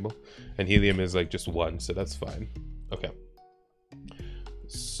periodic table. And helium is like just 1, so that's fine. Okay.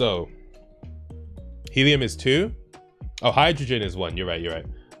 So, helium is 2. Oh, hydrogen is 1. You're right, you're right.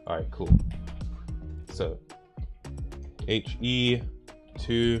 All right, cool. So, He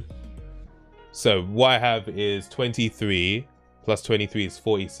 2. So what I have is 23 plus 23 is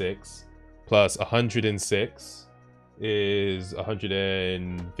 46 plus 106 is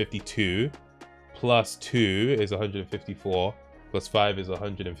 152 plus 2 is 154 plus 5 is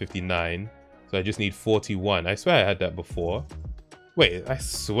 159. So I just need 41. I swear I had that before. Wait, I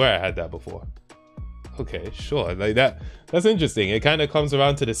swear I had that before. Okay, sure. Like that's interesting. It kind of comes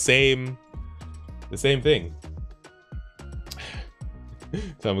around to the same thing.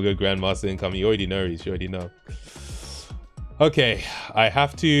 Time a good grandmaster income. You already know, Reese. You already know. Okay, I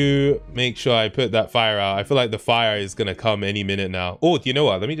have to make sure I put that fire out. I feel like the fire is gonna come any minute now. Oh, do you know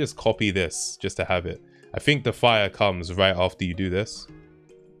what? Let me just copy this just to have it. I think the fire comes right after you do this.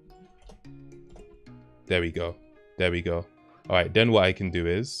 There we go. There we go. All right, then what I can do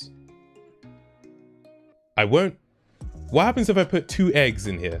is I won't. What happens if I put 2 eggs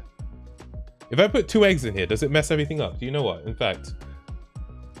in here? If I put 2 eggs in here, does it mess everything up? Do you know what? In fact,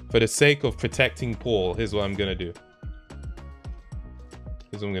 for the sake of protecting Paul, here's what I'm gonna do.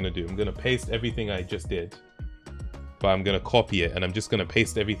 Here's what I'm gonna do. I'm gonna paste everything I just did, but I'm gonna copy it, and I'm just gonna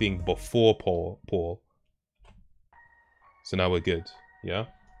paste everything before Paul. So now we're good. Yeah,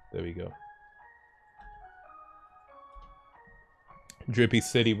 there we go. Drippy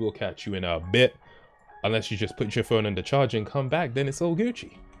City will catch you in a bit, unless you just put your phone under charge and come back. Then it's all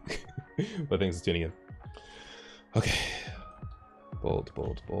Gucci. But thanks for tuning in. Okay. Bold,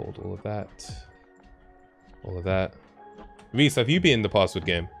 bold, bold. All of that. All of that. Reese, have you been in the password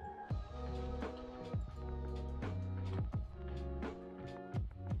game?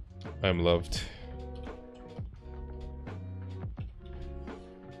 I'm loved.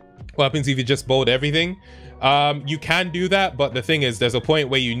 What happens if you just bold everything? You can do that, but the thing is, there's a point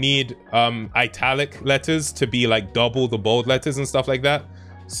where you need italic letters to be like double the bold letters and stuff like that.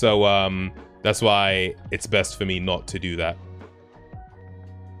 So that's why it's best for me not to do that.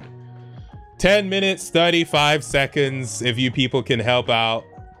 10 minutes, 35 seconds, if you people can help out.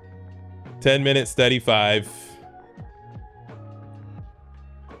 10 minutes, 35.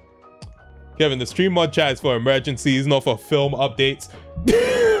 Kevin, the stream mod chat is for emergencies, not for film updates.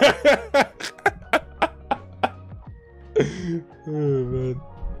 Oh, man.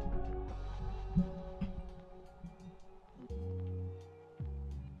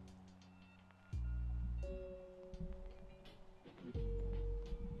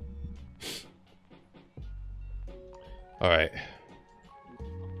 All right.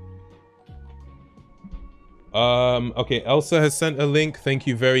 Okay, Elsa has sent a link. Thank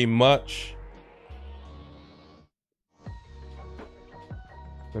you very much.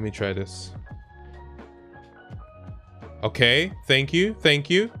 Let me try this. Okay, thank you. Thank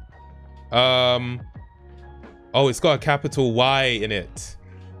you. Oh, it's got a capital Y in it.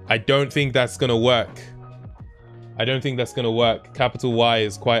 I don't think that's gonna work. I don't think that's gonna work. Capital Y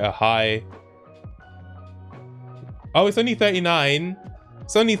is quite a high. Oh, it's only 39.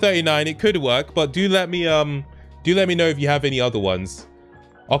 It's only 39. It could work, but do let me know if you have any other ones.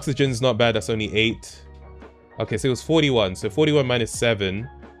 Oxygen's not bad. That's only 8. Okay, so it was 41. So 41 minus 7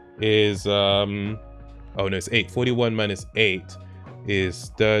 is oh no, it's 8. 41 minus 8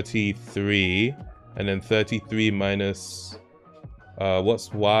 is 33, and then 33 minus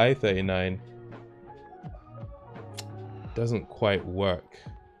what's Y? 39. Doesn't quite work.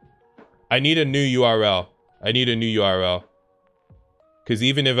 I need a new URL. I need a new URL. Because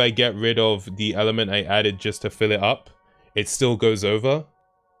even if I get rid of the element I added just to fill it up, it still goes over.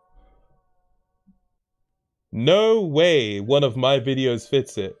 No way one of my videos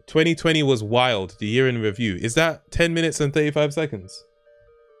fits it. 2020 was wild, the year in review. Is that 10 minutes and 35 seconds?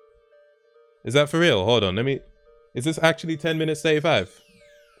 Is that for real? Hold on, let me... Is this actually 10 minutes 35?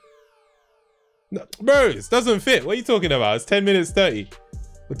 No, bro, it doesn't fit. What are you talking about? It's 10 minutes 30.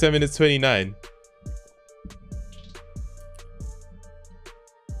 Or 10 minutes 29.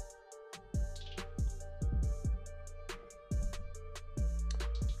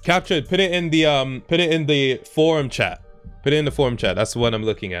 Captured, put it in the forum chat. Put it in the forum chat. That's the one I'm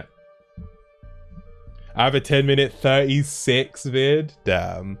looking at. I have a 10-minute 36 vid.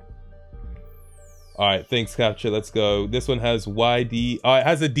 Damn. Alright, thanks, Capture. Let's go. This one has YD. Oh, it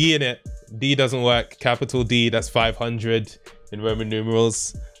has a D in it. D doesn't work. Capital D, that's 500 in Roman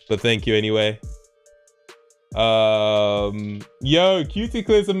numerals. But thank you anyway. Yo,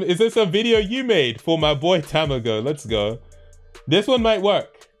 Cuticlism, is this a video you made for my boy Tamago? Let's go. This one might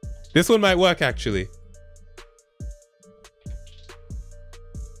work. This one might work, actually.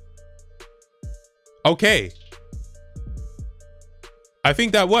 Okay. I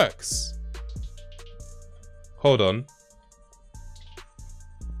think that works. Hold on.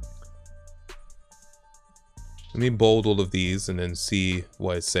 Let me bold all of these and then see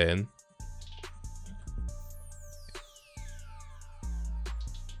what it's saying.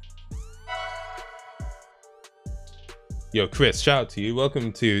 Yo, Chris, shout out to you.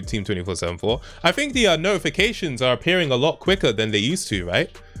 Welcome to Team 2474. I think the notifications are appearing a lot quicker than they used to,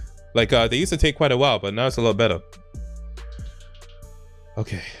 right? Like, they used to take quite a while, but now it's a lot better.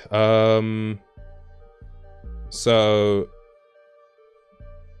 Okay. So,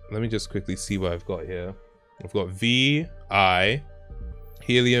 let me just quickly see what I've got here. I've got VI,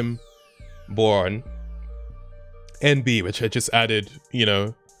 helium, boron, NB, which I just added, you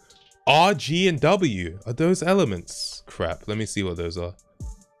know. R, G, and W. Are those elements? Crap. Let me see what those are.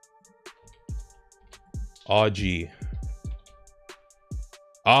 RG.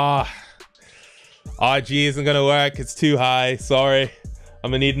 RG isn't gonna work. It's too high. Sorry.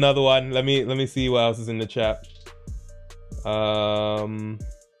 I'm gonna need another one. Let me see what else is in the chat.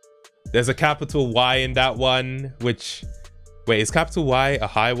 There's a capital Y in that one, which... Wait, is capital Y a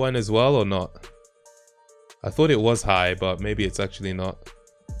high one as well or not? I thought it was high, but maybe it's actually not.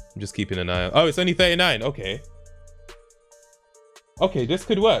 I'm just keeping an eye on... Oh, it's only 39. Okay. Okay, this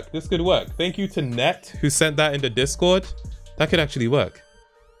could work. This could work. Thank you to Net, who sent that into Discord. That could actually work.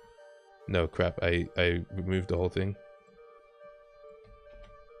 No, crap. I removed the whole thing.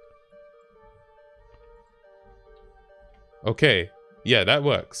 Okay. Yeah, that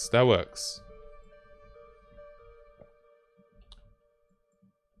works. That works.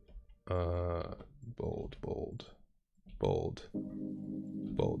 Bold, bold, bold,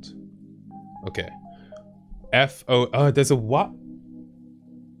 bold. Okay. F-O... Oh, there's a what?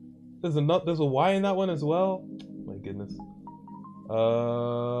 There's a Y in that one as well? My goodness.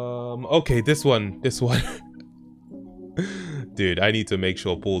 Okay, this one. Dude, I need to make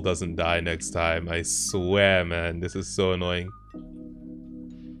sure Paul doesn't die next time. I swear, man. This is so annoying.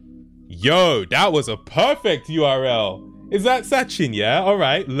 Yo, that was a perfect URL. Is that Sachin? Yeah?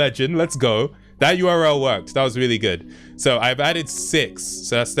 Alright, legend. Let's go. That URL worked. That was really good. So I've added 6.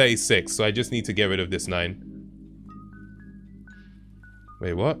 So that's 36. So I just need to get rid of this 9.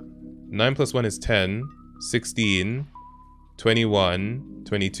 Wait, what? 9 plus 1 is 10. 16. 21.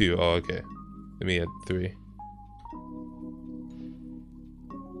 22. Oh, okay. Let me add 3.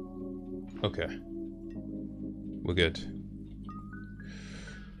 Okay. We're good.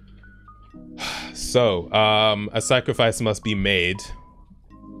 So, a sacrifice must be made.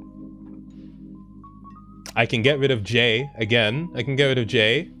 I can get rid of J again. I can get rid of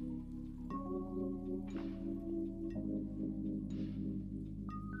J.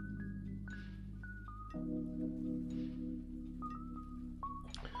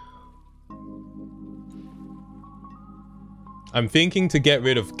 I'm thinking to get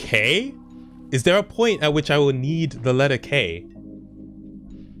rid of K. Is there a point at which I will need the letter K?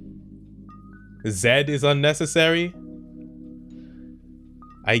 Z is unnecessary.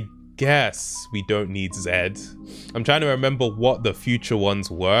 I guess we don't need Z. I'm trying to remember what the future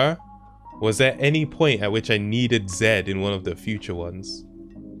ones were. Was there any point at which I needed Z in one of the future ones?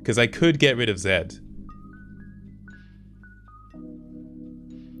 Because I could get rid of Z.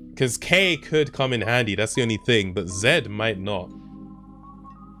 Because K could come in handy, that's the only thing, but Z might not.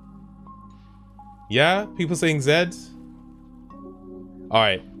 Yeah, people saying Z?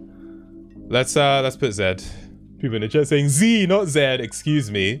 Alright. Let's put Z. People in the chat saying Z, not Z, excuse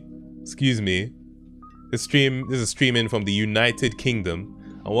me. Excuse me. This is a stream in from the United Kingdom.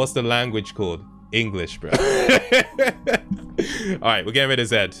 And what's the language called? English, bro. Alright, we're getting rid of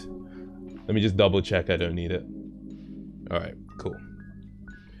Z. Let me just double check I don't need it. Alright, cool.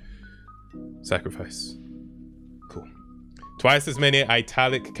 Sacrifice. Cool. Twice as many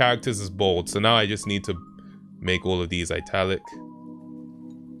italic characters as bold. So now I just need to make all of these italic.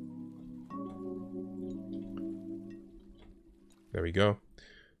 There we go.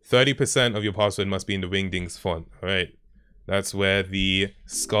 30% of your password must be in the Wingdings font. Alright. That's where the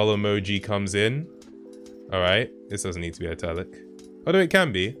skull emoji comes in. Alright. This doesn't need to be italic. Although it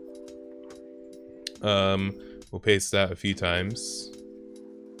can be. We'll paste that a few times.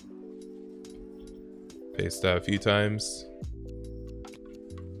 Paste that a few times.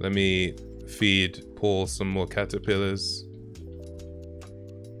 Let me feed Paul some more caterpillars.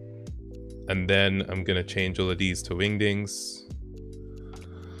 And then I'm gonna change all of these to Wingdings.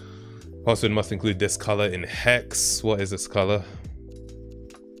 Password must include this color in hex. What is this color?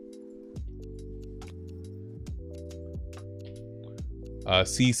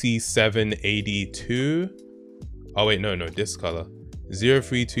 CC782. Oh wait, no, this color.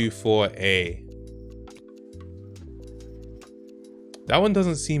 0324A. That one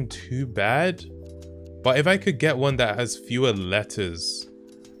doesn't seem too bad. But if I could get one that has fewer letters,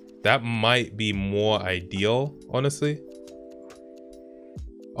 that might be more ideal, honestly.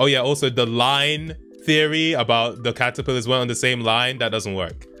 Oh yeah, also the line theory about the caterpillars weren't on the same line, that doesn't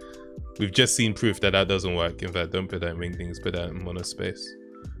work. We've just seen proof that that doesn't work. In fact, don't put that in Wingdings, put that in monospace.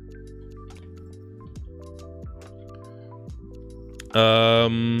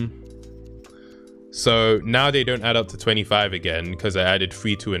 So now they don't add up to 25 again because I added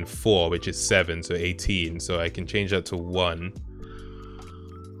 3, 2, and 4, which is 7, so 18. So I can change that to 1.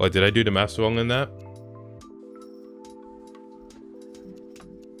 Or did I do the maths wrong on that?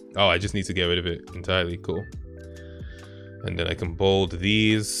 Oh, I just need to get rid of it entirely. Cool. And then I can bold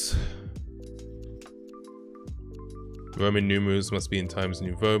these. Roman numerals must be in Times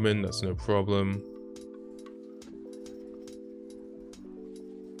New Roman. That's no problem.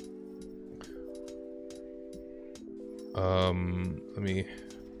 Let me...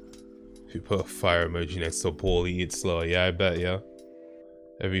 If you put a fire emoji next to Paul, he eats slower. Yeah, I bet, yeah.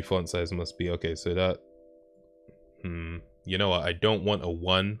 Every font size must be... Okay, so that... You know what? I don't want a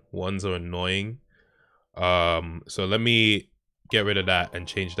 1. 1s are annoying. So let me get rid of that and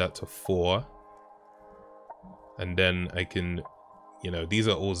change that to 4. And then I can... You know, these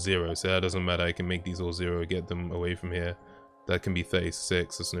are all 0, so that doesn't matter. I can make these all 0, get them away from here. That can be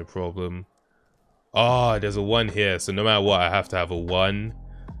 36, that's no problem. Oh, there's a 1 here, so no matter what, I have to have a 1.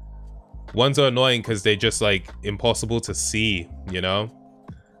 1s are annoying because they're just, like, impossible to see, you know?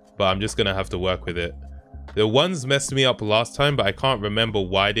 But I'm just gonna have to work with it. The 1s messed me up last time, but I can't remember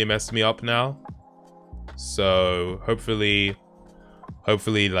why they messed me up now. So, hopefully,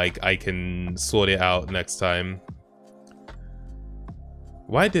 like, I can sort it out next time.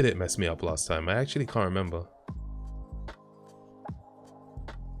 Why did it mess me up last time? I actually can't remember.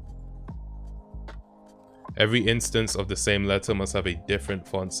 Every instance of the same letter must have a different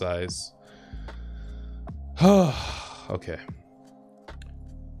font size. Okay.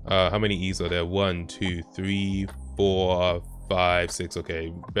 How many E's are there? 1, 2, 3, 4, 5, 6.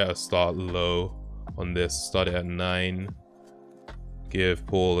 Okay, better start low on this. Start it at 9. Give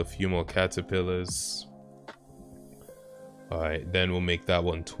Paul a few more caterpillars. Alright, then we'll make that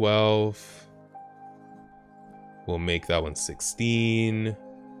one 12. We'll make that one 16.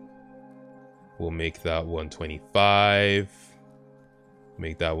 We'll make that one 25.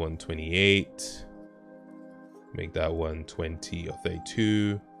 Make that one 28. Make that one 20 or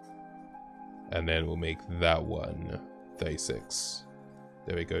 32. And then we'll make that one 36.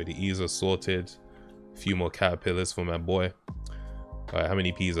 There we go. The E's are sorted. A few more caterpillars for my boy. Alright, how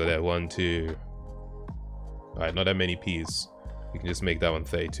many P's are there? 1, 2. Alright, not that many P's. We can just make that one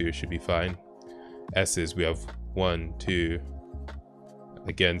 32. It should be fine. S's, we have 1, 2.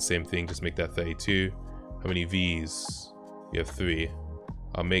 Again, same thing. Just make that 32. How many V's? You have 3.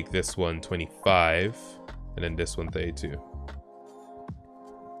 I'll make this one 25, and then this one 32.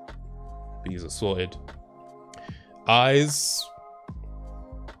 These are sorted. Eyes.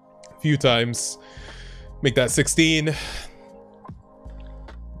 A few times. Make that 16.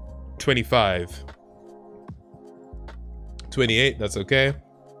 25. 28, that's okay.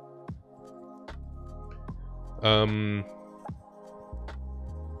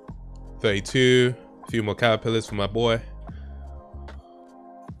 32. A few more caterpillars for my boy.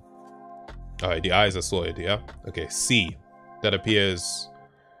 Alright, the eyes are sorted, yeah? Okay, C. That appears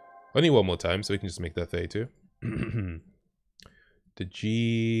only one more time, so we can just make that 32. The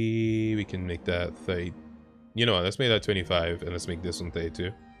G, we can make that 30. You know what, let's make that 25, and let's make this one 32.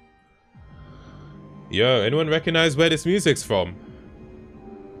 Yo, anyone recognize where this music's from?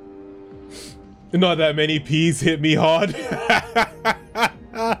 Not that many P's hit me hard.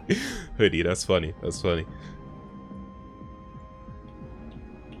 Hoodie, that's funny. That's funny.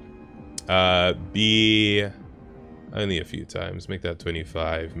 B, only a few times. Make that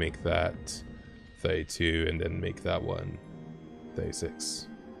 25, make that 32, and then make that one 36.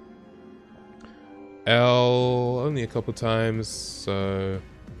 L, only a couple times, so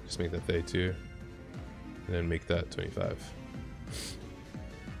just make that 32, and then make that 25.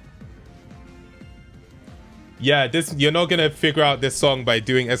 Yeah, this, you're not gonna figure out this song by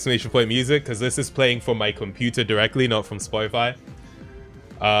doing exclamation point music, because this is playing from my computer directly, not from Spotify.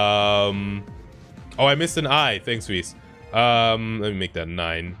 Oh, I missed an I. Thanks, Reese. Let me make that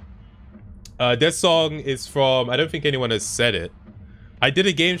 9. This song is from, I don't think anyone has said it. I did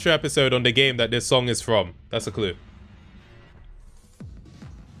a game show episode on the game that this song is from. That's a clue.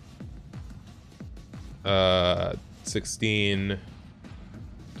 16,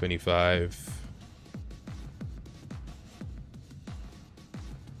 25.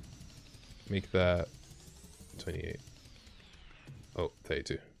 Make that 28. Oh,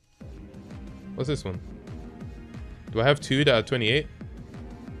 32. What's this one? Do I have 2 that are 28?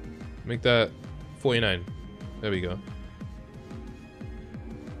 Make that 49. There we go.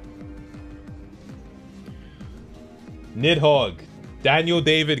 Nidhogg. Daniel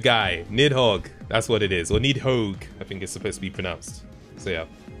David guy. Nidhogg. That's what it is. Or Nidhogg, I think it's supposed to be pronounced. So yeah.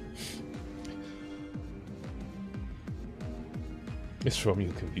 It's from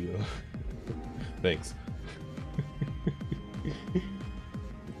your computer. Thanks.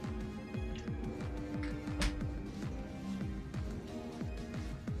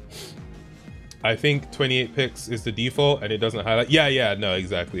 I think 28 pics is the default and it doesn't highlight. Yeah, no,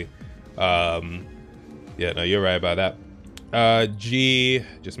 exactly. Yeah, no, you're right about that. G,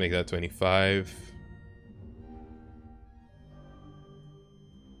 just make that 25.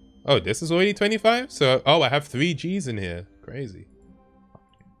 Oh, this is already 25? So, oh, I have 3 G's in here. Crazy.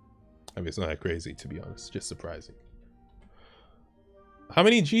 I mean, it's not that crazy, to be honest. Just surprising. How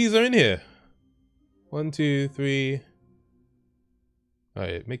many G's are in here? 1, 2, 3.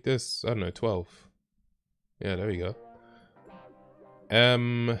 Alright, make this, I don't know, 12. Yeah, there we go.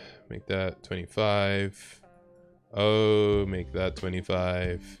 M, make that 25. O, make that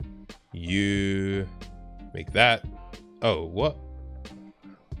 25. U, make that. Oh, what?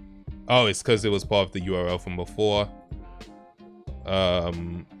 Oh, it's because it was part of the URL from before.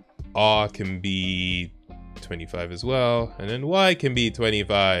 R can be 25 as well. And then Y can be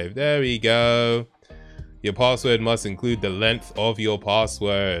 25. There we go. Your password must include the length of your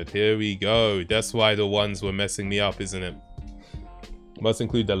password. Here we go. That's why the ones were messing me up, isn't it? Must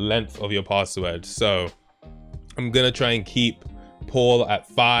include the length of your password. So I'm gonna try and keep Paul at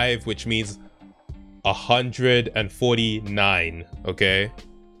 5, which means 149. Okay,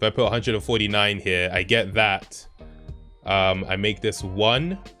 if I put 149 here, I get that. I make this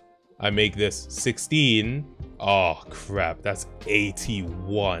 1. I make this 16. Oh crap, that's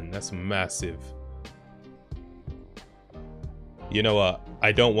 81. That's massive. You know what?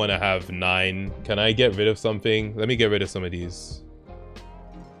 I don't want to have 9. Can I get rid of something? Let me get rid of some of these.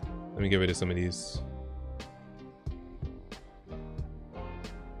 Let me get rid of some of these.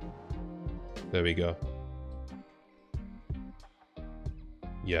 There we go.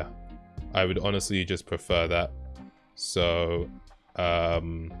 Yeah. I would honestly just prefer that. So, that's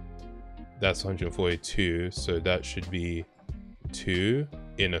 142. So that should be 2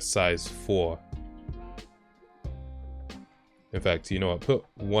 in a size 4. In fact, you know what? Put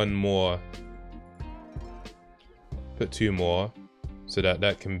 1 more. Put 2 more. So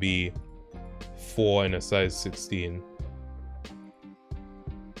that can be 4 in a size 16.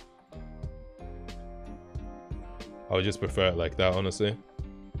 I would just prefer it like that, honestly.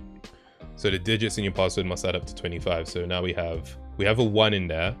 So the digits in your password must add up to 25. So now we have a 1 in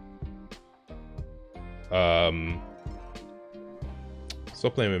there.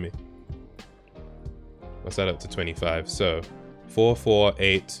 Stop playing with me. What's that up to 25? So 4, 4,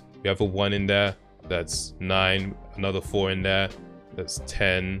 8. We have a 1 in there. That's 9. Another 4 in there. That's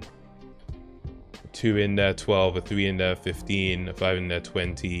 10. 2 in there, 12. A 3 in there, 15. A 5 in there,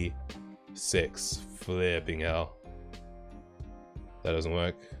 26. Flipping hell. That doesn't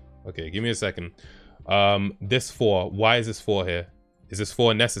work. Okay, give me a second. This 4. Why is this 4 here? Is this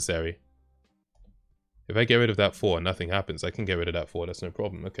 4 necessary? If I get rid of that 4, nothing happens. I can get rid of that 4. That's no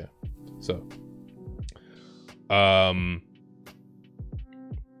problem. Okay. So.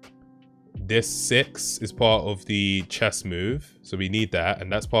 This 6 is part of the chess move. So we need that.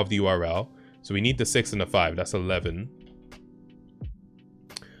 And that's part of the URL. So we need the 6 and the 5. That's 11.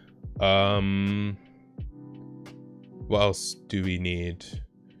 What else do we need?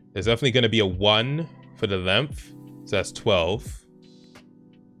 There's definitely going to be a 1 for the length. So that's 12.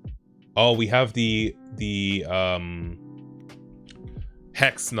 Oh, we have the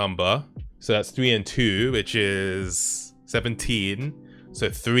hex number. So that's 3 and 2, which is 17. So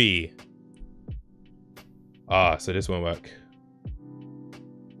 3. Ah, so this won't work.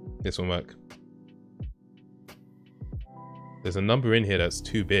 This won't work. There's a number in here that's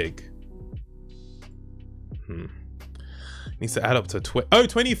too big. Needs to add up to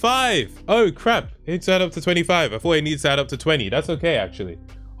 25. Oh crap! It needs to add up to 25. I thought it needs to add up to 20. That's okay actually.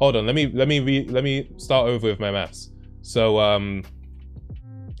 Hold on. Let me start over with my maths. So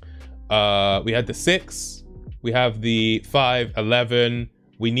we had the 6. We have the 5, 11.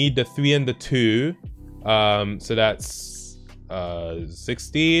 We need the 3 and the 2. So that's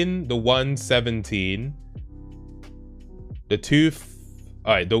 16. The 1, 17. The 2.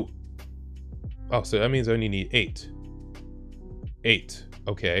 All right. Oh, so that means I only need 8. 8.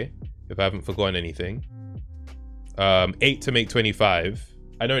 Okay. If I haven't forgotten anything. 8 to make 25.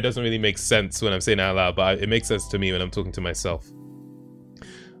 I know it doesn't really make sense when I'm saying it out loud, but it makes sense to me when I'm talking to myself.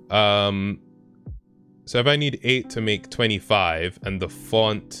 So if I need 8 to make 25 and the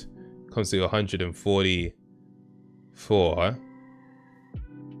font comes to 144.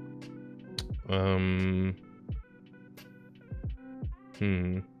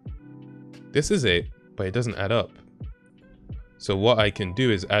 This is 8, but it doesn't add up. So what I can do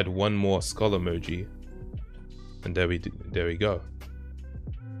is add one more skull emoji. And there we go.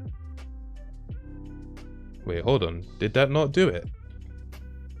 Wait, hold on. Did that not do it?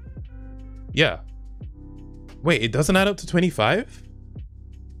 Yeah. Wait, it doesn't add up to 25?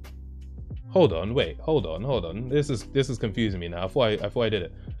 Hold on, wait, hold on. This is confusing me now. I thought I did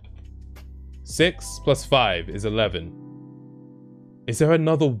it. 6 plus 5 is 11. Is there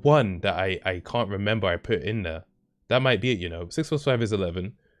another 1 that I can't remember I put in there? That might be it, you know. 6 plus 5 is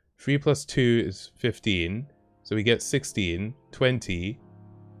 11. 3 plus 2 is 15. So we get 16, 20.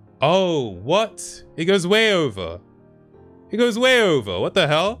 Oh, what? It goes way over. It goes way over. What the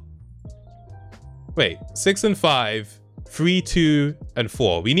hell? Wait, 6 and 5, 3, 2, and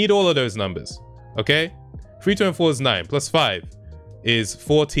 4. We need all of those numbers, okay? 3, 2, and 4 is 9. Plus 5 is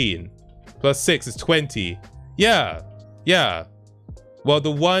 14. Plus 6 is 20. Yeah. Well,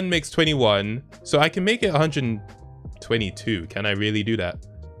 the 1 makes 21. So I can make it 122. Can I really do that?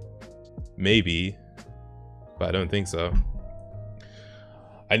 Maybe. But I don't think so.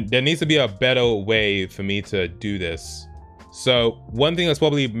 And there needs to be a better way for me to do this. So one thing that's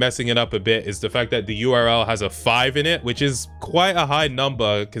probably messing it up a bit is the fact that the URL has a 5 in it, which is quite a high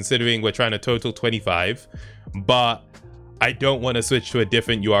number considering we're trying to total 25. But I don't want to switch to a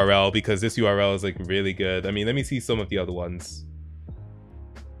different URL because this URL is like really good. I mean, let me see some of the other ones.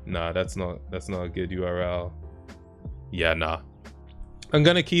 Nah, that's not a good URL. Yeah, nah. I'm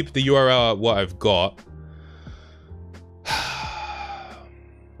gonna keep the URL at what I've got.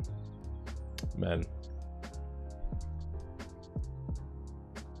 Man.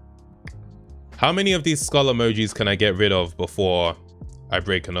 How many of these skull emojis can I get rid of before I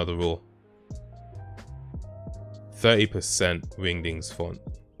break another rule? 30% Wingdings font.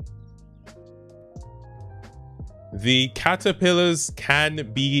 The caterpillars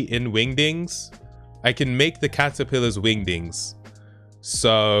can be in Wingdings. I can make the caterpillars Wingdings.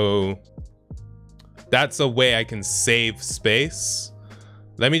 So that's a way I can save space.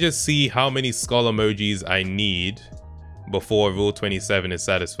 Let me just see how many skull emojis I need before rule 27 is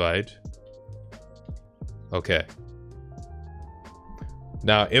satisfied. Okay.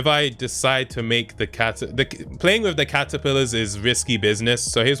 Now, if I decide to make playing with the caterpillars is risky business.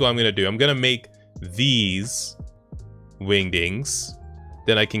 So here's what I'm gonna do. I'm gonna make these Wingdings.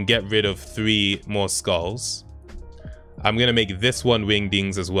 Then I can get rid of 3 more skulls. I'm gonna make this one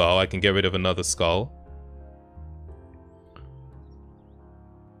Wingdings as well. I can get rid of another skull.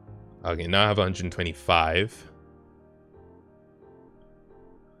 Okay, now I have 125.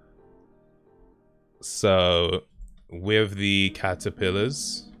 So with the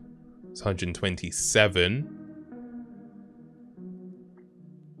caterpillars, it's 127.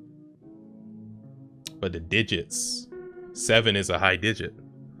 But the digits, 7 is a high digit.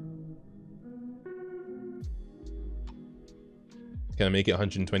 Can I make it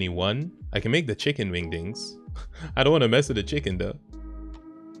 121? I can make the chicken wingdings. I don't want to mess with the chicken though.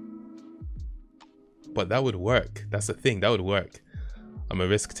 But that would work. That's the thing, that would work. I'm a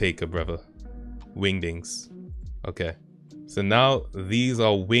risk taker, brother. Wingdings. Okay. So now these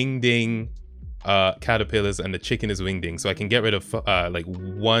are wingding caterpillars and the chicken is wingding. So I can get rid of like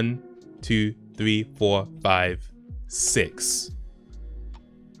 1, 2, 3, 4, 5, 6.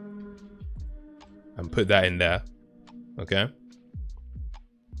 And put that in there. Okay.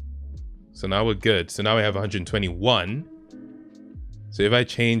 So now we're good. So now we have 121. So if I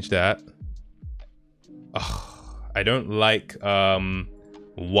change that, I don't like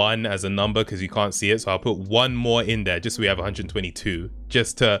 1 as a number because you can't see it. So I'll put 1 more in there just so we have 122.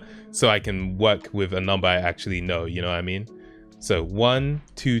 Just to, so I can work with a number I actually know, you know what I mean? So 1,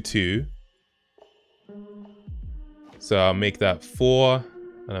 2, 2. So I'll make that 4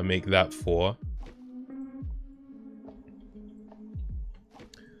 and I'll make that 4.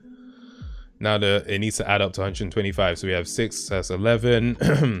 Now it needs to add up to 125. So we have 6, that's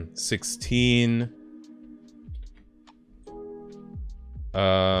 11, 16,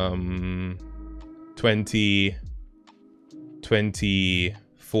 20,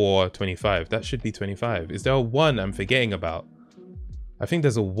 24, 25. That should be 25. Is there a 1 I'm forgetting about? I think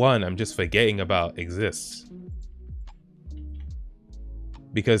there's a 1 I'm just forgetting about exists.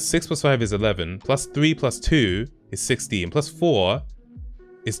 Because 6 plus 5 is 11, plus 3 plus 2 is 16, plus 4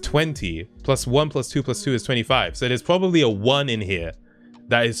 is 20, plus 1 plus 2 plus 2 is 25. So there's probably a 1 in here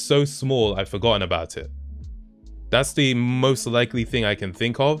that is so small I've forgotten about it. That's the most likely thing I can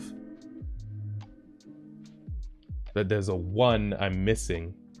think of. But there's a 1 I'm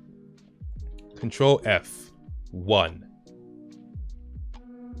missing. Control F, 1.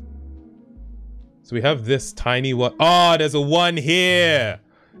 So we have this tiny one. Oh, there's a 1 here.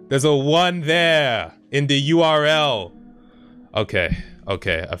 There's a 1 there in the URL. Okay,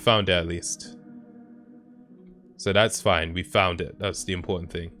 okay, I found it at least. So that's fine, we found it. That's the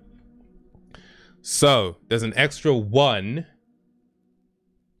important thing. So there's an extra 1,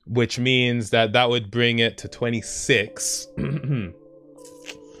 which means that that would bring it to 26.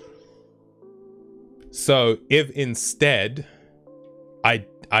 So if instead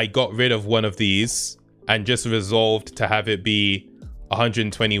I got rid of one of these and just resolved to have it be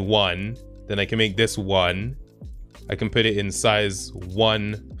 121, then I can make this 1. I can put it in size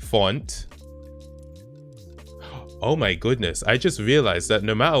 1 font. Oh my goodness, I just realized that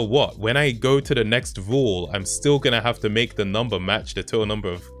no matter what, when I go to the next rule, I'm still gonna have to make the number match the total number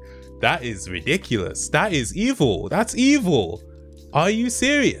of... That is ridiculous. That is evil. That's evil. Are you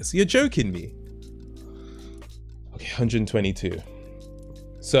serious? You're joking me. Okay, 122.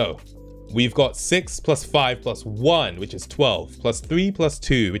 So we've got 6 plus 5 plus 1, which is 12, plus 3 plus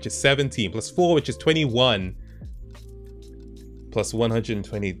 2, which is 17, plus 4, which is 21, plus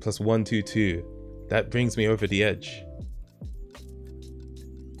 120, plus 122. That brings me over the edge.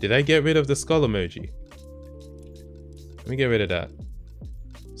 Did I get rid of the skull emoji? Let me get rid of that.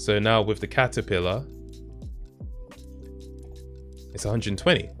 So now with the caterpillar, it's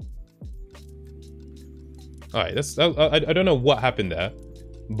 120. All right, that's I don't know what happened there,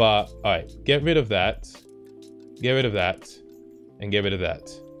 but all right, get rid of that, get rid of that, and get rid of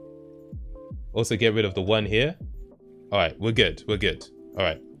that. Also get rid of the 1 here. All right, we're good, we're good. All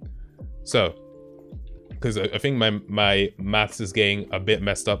right, so because I think my maths is getting a bit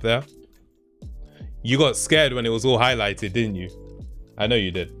messed up there. You got scared when it was all highlighted, didn't you? I know you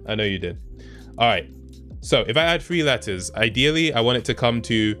did. I know you did. All right. So if I add 3 letters, ideally I want it to come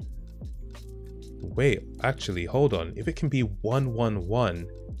to... Wait, actually, hold on. If it can be 111,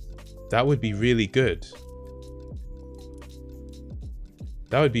 that would be really good.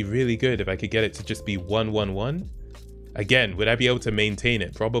 That would be really good if I could get it to just be 111. Again, would I be able to maintain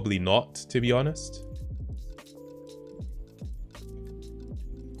it? Probably not, to be honest.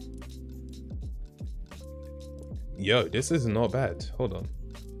 Yo, this is not bad. Hold on.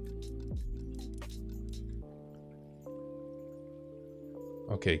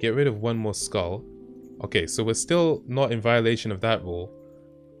 Okay, get rid of 1 more skull. Okay, so we're still not in violation of that rule.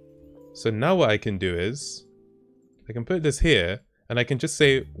 So now what I can do is I can put this here and I can just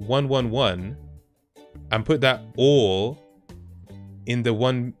say 111 and put that all in the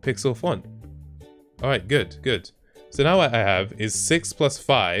 1 pixel font. All right, good, good. So now what I have is 6 plus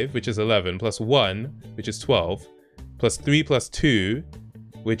 5, which is 11, plus 1, which is 12, plus 3 plus 2,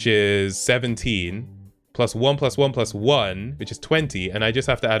 which is 17, plus 1 plus 1 plus 1, which is 20, and I just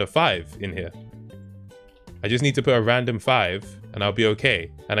have to add a 5 in here. I just need to put a random 5, and I'll be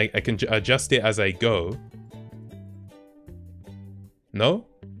okay. And I can adjust it as I go. No?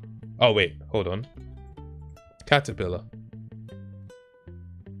 Oh, wait. Hold on. Caterpillar.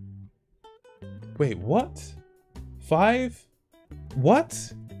 Wait, what? 5?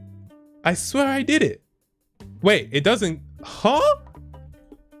 What? I swear I did it. Wait, it doesn't... Huh?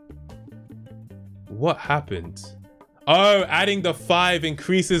 What happened? Oh, adding the 5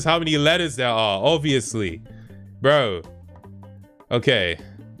 increases how many letters there are, obviously. Bro. Okay.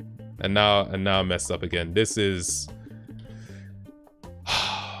 And now I messed up again. This is...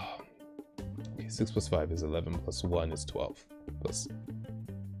 Okay, 6 plus 5 is 11 plus 1 is 12. Plus,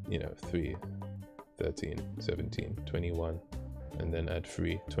 you know, 3, 13, 17, 21. And then add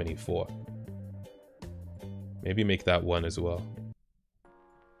 3, 24. Maybe make that 1 as well.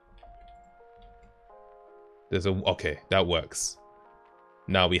 There's a... Okay, that works.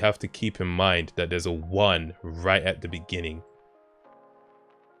 Now we have to keep in mind that there's a 1 right at the beginning.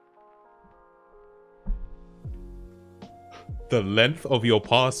 The length of your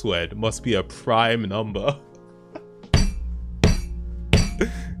password must be a prime number.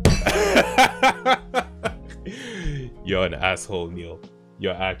 You're an asshole, Neil.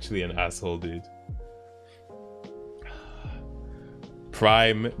 You're actually an asshole, dude.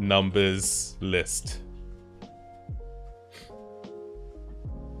 Prime numbers list.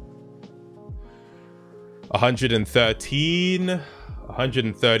 $113,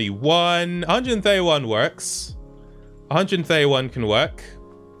 $131, $131 works. 131 can work.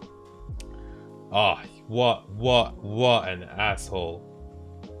 Ah, oh, what an asshole.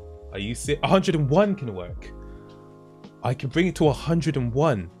 Are you sick? 101 can work. I can bring it to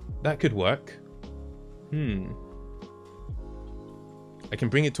 101. That could work. I can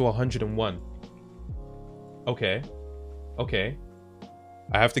bring it to 101. Okay. Okay.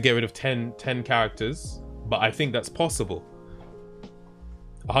 I have to get rid of 10 characters, but I think that's possible.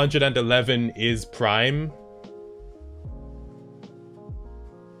 111 is prime.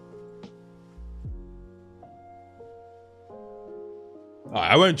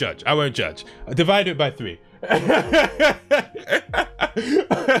 I won't judge. I won't judge. Divide it by 3.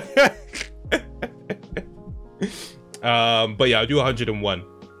 But yeah, I'll do 101.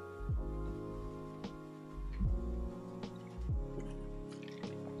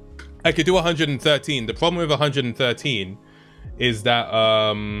 I could do 113. The problem with 113 is that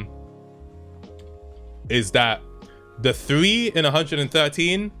the 3 in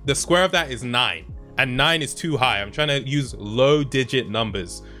 113, the square of that is 9. And 9 is too high. I'm trying to use low digit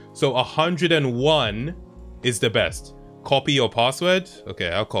numbers. So 101 is the best. Copy your password. Okay,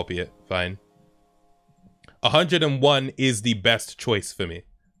 I'll copy it. Fine. 101 is the best choice for me.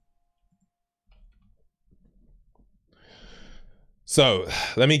 So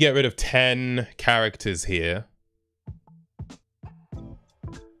let me get rid of 10 characters here.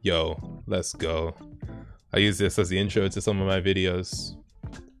 Yo, let's go. I use this as the intro to some of my videos.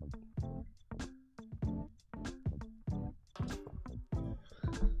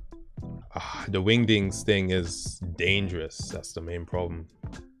 The Wingdings thing is dangerous. That's the main problem.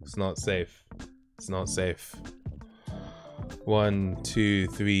 It's not safe. It's not safe. 1, 2,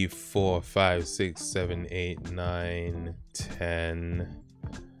 3, 4, 5, 6, 7, 8, 9, 10.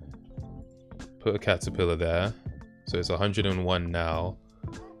 Put a caterpillar there. So it's 101 now.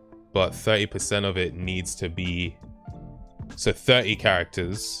 But 30% of it needs to be... So 30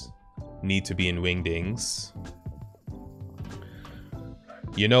 characters need to be in Wingdings.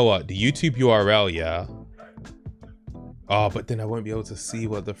 You know what? The YouTube URL, yeah. Oh, but then I won't be able to see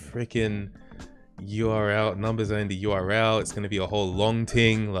what the freaking URL numbers are in the URL. It's going to be a whole long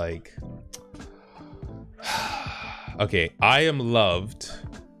thing. Like, okay, I am loved.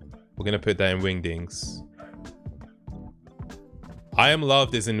 We're going to put that in Wingdings. I am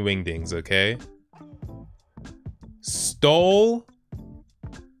loved is in Wingdings, okay? Stole.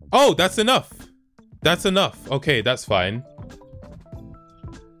 Oh, that's enough. That's enough. Okay, that's fine.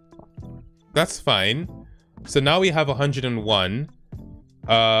 That's fine. So now we have 101.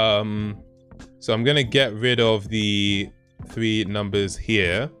 So I'm gonna get rid of the 3 numbers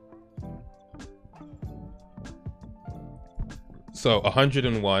here. So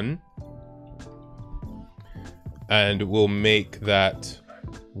 101. And we'll make that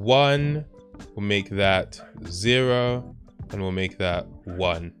 1. We'll make that 0. And we'll make that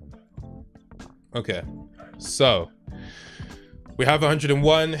 1. Okay. So we have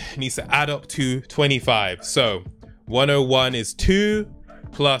 101, needs to add up to 25. So 101 is 2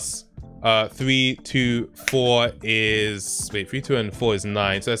 plus 3, 2, 4 is... Wait, 3, 2, and 4 is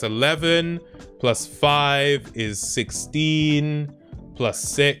 9. So that's 11 plus 5 is 16 plus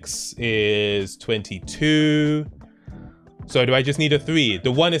 6 is 22. So do I just need a 3?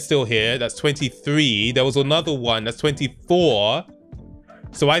 The 1 is still here. That's 23. There was another 1. That's 24.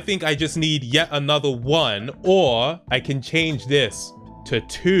 So I think I just need yet another 1. Or I can change this to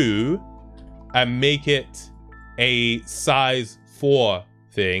 2 and make it a size 4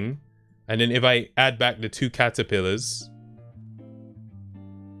 thing. And then if I add back the 2 caterpillars...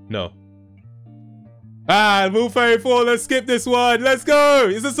 No. Ah, rule 34. Let's skip this one. Let's go.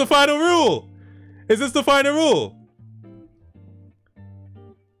 Is this the final rule? Is this the final rule?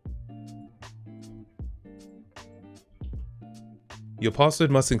 Your password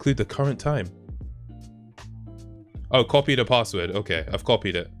must include the current time. Oh, copy the password. Okay, I've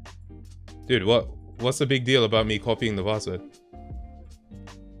copied it. Dude, what's the big deal about me copying the password?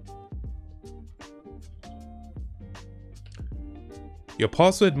 Your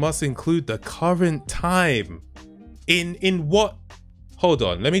password must include the current time. In what? Hold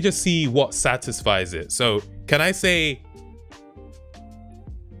on, let me just see what satisfies it. So can I say,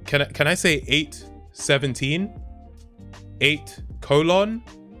 can I say 8:17?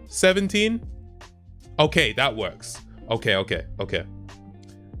 8:17? Okay, that works. Okay.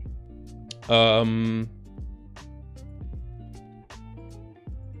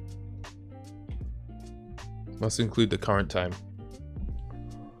 Must include the current time.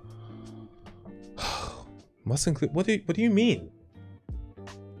 Must include, what do you mean?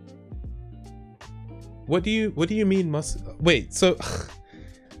 What do you mean must, wait, so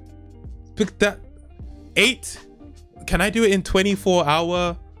that 8, can I do it in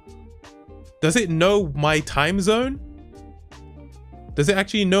 24-hour? Does it know my time zone? Does it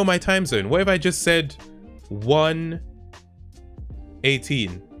actually know my time zone? What if I just said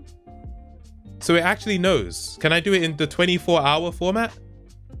 1:18? So it actually knows. Can I do it in the 24-hour format?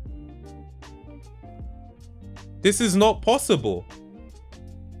 This is not possible.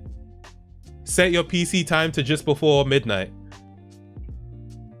 Set your PC time to just before midnight.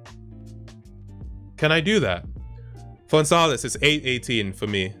 Can I do that? Fonsalis, it's 8:18 for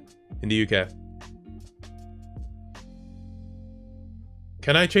me in the UK.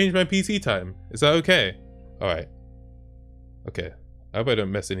 Can I change my PC time? Is that okay? All right. Okay. I hope I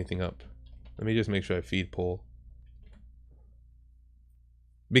don't mess anything up. Let me just make sure I feed Paul.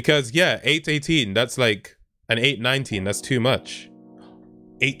 Because yeah, 8:18, that's like, and 8:19, that's too much.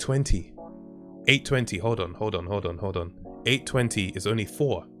 8:20. 8:20, hold on. 8:20 is only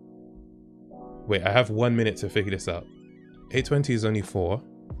 4. Wait, I have 1 minute to figure this out. 8:20 is only 4.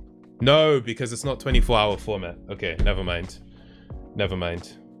 No, because it's not 24-hour format. Okay, never mind.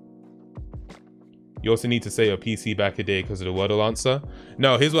 You also need to say your PC back a day because of the Wordle answer.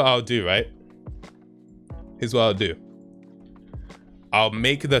 No, here's what I'll do, right? Here's what I'll do. I'll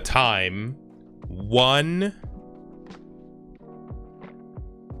make the time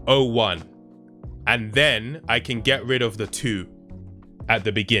 1:01. And then I can get rid of the 2 at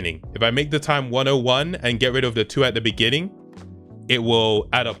the beginning. If I make the time 1:01 and get rid of the 2 at the beginning, it will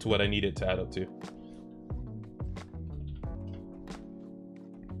add up to what I need it to add up to.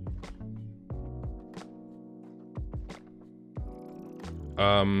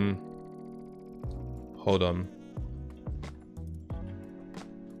 Hold on.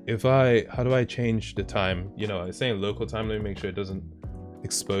 How do I change the time? You know, it's saying local time. Let me make sure it doesn't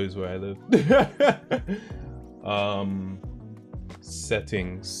expose where I live.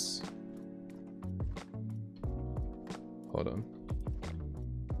 Settings. Hold on.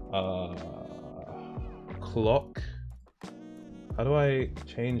 Clock. How do I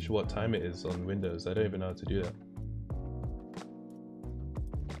change what time it is on Windows? I don't even know how to do that.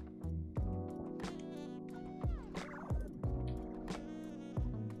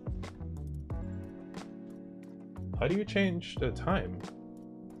 How do you change the time?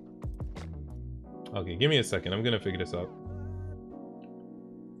 Okay, give me a second. I'm gonna figure this out.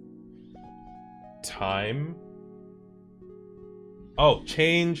 Time. Oh,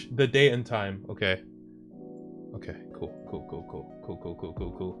 change the date and time. Okay. Okay, cool.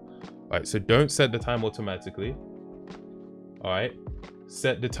 All right, so don't set the time automatically. All right.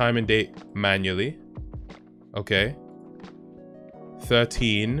 Set the time and date manually. Okay.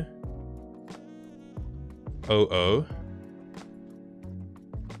 13:00.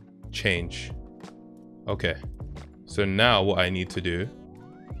 Change. Okay. So now what I need to do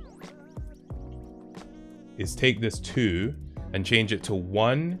is take this 2 and change it to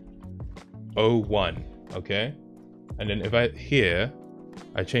 1:01. Okay. And then if I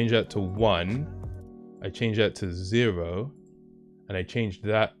I change that to 1, I change that to 0, and I changed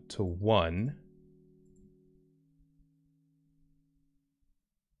that to 1.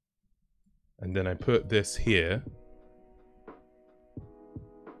 And then I put this here.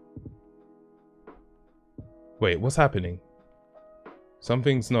 Wait, what's happening?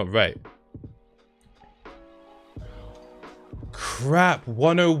 Something's not right. Crap,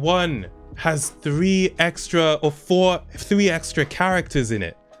 101 has 3 extra characters in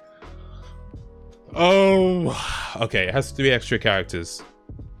it. Oh, okay, it has 3 extra characters.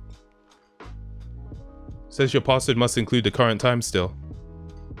 Says your password must include the current time still.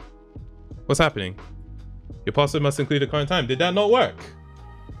 What's happening? Your password must include the current time. Did that not work?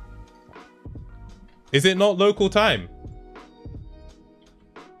 Is it not local time?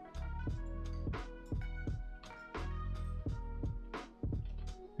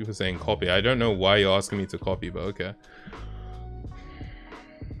 People saying copy. I don't know why you're asking me to copy, but okay.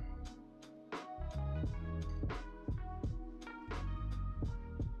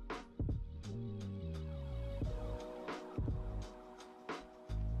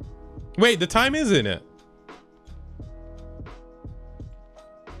 Wait, the time is in it.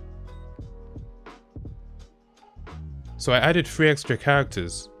 So I added 3 extra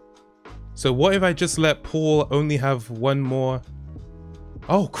characters. So what if I just let Paul only have 1 more?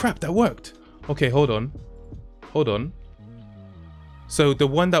 Oh crap, that worked. Okay, hold on. Hold on. So the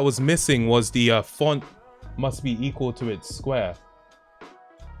one that was missing was the font must be equal to its square.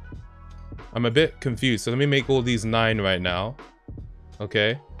 I'm a bit confused. So let me make all these 9 right now.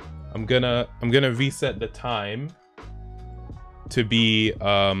 Okay. I'm gonna reset the time to be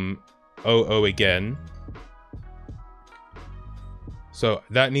 00 again. So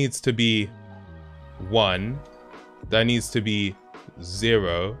that needs to be 1. That needs to be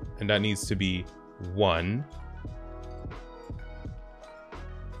 0, and that needs to be 1.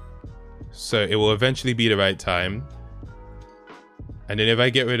 So it will eventually be the right time. And then if I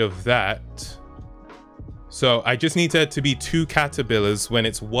get rid of that, so I just need there to be 2 caterpillars when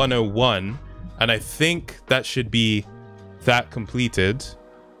it's 101, and I think that should be that completed.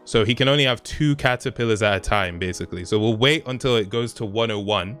 So he can only have 2 caterpillars at a time, basically. So we'll wait until it goes to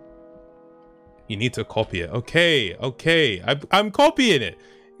 101. You need to copy it. Okay, okay. I'm copying it.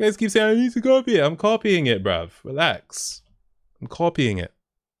 You guys keep saying I need to copy it. I'm copying it, bruv. Relax. I'm copying it.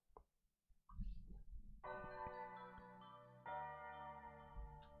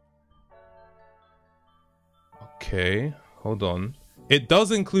 Okay, hold on. It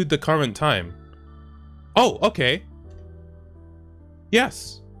does include the current time. Oh, okay.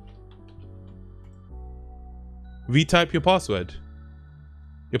 Yes. Retype your password.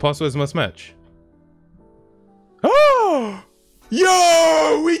 Your passwords must match. Oh!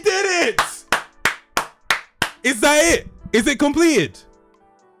 Yo! We did it! Is that it? Is it completed?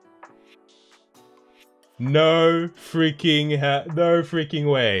 No freaking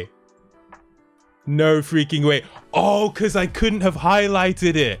way. No freaking way. Oh, because I couldn't have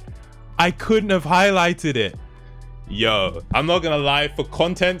highlighted it. I couldn't have highlighted it. Yo, I'm not gonna lie, for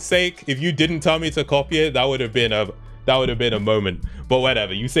content's sake, if you didn't tell me to copy it, that would have been a moment. But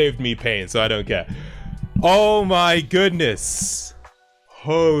whatever, you saved me pain, so I don't care. Oh my goodness.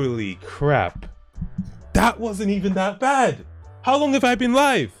 Holy crap. That wasn't even that bad. How long have I been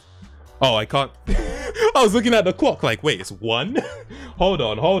live? Oh, I can't. I was looking at the clock like, wait, it's 1? Hold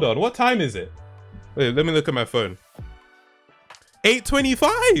on. What time is it? Wait, let me look at my phone.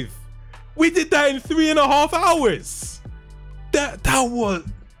 8:25. We did that in 3.5 hours. That was.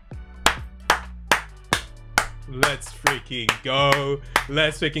 Let's freaking go.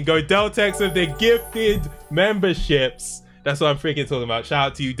 Let's freaking go. Deltex of the gifted memberships. That's what I'm freaking talking about. Shout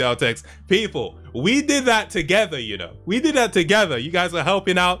out to you, Deltex. People, we did that together, you know. We did that together. You guys were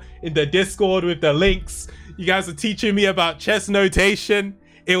helping out in the Discord with the links. You guys were teaching me about chess notation.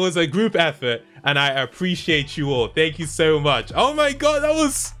 It was a group effort, and I appreciate you all. Thank you so much. Oh my god, that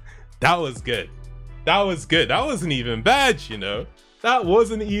was good. That was good. That wasn't even bad, you know. That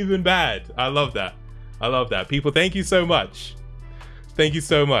wasn't even bad. I love that. I love that. People, thank you so much. Thank you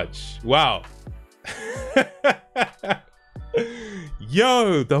so much. Wow.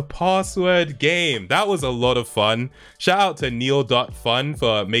 Yo, the password game. That was a lot of fun. Shout out to Neil.fun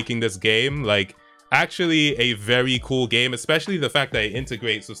for making this game. Like, actually a very cool game, especially the fact that it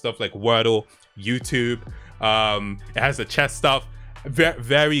integrates with stuff like Wordle, YouTube. It has the chess stuff.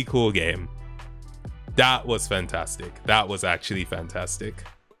 Very cool game. That was fantastic. That was actually fantastic.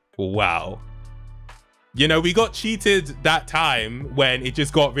 Wow. You know, we got cheated that time when it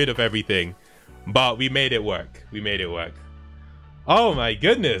just got rid of everything, but we made it work. We made it work. Oh my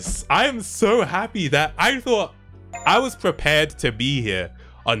goodness. I am so happy that I thought I was prepared to be here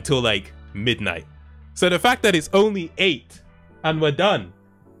until like midnight. So the fact that it's only 8 and we're done.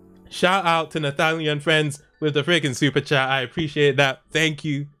 Shout out to Nathaniel and friends with the freaking super chat. I appreciate that. Thank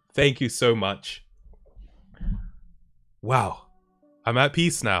you so much. Wow, I'm at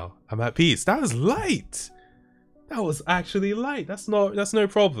peace now. I'm at peace. That was light. That was actually light. That's no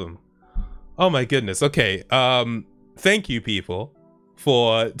problem. Oh my goodness. Okay. Thank you people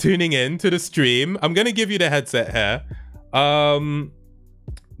for tuning in to the stream. I'm gonna give you the headset here.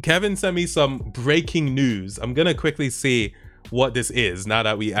 Kevin sent me some breaking news. I'm gonna quickly see what this is now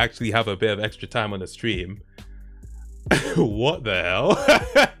that we actually have a bit of extra time on the stream. What the hell?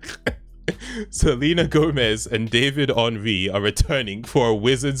 Selena Gomez and David Henry are returning for a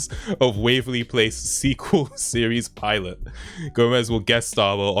Wizards of Waverly Place sequel series pilot. Gomez will guest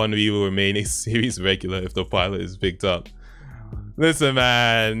star while Henry will remain a series regular if the pilot is picked up. Listen,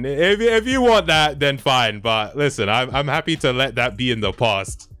 man, if you want that, then fine. But listen, I'm happy to let that be in the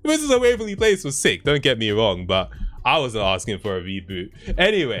past. Wizards of Waverly Place was sick, don't get me wrong, but I wasn't asking for a reboot.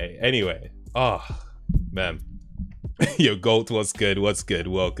 Anyway. Oh, man. Your Gold, what's good?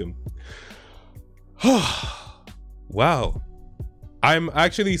 Welcome. Wow. I'm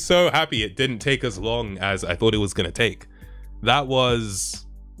actually so happy it didn't take as long as I thought it was gonna take. That was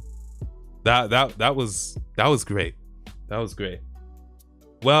great. That was great.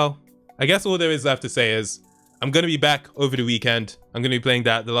 Well, I guess all there is left to say is I'm gonna be back over the weekend. I'm gonna be playing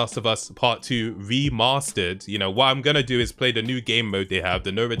that The Last of Us Part 2 Remastered. You know, what I'm gonna do is play the new game mode they have,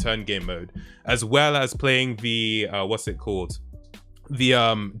 the No Return game mode, as well as playing the what's it called? The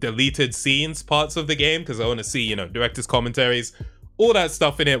deleted scenes parts of the game, because I want to see, you know, director's commentaries, all that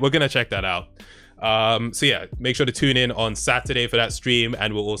stuff in it. We're gonna check that out. So yeah, make sure to tune in on Saturday for that stream,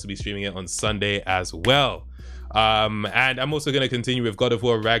 and we'll also be streaming it on Sunday as well. And I'm also gonna continue with God of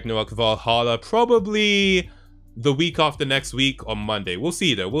War Ragnarok Valhalla probably the week after next week on Monday. We'll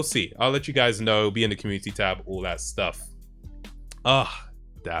see though, we'll see. I'll let you guys know, be in the community tab, all that stuff.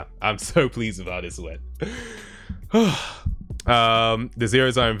 Damn, I'm so pleased about this one. The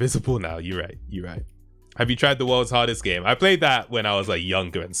zeros are invisible now. You're right. Have you tried the world's hardest game? I played that when I was like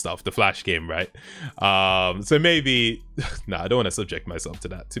younger and stuff, the Flash game, right? So maybe nah, I don't want to subject myself to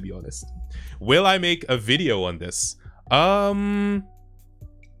that, to be honest. Will I make a video on this? I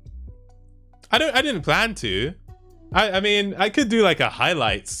didn't plan to. I mean, I could do like a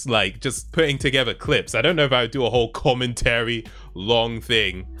highlights, like just putting together clips. I don't know if I would do a whole commentary long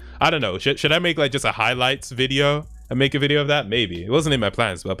thing. I don't know. Should I make like just a highlights video and make a video of that? Maybe. It wasn't in my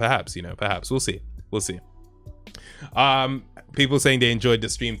plans, but perhaps, you know, perhaps. We'll see. People saying they enjoyed the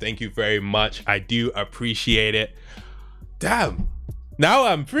stream. Thank you very much. I do appreciate it. Damn. Now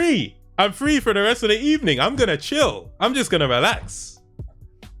I'm free. I'm free for the rest of the evening. I'm gonna chill. I'm just gonna relax.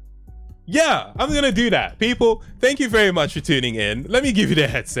 Yeah, I'm gonna do that. People, thank you very much for tuning in. Let me give you the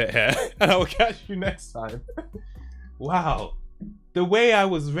headset here, and I will catch you next time. Wow. The way I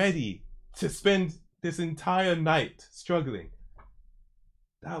was ready to spend this entire night struggling.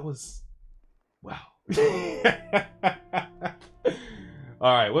 That was... wow.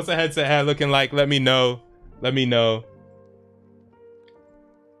 All right, what's the headset hair looking like? Let me know. Let me know.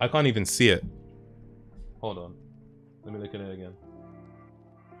 I can't even see it. Hold on. Let me look at it again.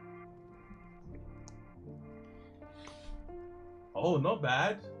 Oh, not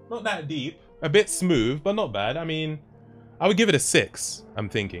bad. Not that deep. A bit smooth, but not bad. I mean, I would give it a 6, I'm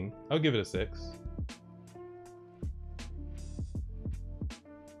thinking. I would give it a 6.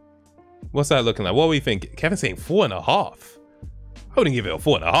 What's that looking like? What are we thinking? Kevin's saying 4.5. I wouldn't give it a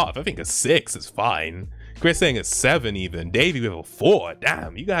 4.5. I think a 6 is fine. Chris saying a 7 even. Davey with a 4.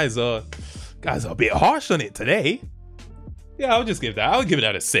 Damn, you guys are a bit harsh on it today. Yeah, I'll just give that. I'll give it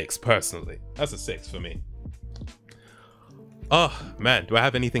out a 6 personally. That's a 6 for me. Oh man, do I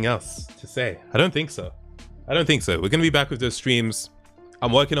have anything else to say? I don't think so. We're gonna be back with those streams.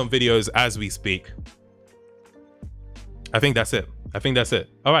 I'm working on videos as we speak. I think that's it.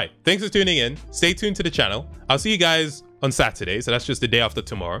 All right, thanks for tuning in. Stay tuned to the channel. I'll see you guys on Saturday, so that's just the day after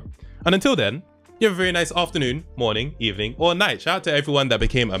tomorrow. And until then, you have a very nice afternoon, morning, evening, or night. Shout out to everyone that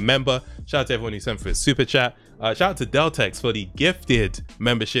became a member. Shout out to everyone who sent for a super chat. Shout out to Deltex for the gifted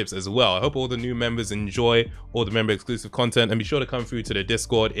memberships as well. I hope all the new members enjoy all the member exclusive content, and be sure to come through to the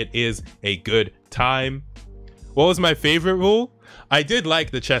Discord. It is a good time. What was my favorite rule? I did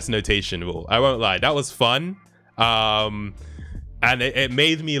like the chess notation rule. I won't lie, that was fun. And it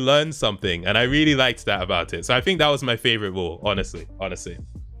made me learn something, and I really liked that about it. So I think that was my favorite rule, honestly.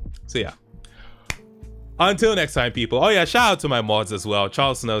 So yeah. Until next time, people. Oh yeah, shout out to my mods as well.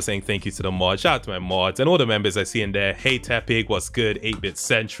 Charles Snow saying thank you to the mods. Shout out to my mods and all the members I see in there. Hey Tepig, what's good? 8-Bit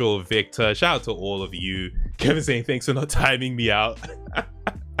Central, Victor. Shout out to all of you. Kevin saying thanks for not timing me out.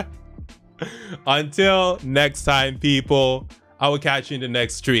 Until next time, people. I will catch you in the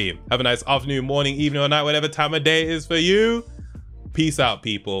next stream. Have a nice afternoon, morning, evening, or night, whatever time of day it is for you. Peace out,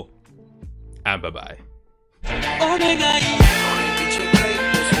 people, and bye-bye.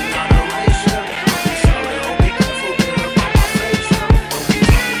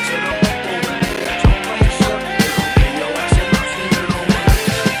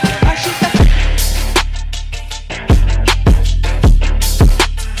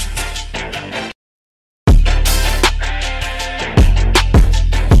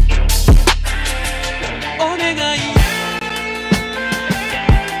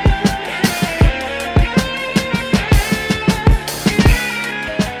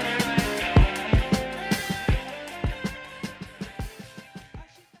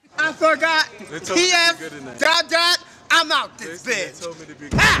 I forgot. TF, ... I'm out this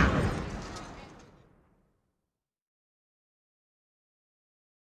bitch.